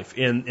life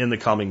in the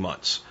coming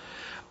months.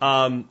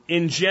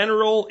 In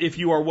general, if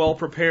you are well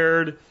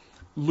prepared,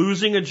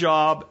 losing a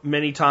job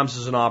many times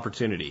is an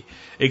opportunity.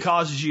 It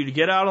causes you to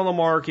get out on the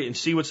market and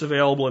see what's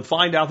available and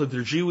find out that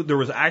there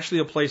was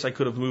actually a place I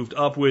could have moved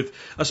up with,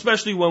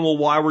 especially when, well,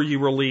 why were you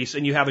released?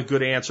 And you have a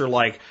good answer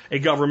like a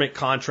government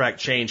contract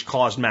change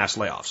caused mass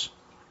layoffs,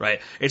 right?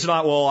 It's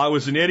not, well, I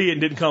was an idiot and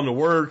didn't come to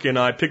work and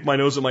I picked my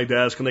nose at my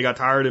desk and they got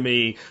tired of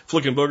me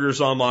flicking boogers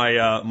on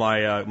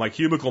my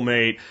cubicle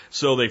mate,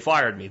 so they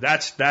fired me.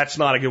 That's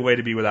not a good way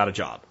to be without a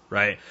job.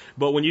 Right?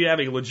 But when you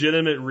have a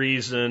legitimate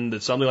reason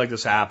that something like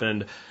this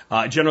happened,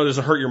 generally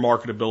doesn't hurt your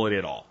marketability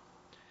at all.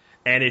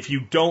 And if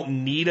you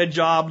don't need a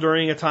job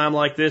during a time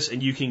like this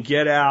and you can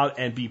get out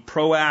and be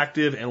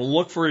proactive and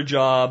look for a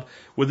job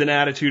with an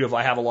attitude of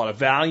I have a lot of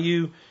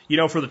value,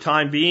 for the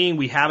time being,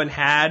 we haven't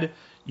had,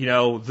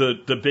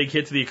 the big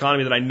hit to the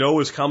economy that I know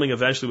is coming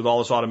eventually with all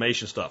this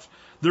automation stuff.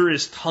 There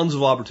is tons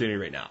of opportunity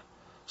right now.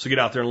 So get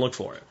out there and look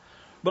for it.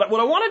 But what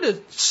I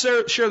wanted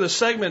to share this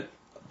segment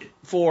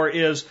for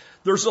is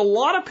there's a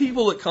lot of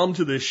people that come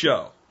to this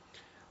show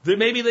that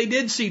maybe they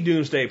did see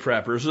Doomsday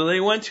Preppers or they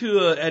went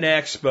to an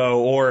expo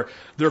or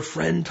their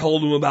friend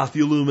told them about the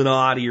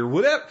Illuminati or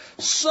whatever.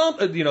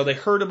 They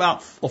heard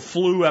about a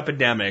flu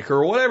epidemic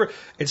or whatever.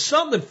 It's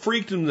something that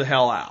freaked them the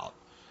hell out.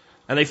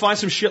 And they find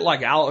some shit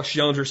like Alex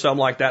Jones or something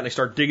like that, and they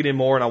start digging in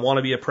more, and I want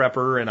to be a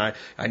prepper, and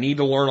I need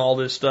to learn all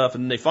this stuff.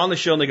 And they find the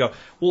show, and they go,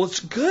 well, it's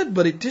good,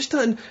 but it just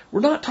doesn't, we're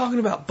not talking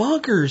about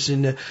bunkers,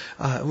 and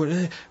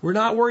we're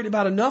not worried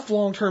about enough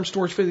long-term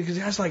storage, because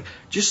guys like,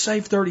 just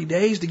save 30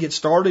 days to get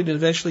started and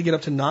eventually get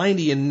up to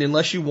 90, and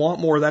unless you want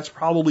more, that's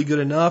probably good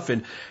enough.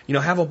 And,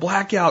 have a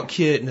blackout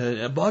kit and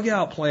a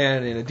bug-out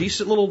plan and a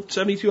decent little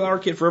 72-hour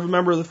kit for every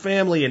member of the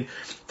family, and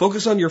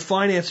focus on your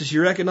finances,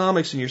 your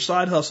economics, and your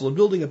side hustle, and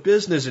building a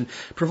business, and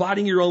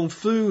providing your own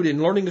food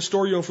and learning to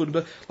store your own food.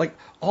 But like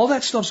all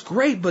that stuff's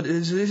great, but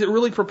is it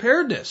really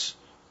preparedness?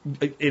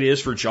 It is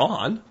for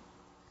John.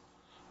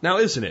 Now,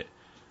 isn't it?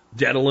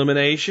 Debt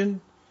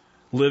elimination,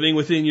 living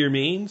within your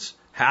means,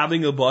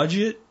 having a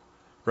budget,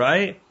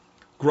 right?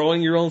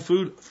 Growing your own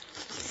food,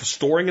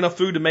 storing enough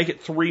food to make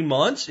it 3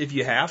 months if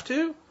you have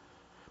to.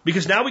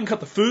 Because now we can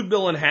cut the food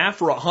bill in half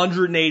for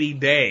 180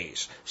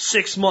 days,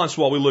 6 months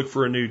while we look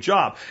for a new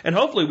job. And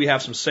hopefully we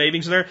have some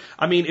savings in there.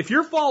 I mean, if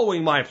you're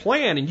following my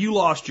plan and you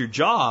lost your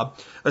job,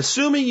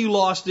 assuming you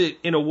lost it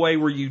in a way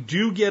where you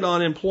do get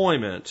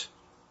unemployment,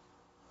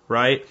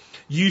 right,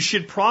 you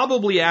should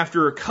probably,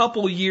 after a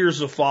couple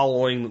years of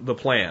following the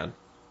plan,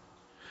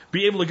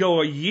 be able to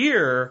go a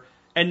year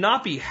and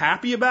not be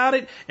happy about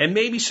it, and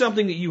maybe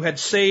something that you had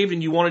saved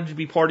and you wanted to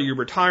be part of your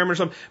retirement or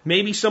something,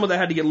 maybe some of that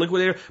had to get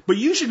liquidated, but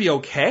you should be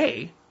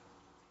okay.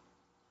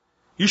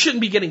 You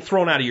shouldn't be getting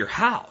thrown out of your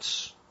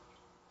house.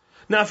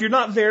 Now, if you're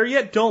not there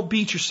yet, don't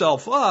beat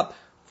yourself up.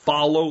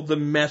 Follow the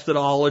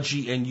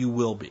methodology and you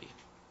will be.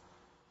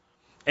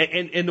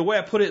 And the way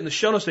I put it in the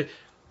show notes,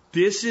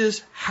 this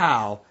is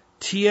how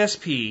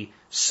TSP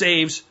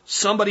saves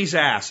somebody's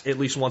ass at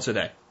least once a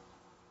day.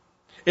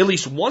 At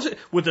least once,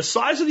 with the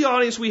size of the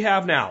audience we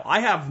have now, I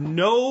have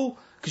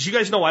because you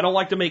guys know I don't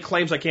like to make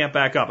claims I can't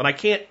back up, and I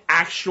can't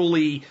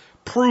actually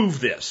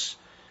prove this,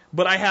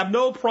 but I have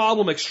no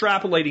problem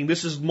extrapolating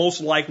this is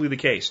most likely the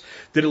case,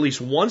 that at least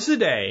once a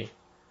day,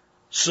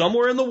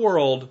 somewhere in the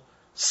world,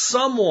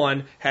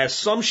 someone has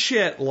some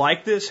shit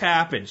like this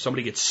happen.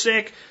 Somebody gets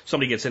sick,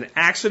 somebody gets in an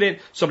accident,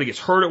 somebody gets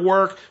hurt at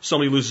work,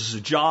 somebody loses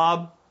a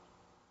job.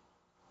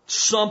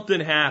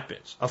 Something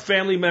happens. A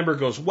family member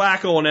goes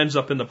wacko and ends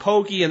up in the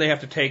pokey and they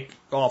have to take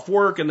off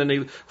work and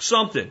then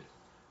something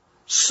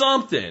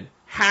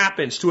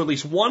happens to at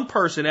least one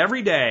person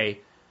every day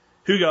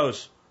who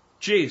goes,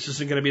 geez, this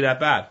isn't going to be that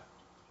bad.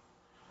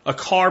 A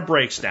car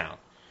breaks down.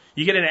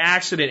 You get in an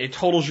accident, it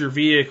totals your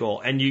vehicle,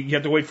 and you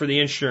have to wait for the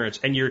insurance,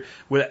 and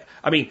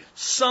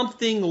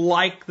something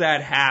like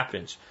that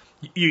happens.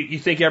 You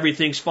think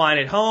everything's fine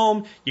at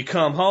home, you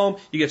come home,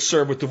 you get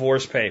served with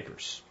divorce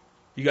papers.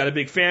 You got a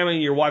big family,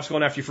 and your wife's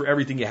going after you for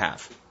everything you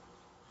have.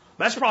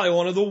 That's probably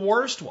one of the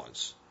worst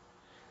ones.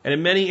 And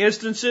in many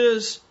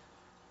instances,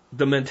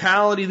 the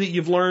mentality that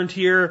you've learned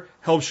here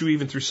helps you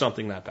even through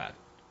something that bad.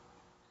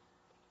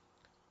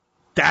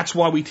 That's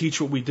why we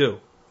teach what we do.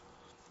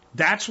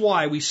 That's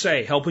why we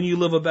say, helping you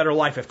live a better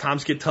life if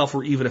times get tough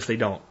or even if they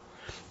don't.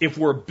 If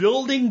we're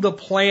building the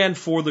plan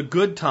for the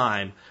good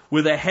time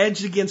with a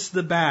hedge against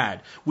the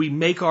bad, we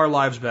make our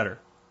lives better.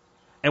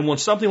 And when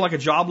something like a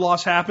job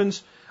loss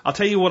happens, I'll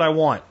tell you what I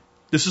want.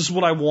 This is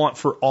what I want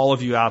for all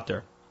of you out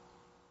there.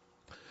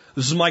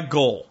 This is my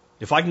goal.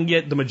 If I can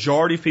get the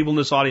majority of people in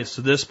this audience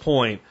to this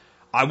point,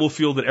 I will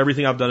feel that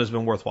everything I've done has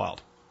been worthwhile.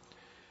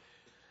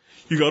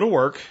 You go to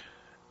work,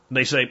 and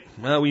they say,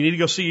 well, we need to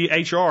go see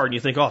HR, and you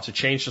think, oh, it's a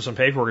change to some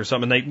paperwork or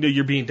something, and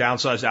you're being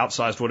downsized,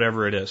 outsized,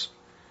 whatever it is.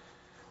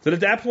 Then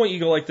at that point, you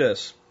go like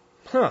this,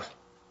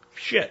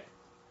 shit.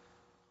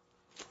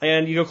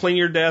 And you go clean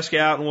your desk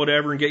out and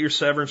whatever, and get your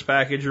severance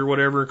package or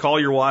whatever, call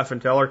your wife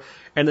and tell her,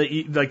 and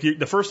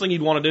the first thing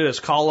you'd want to do is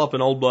call up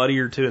an old buddy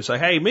or two and say,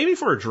 hey, maybe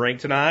for a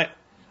drink tonight,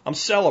 I'm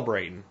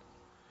celebrating.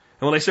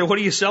 And when they say, what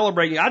are you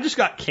celebrating? I just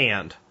got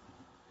canned.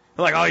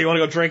 They're like, oh, you want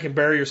to go drink and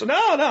bury yourself?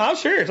 No, I'm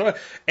serious.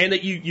 And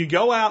that you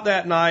go out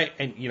that night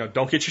and,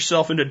 don't get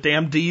yourself into a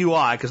damn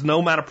DUI because no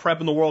amount of prep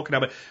in the world can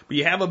happen. But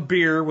you have a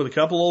beer with a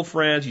couple old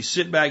friends, you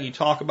sit back, you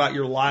talk about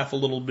your life a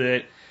little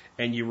bit,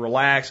 and you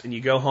relax, and you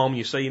go home and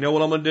you say, you know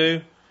what I'm going to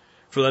do?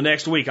 For the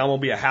next week, I'm going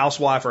to be a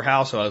housewife or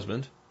house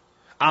husband.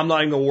 I'm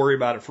not even going to worry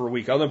about it for a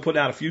week. I'm going to put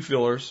out a few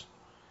fillers.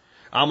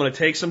 I'm going to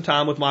take some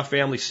time with my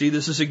family, see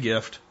this as a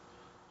gift,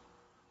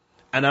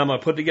 and I'm going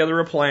to put together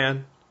a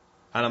plan.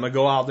 And I'm going to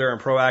go out there and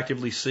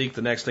proactively seek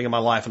the next thing in my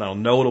life, and I'll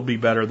know it'll be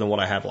better than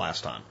what I had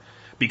last time.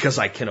 Because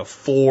I can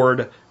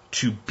afford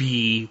to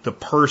be the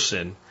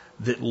person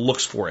that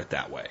looks for it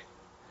that way.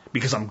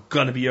 Because I'm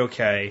going to be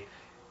okay,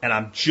 and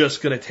I'm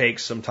just going to take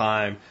some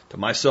time to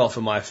myself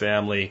and my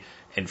family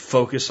and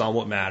focus on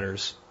what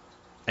matters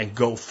and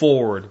go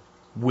forward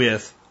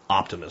with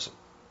optimism.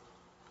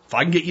 If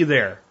I can get you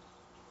there,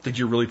 then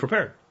you're really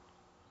prepared.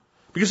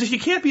 Because if you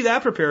can't be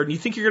that prepared and you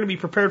think you're going to be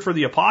prepared for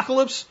the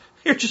apocalypse,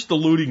 you're just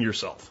deluding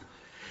yourself.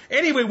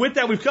 Anyway, with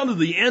that, we've come to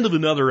the end of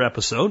another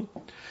episode.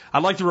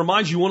 I'd like to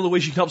remind you one of the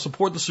ways you can help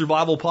support the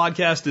Survival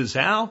Podcast is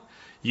how.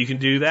 You can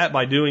do that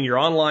by doing your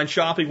online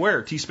shopping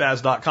where?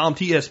 tspaz.com,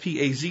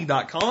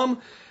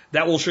 tspaz.com.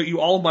 That will show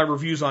you all of my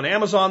reviews on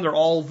Amazon. They're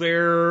all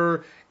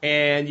there.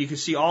 And you can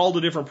see all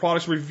the different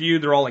products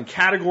reviewed. They're all in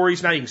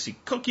categories. Now you can see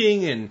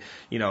cooking and,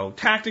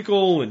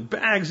 tactical and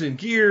bags and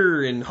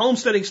gear and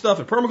homesteading stuff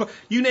and permaculture.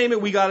 You name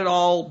it, we got it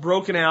all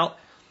broken out.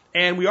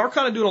 And we are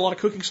kind of doing a lot of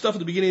cooking stuff at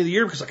the beginning of the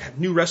year because I have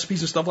new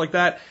recipes and stuff like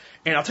that.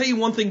 And I'll tell you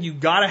one thing you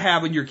got to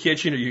have in your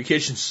kitchen or your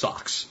kitchen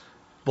sucks.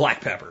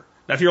 Black pepper.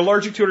 Now, if you're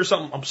allergic to it or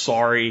something, I'm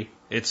sorry.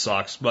 It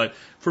sucks. But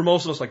for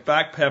most of us,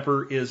 black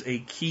pepper is a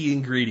key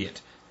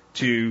ingredient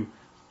to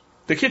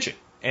the kitchen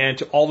and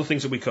to all the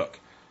things that we cook.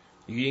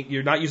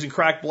 You're not using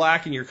cracked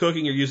black in your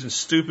cooking. You're using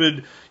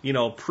stupid,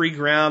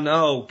 pre-ground.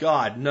 Oh,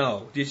 God,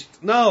 no.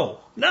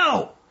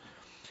 No.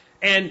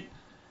 And,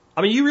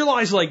 you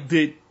realize,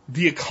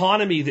 the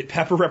economy that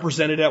pepper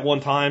represented at one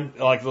time,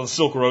 like the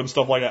Silk Road and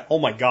stuff like that, oh,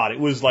 my God, it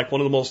was like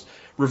one of the most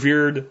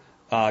revered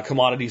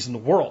commodities in the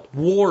world.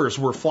 Wars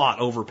were fought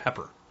over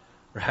pepper,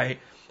 right?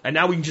 And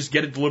now we can just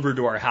get it delivered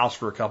to our house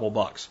for a couple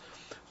bucks.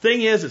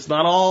 Thing is, it's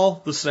not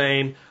all the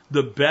same.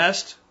 The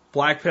best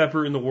black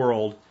pepper in the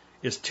world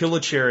is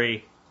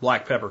Tilicherry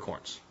black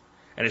peppercorns.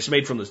 And it's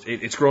made from this,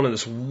 it's grown in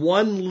this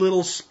one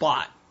little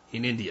spot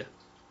in India.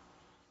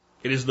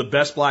 It is the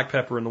best black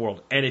pepper in the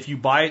world. And if you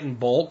buy it in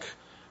bulk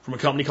from a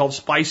company called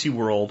Spicy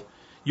World,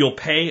 you'll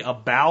pay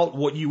about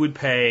what you would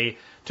pay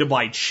to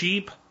buy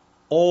cheap,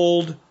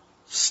 old,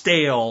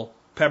 stale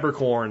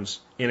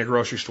peppercorns in a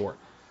grocery store.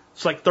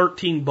 It's like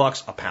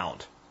 $13 a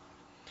pound.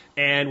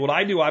 And what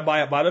I do, I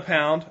buy it by the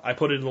pound. I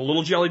put it in the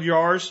little jelly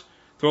jars.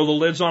 Throw the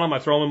lids on them. I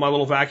throw them in my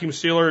little vacuum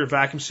sealer and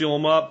vacuum seal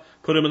them up.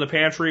 Put them in the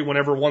pantry.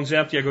 Whenever one's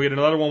empty, I go get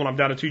another one. When I'm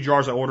down to 2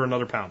 jars, I order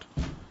another pound.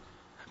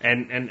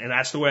 And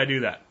that's the way I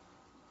do that.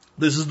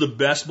 This is the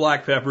best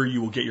black pepper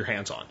you will get your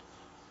hands on.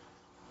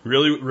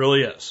 Really,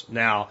 really is.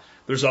 Now,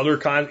 there's other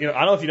kinds. I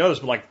don't know if you know this,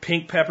 but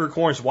pink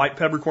peppercorns, white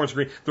peppercorns,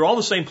 green. They're all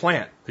the same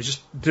plant. They're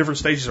just different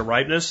stages of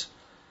ripeness.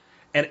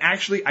 And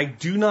actually, I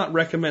do not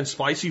recommend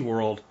Spicy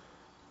World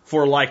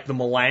for the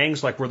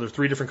Malangs, where there's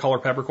 3 different color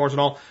peppercorns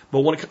and all.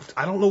 But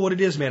I don't know what it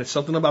is, man. It's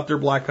something about their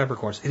black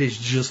peppercorns. It is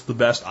just the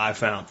best I've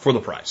found for the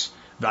price.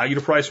 Value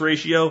to price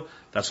ratio,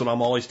 that's what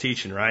I'm always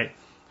teaching, right?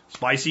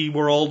 Spicy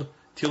World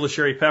Teal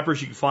cherry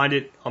peppers, you can find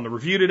it on the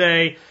review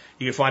today.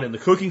 You can find it in the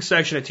cooking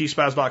section at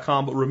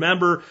tspaz.com. But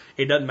remember,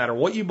 it doesn't matter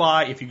what you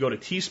buy. If you go to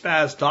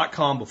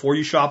tspaz.com before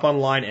you shop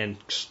online and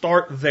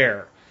start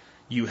there,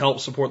 you help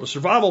support the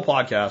Survival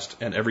Podcast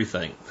and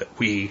everything that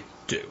we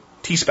do.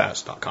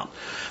 tspaz.com.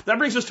 That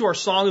brings us to our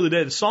song of the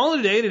day. The song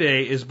of the day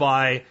today is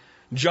by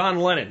John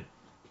Lennon.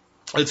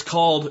 It's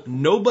called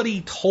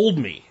Nobody Told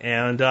Me.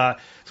 And it's going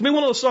to be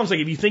one of those songs, like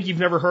if you think you've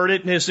never heard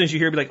it, and as soon as you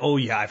hear it, be like, oh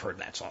yeah, I've heard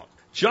that song.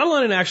 John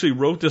Lennon actually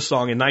wrote this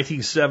song in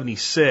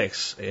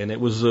 1976, and it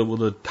was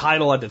the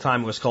title at the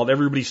time was called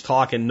Everybody's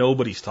Talking,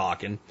 Nobody's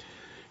Talking.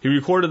 He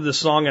recorded this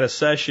song at a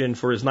session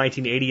for his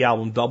 1980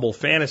 album Double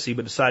Fantasy,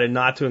 but decided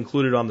not to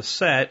include it on the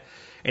set,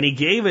 and he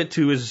gave it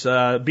to his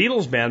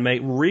Beatles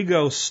bandmate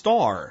Ringo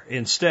Starr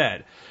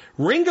instead.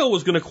 Ringo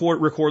was going to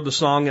record the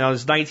song on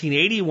his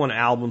 1981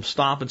 album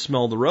Stomp and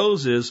Smell the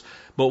Roses,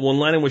 but when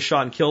Lennon was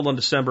shot and killed on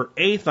December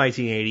 8th,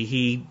 1980,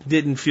 he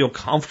didn't feel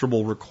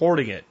comfortable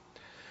recording it.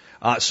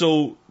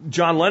 So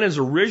John Lennon's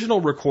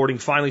original recording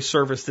finally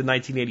surfaced in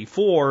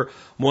 1984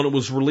 when it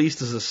was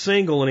released as a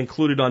single and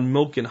included on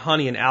Milk and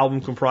Honey, an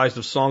album comprised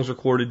of songs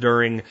recorded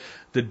during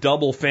the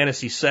Double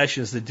Fantasy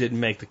sessions that didn't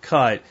make the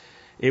cut.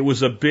 It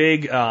was a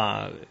big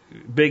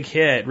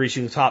hit,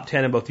 reaching the top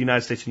 10 in both the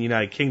United States and the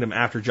United Kingdom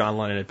after John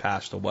Lennon had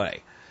passed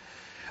away.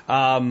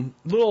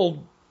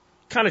 Little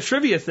kind of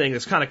trivia thing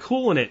that's kind of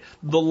cool in it.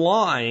 The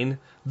line,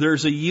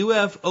 there's a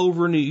UFO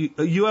over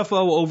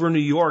New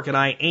York and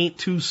I ain't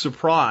too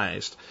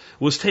surprised,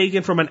 was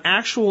taken from an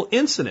actual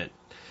incident.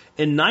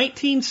 In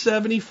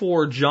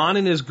 1974, John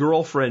and his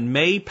girlfriend,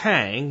 May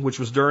Pang, which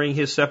was during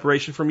his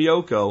separation from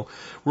Yoko,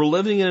 were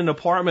living in an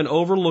apartment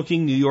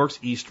overlooking New York's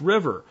East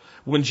River.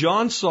 When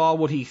John saw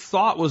what he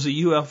thought was a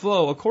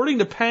UFO, according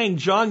to Pang,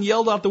 John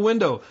yelled out the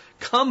window,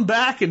 "Come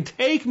back and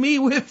take me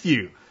with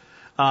you."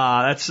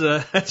 That's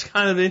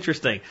kind of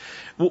interesting.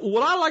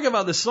 What I like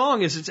about this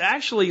song is it's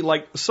actually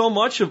like so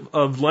much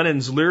of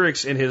Lennon's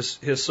lyrics in his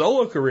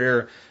solo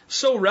career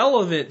so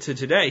relevant to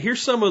today.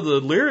 Here's some of the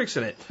lyrics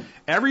in it.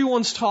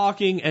 Everyone's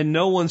talking and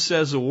no one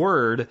says a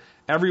word.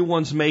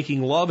 Everyone's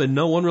making love and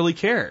no one really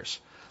cares.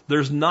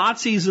 There's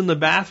Nazis in the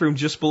bathroom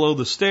just below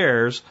the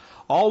stairs.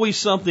 Always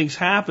something's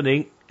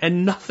happening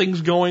and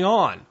nothing's going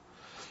on.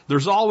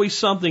 There's always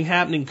something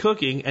happening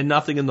cooking and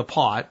nothing in the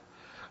pot.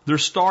 They're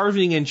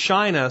starving in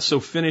China, so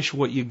finish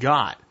what you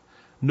got.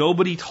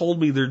 Nobody told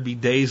me there'd be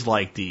days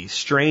like these.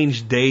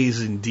 Strange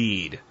days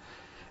indeed.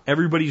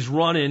 Everybody's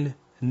running,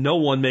 no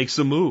one makes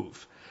a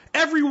move.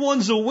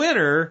 Everyone's a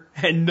winner,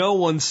 and no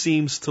one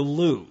seems to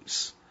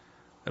lose.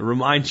 That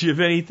reminds you of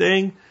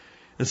anything?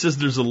 It says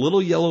there's a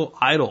little yellow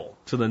idol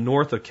to the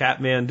north of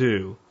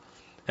Kathmandu.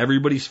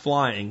 Everybody's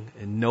flying,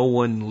 and no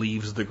one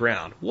leaves the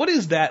ground. What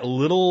is that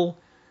little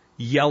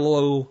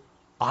yellow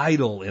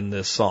idol in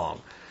this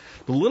song?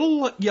 The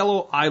little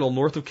yellow idol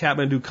north of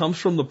Kathmandu comes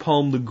from the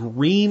poem The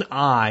Green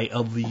Eye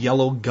of the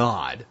Yellow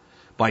God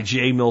by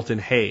J. Milton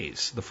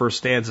Hayes. The first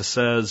stanza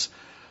says,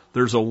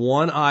 there's a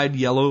one-eyed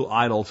yellow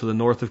idol to the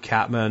north of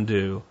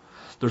Kathmandu.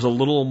 There's a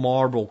little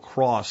marble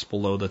cross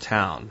below the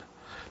town.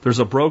 There's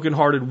a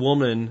broken-hearted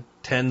woman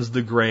tends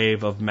the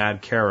grave of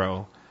Mad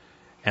Caro,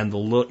 and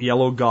the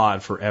yellow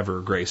god forever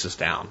graces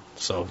down.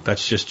 So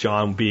that's just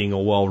John being a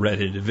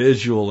well-read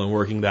individual and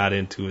working that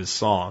into his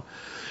song.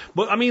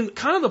 But, I mean,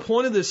 kind of the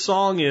point of this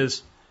song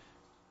is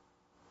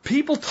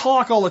people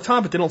talk all the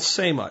time, but they don't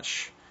say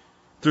much.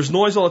 There's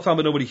noise all the time,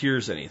 but nobody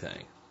hears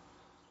anything.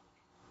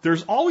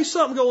 There's always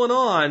something going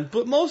on,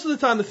 but most of the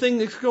time the thing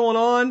that's going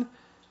on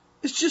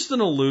is just an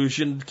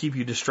illusion to keep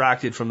you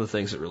distracted from the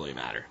things that really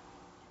matter.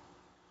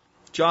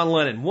 John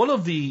Lennon, one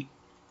of the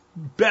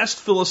best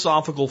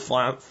philosophical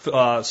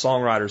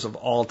songwriters of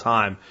all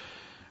time.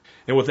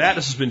 And with that,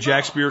 this has been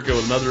Jack Spirko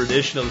with another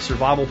edition of the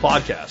Survival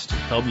Podcast.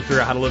 Help you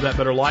figure out how to live that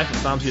better life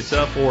if times get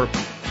tough, or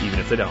even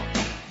if they don't.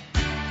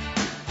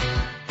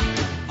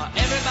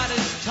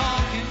 Everybody's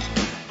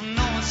talking,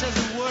 no one says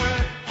a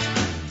word.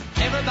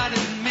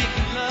 Everybody's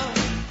making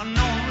love,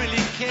 no one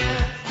really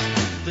cares.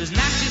 There's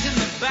Nazis in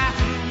the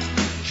bathroom,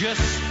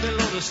 just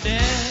below the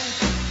stairs.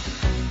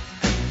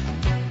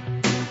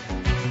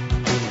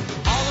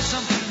 Always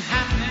something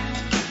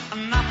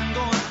happening, nothing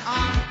going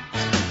on.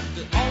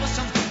 There's always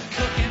something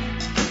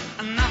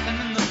cooking, nothing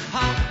in the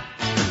pot.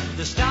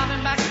 They're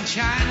starving back in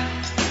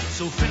China,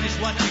 so finish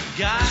what you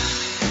got.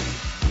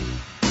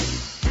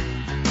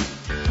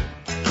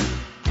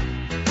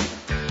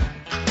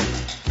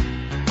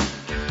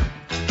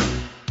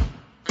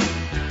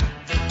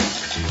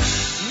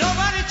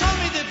 Nobody told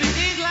me there'd be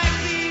days like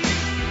these.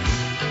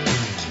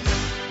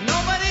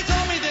 Nobody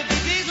told me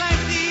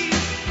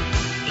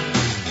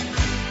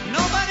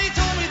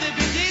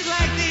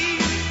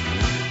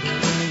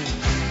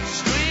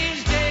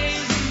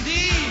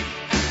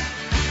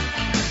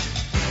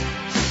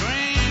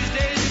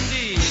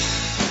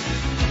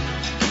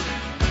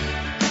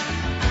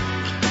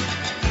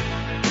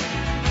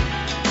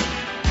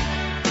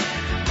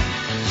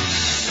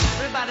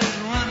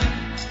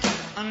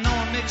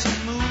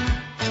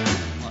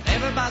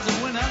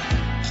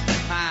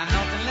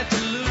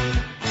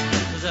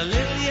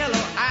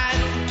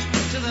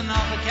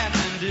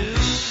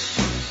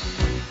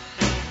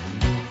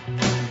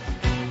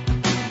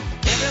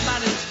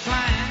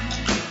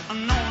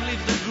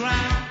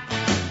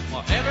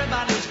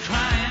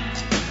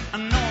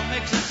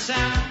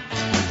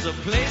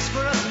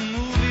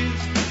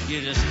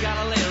You just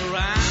gotta lay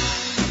around.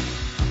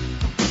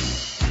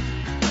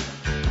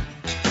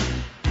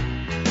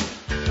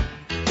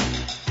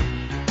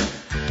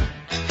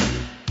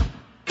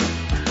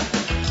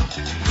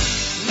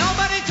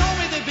 Nobody told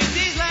me there'd be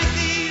days like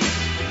these.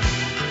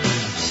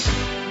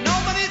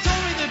 Nobody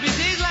told me there'd be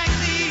days like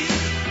these.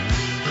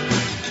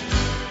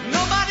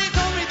 Nobody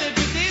told me there'd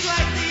be days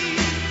like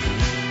these.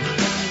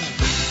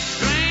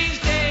 Strange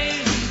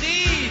days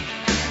indeed.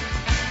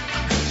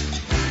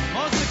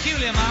 Most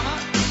peculiar, mama.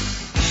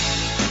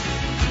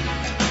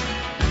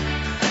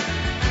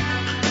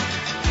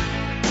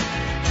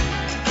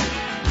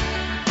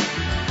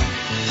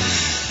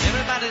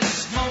 Everybody's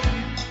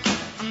smoking,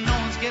 and no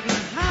one's getting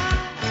high.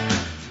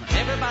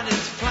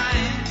 Everybody's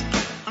flying,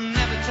 and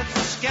never touch the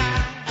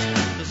sky.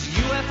 There's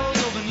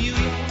UFOs over New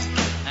York,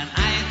 and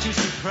I ain't too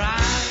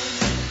surprised.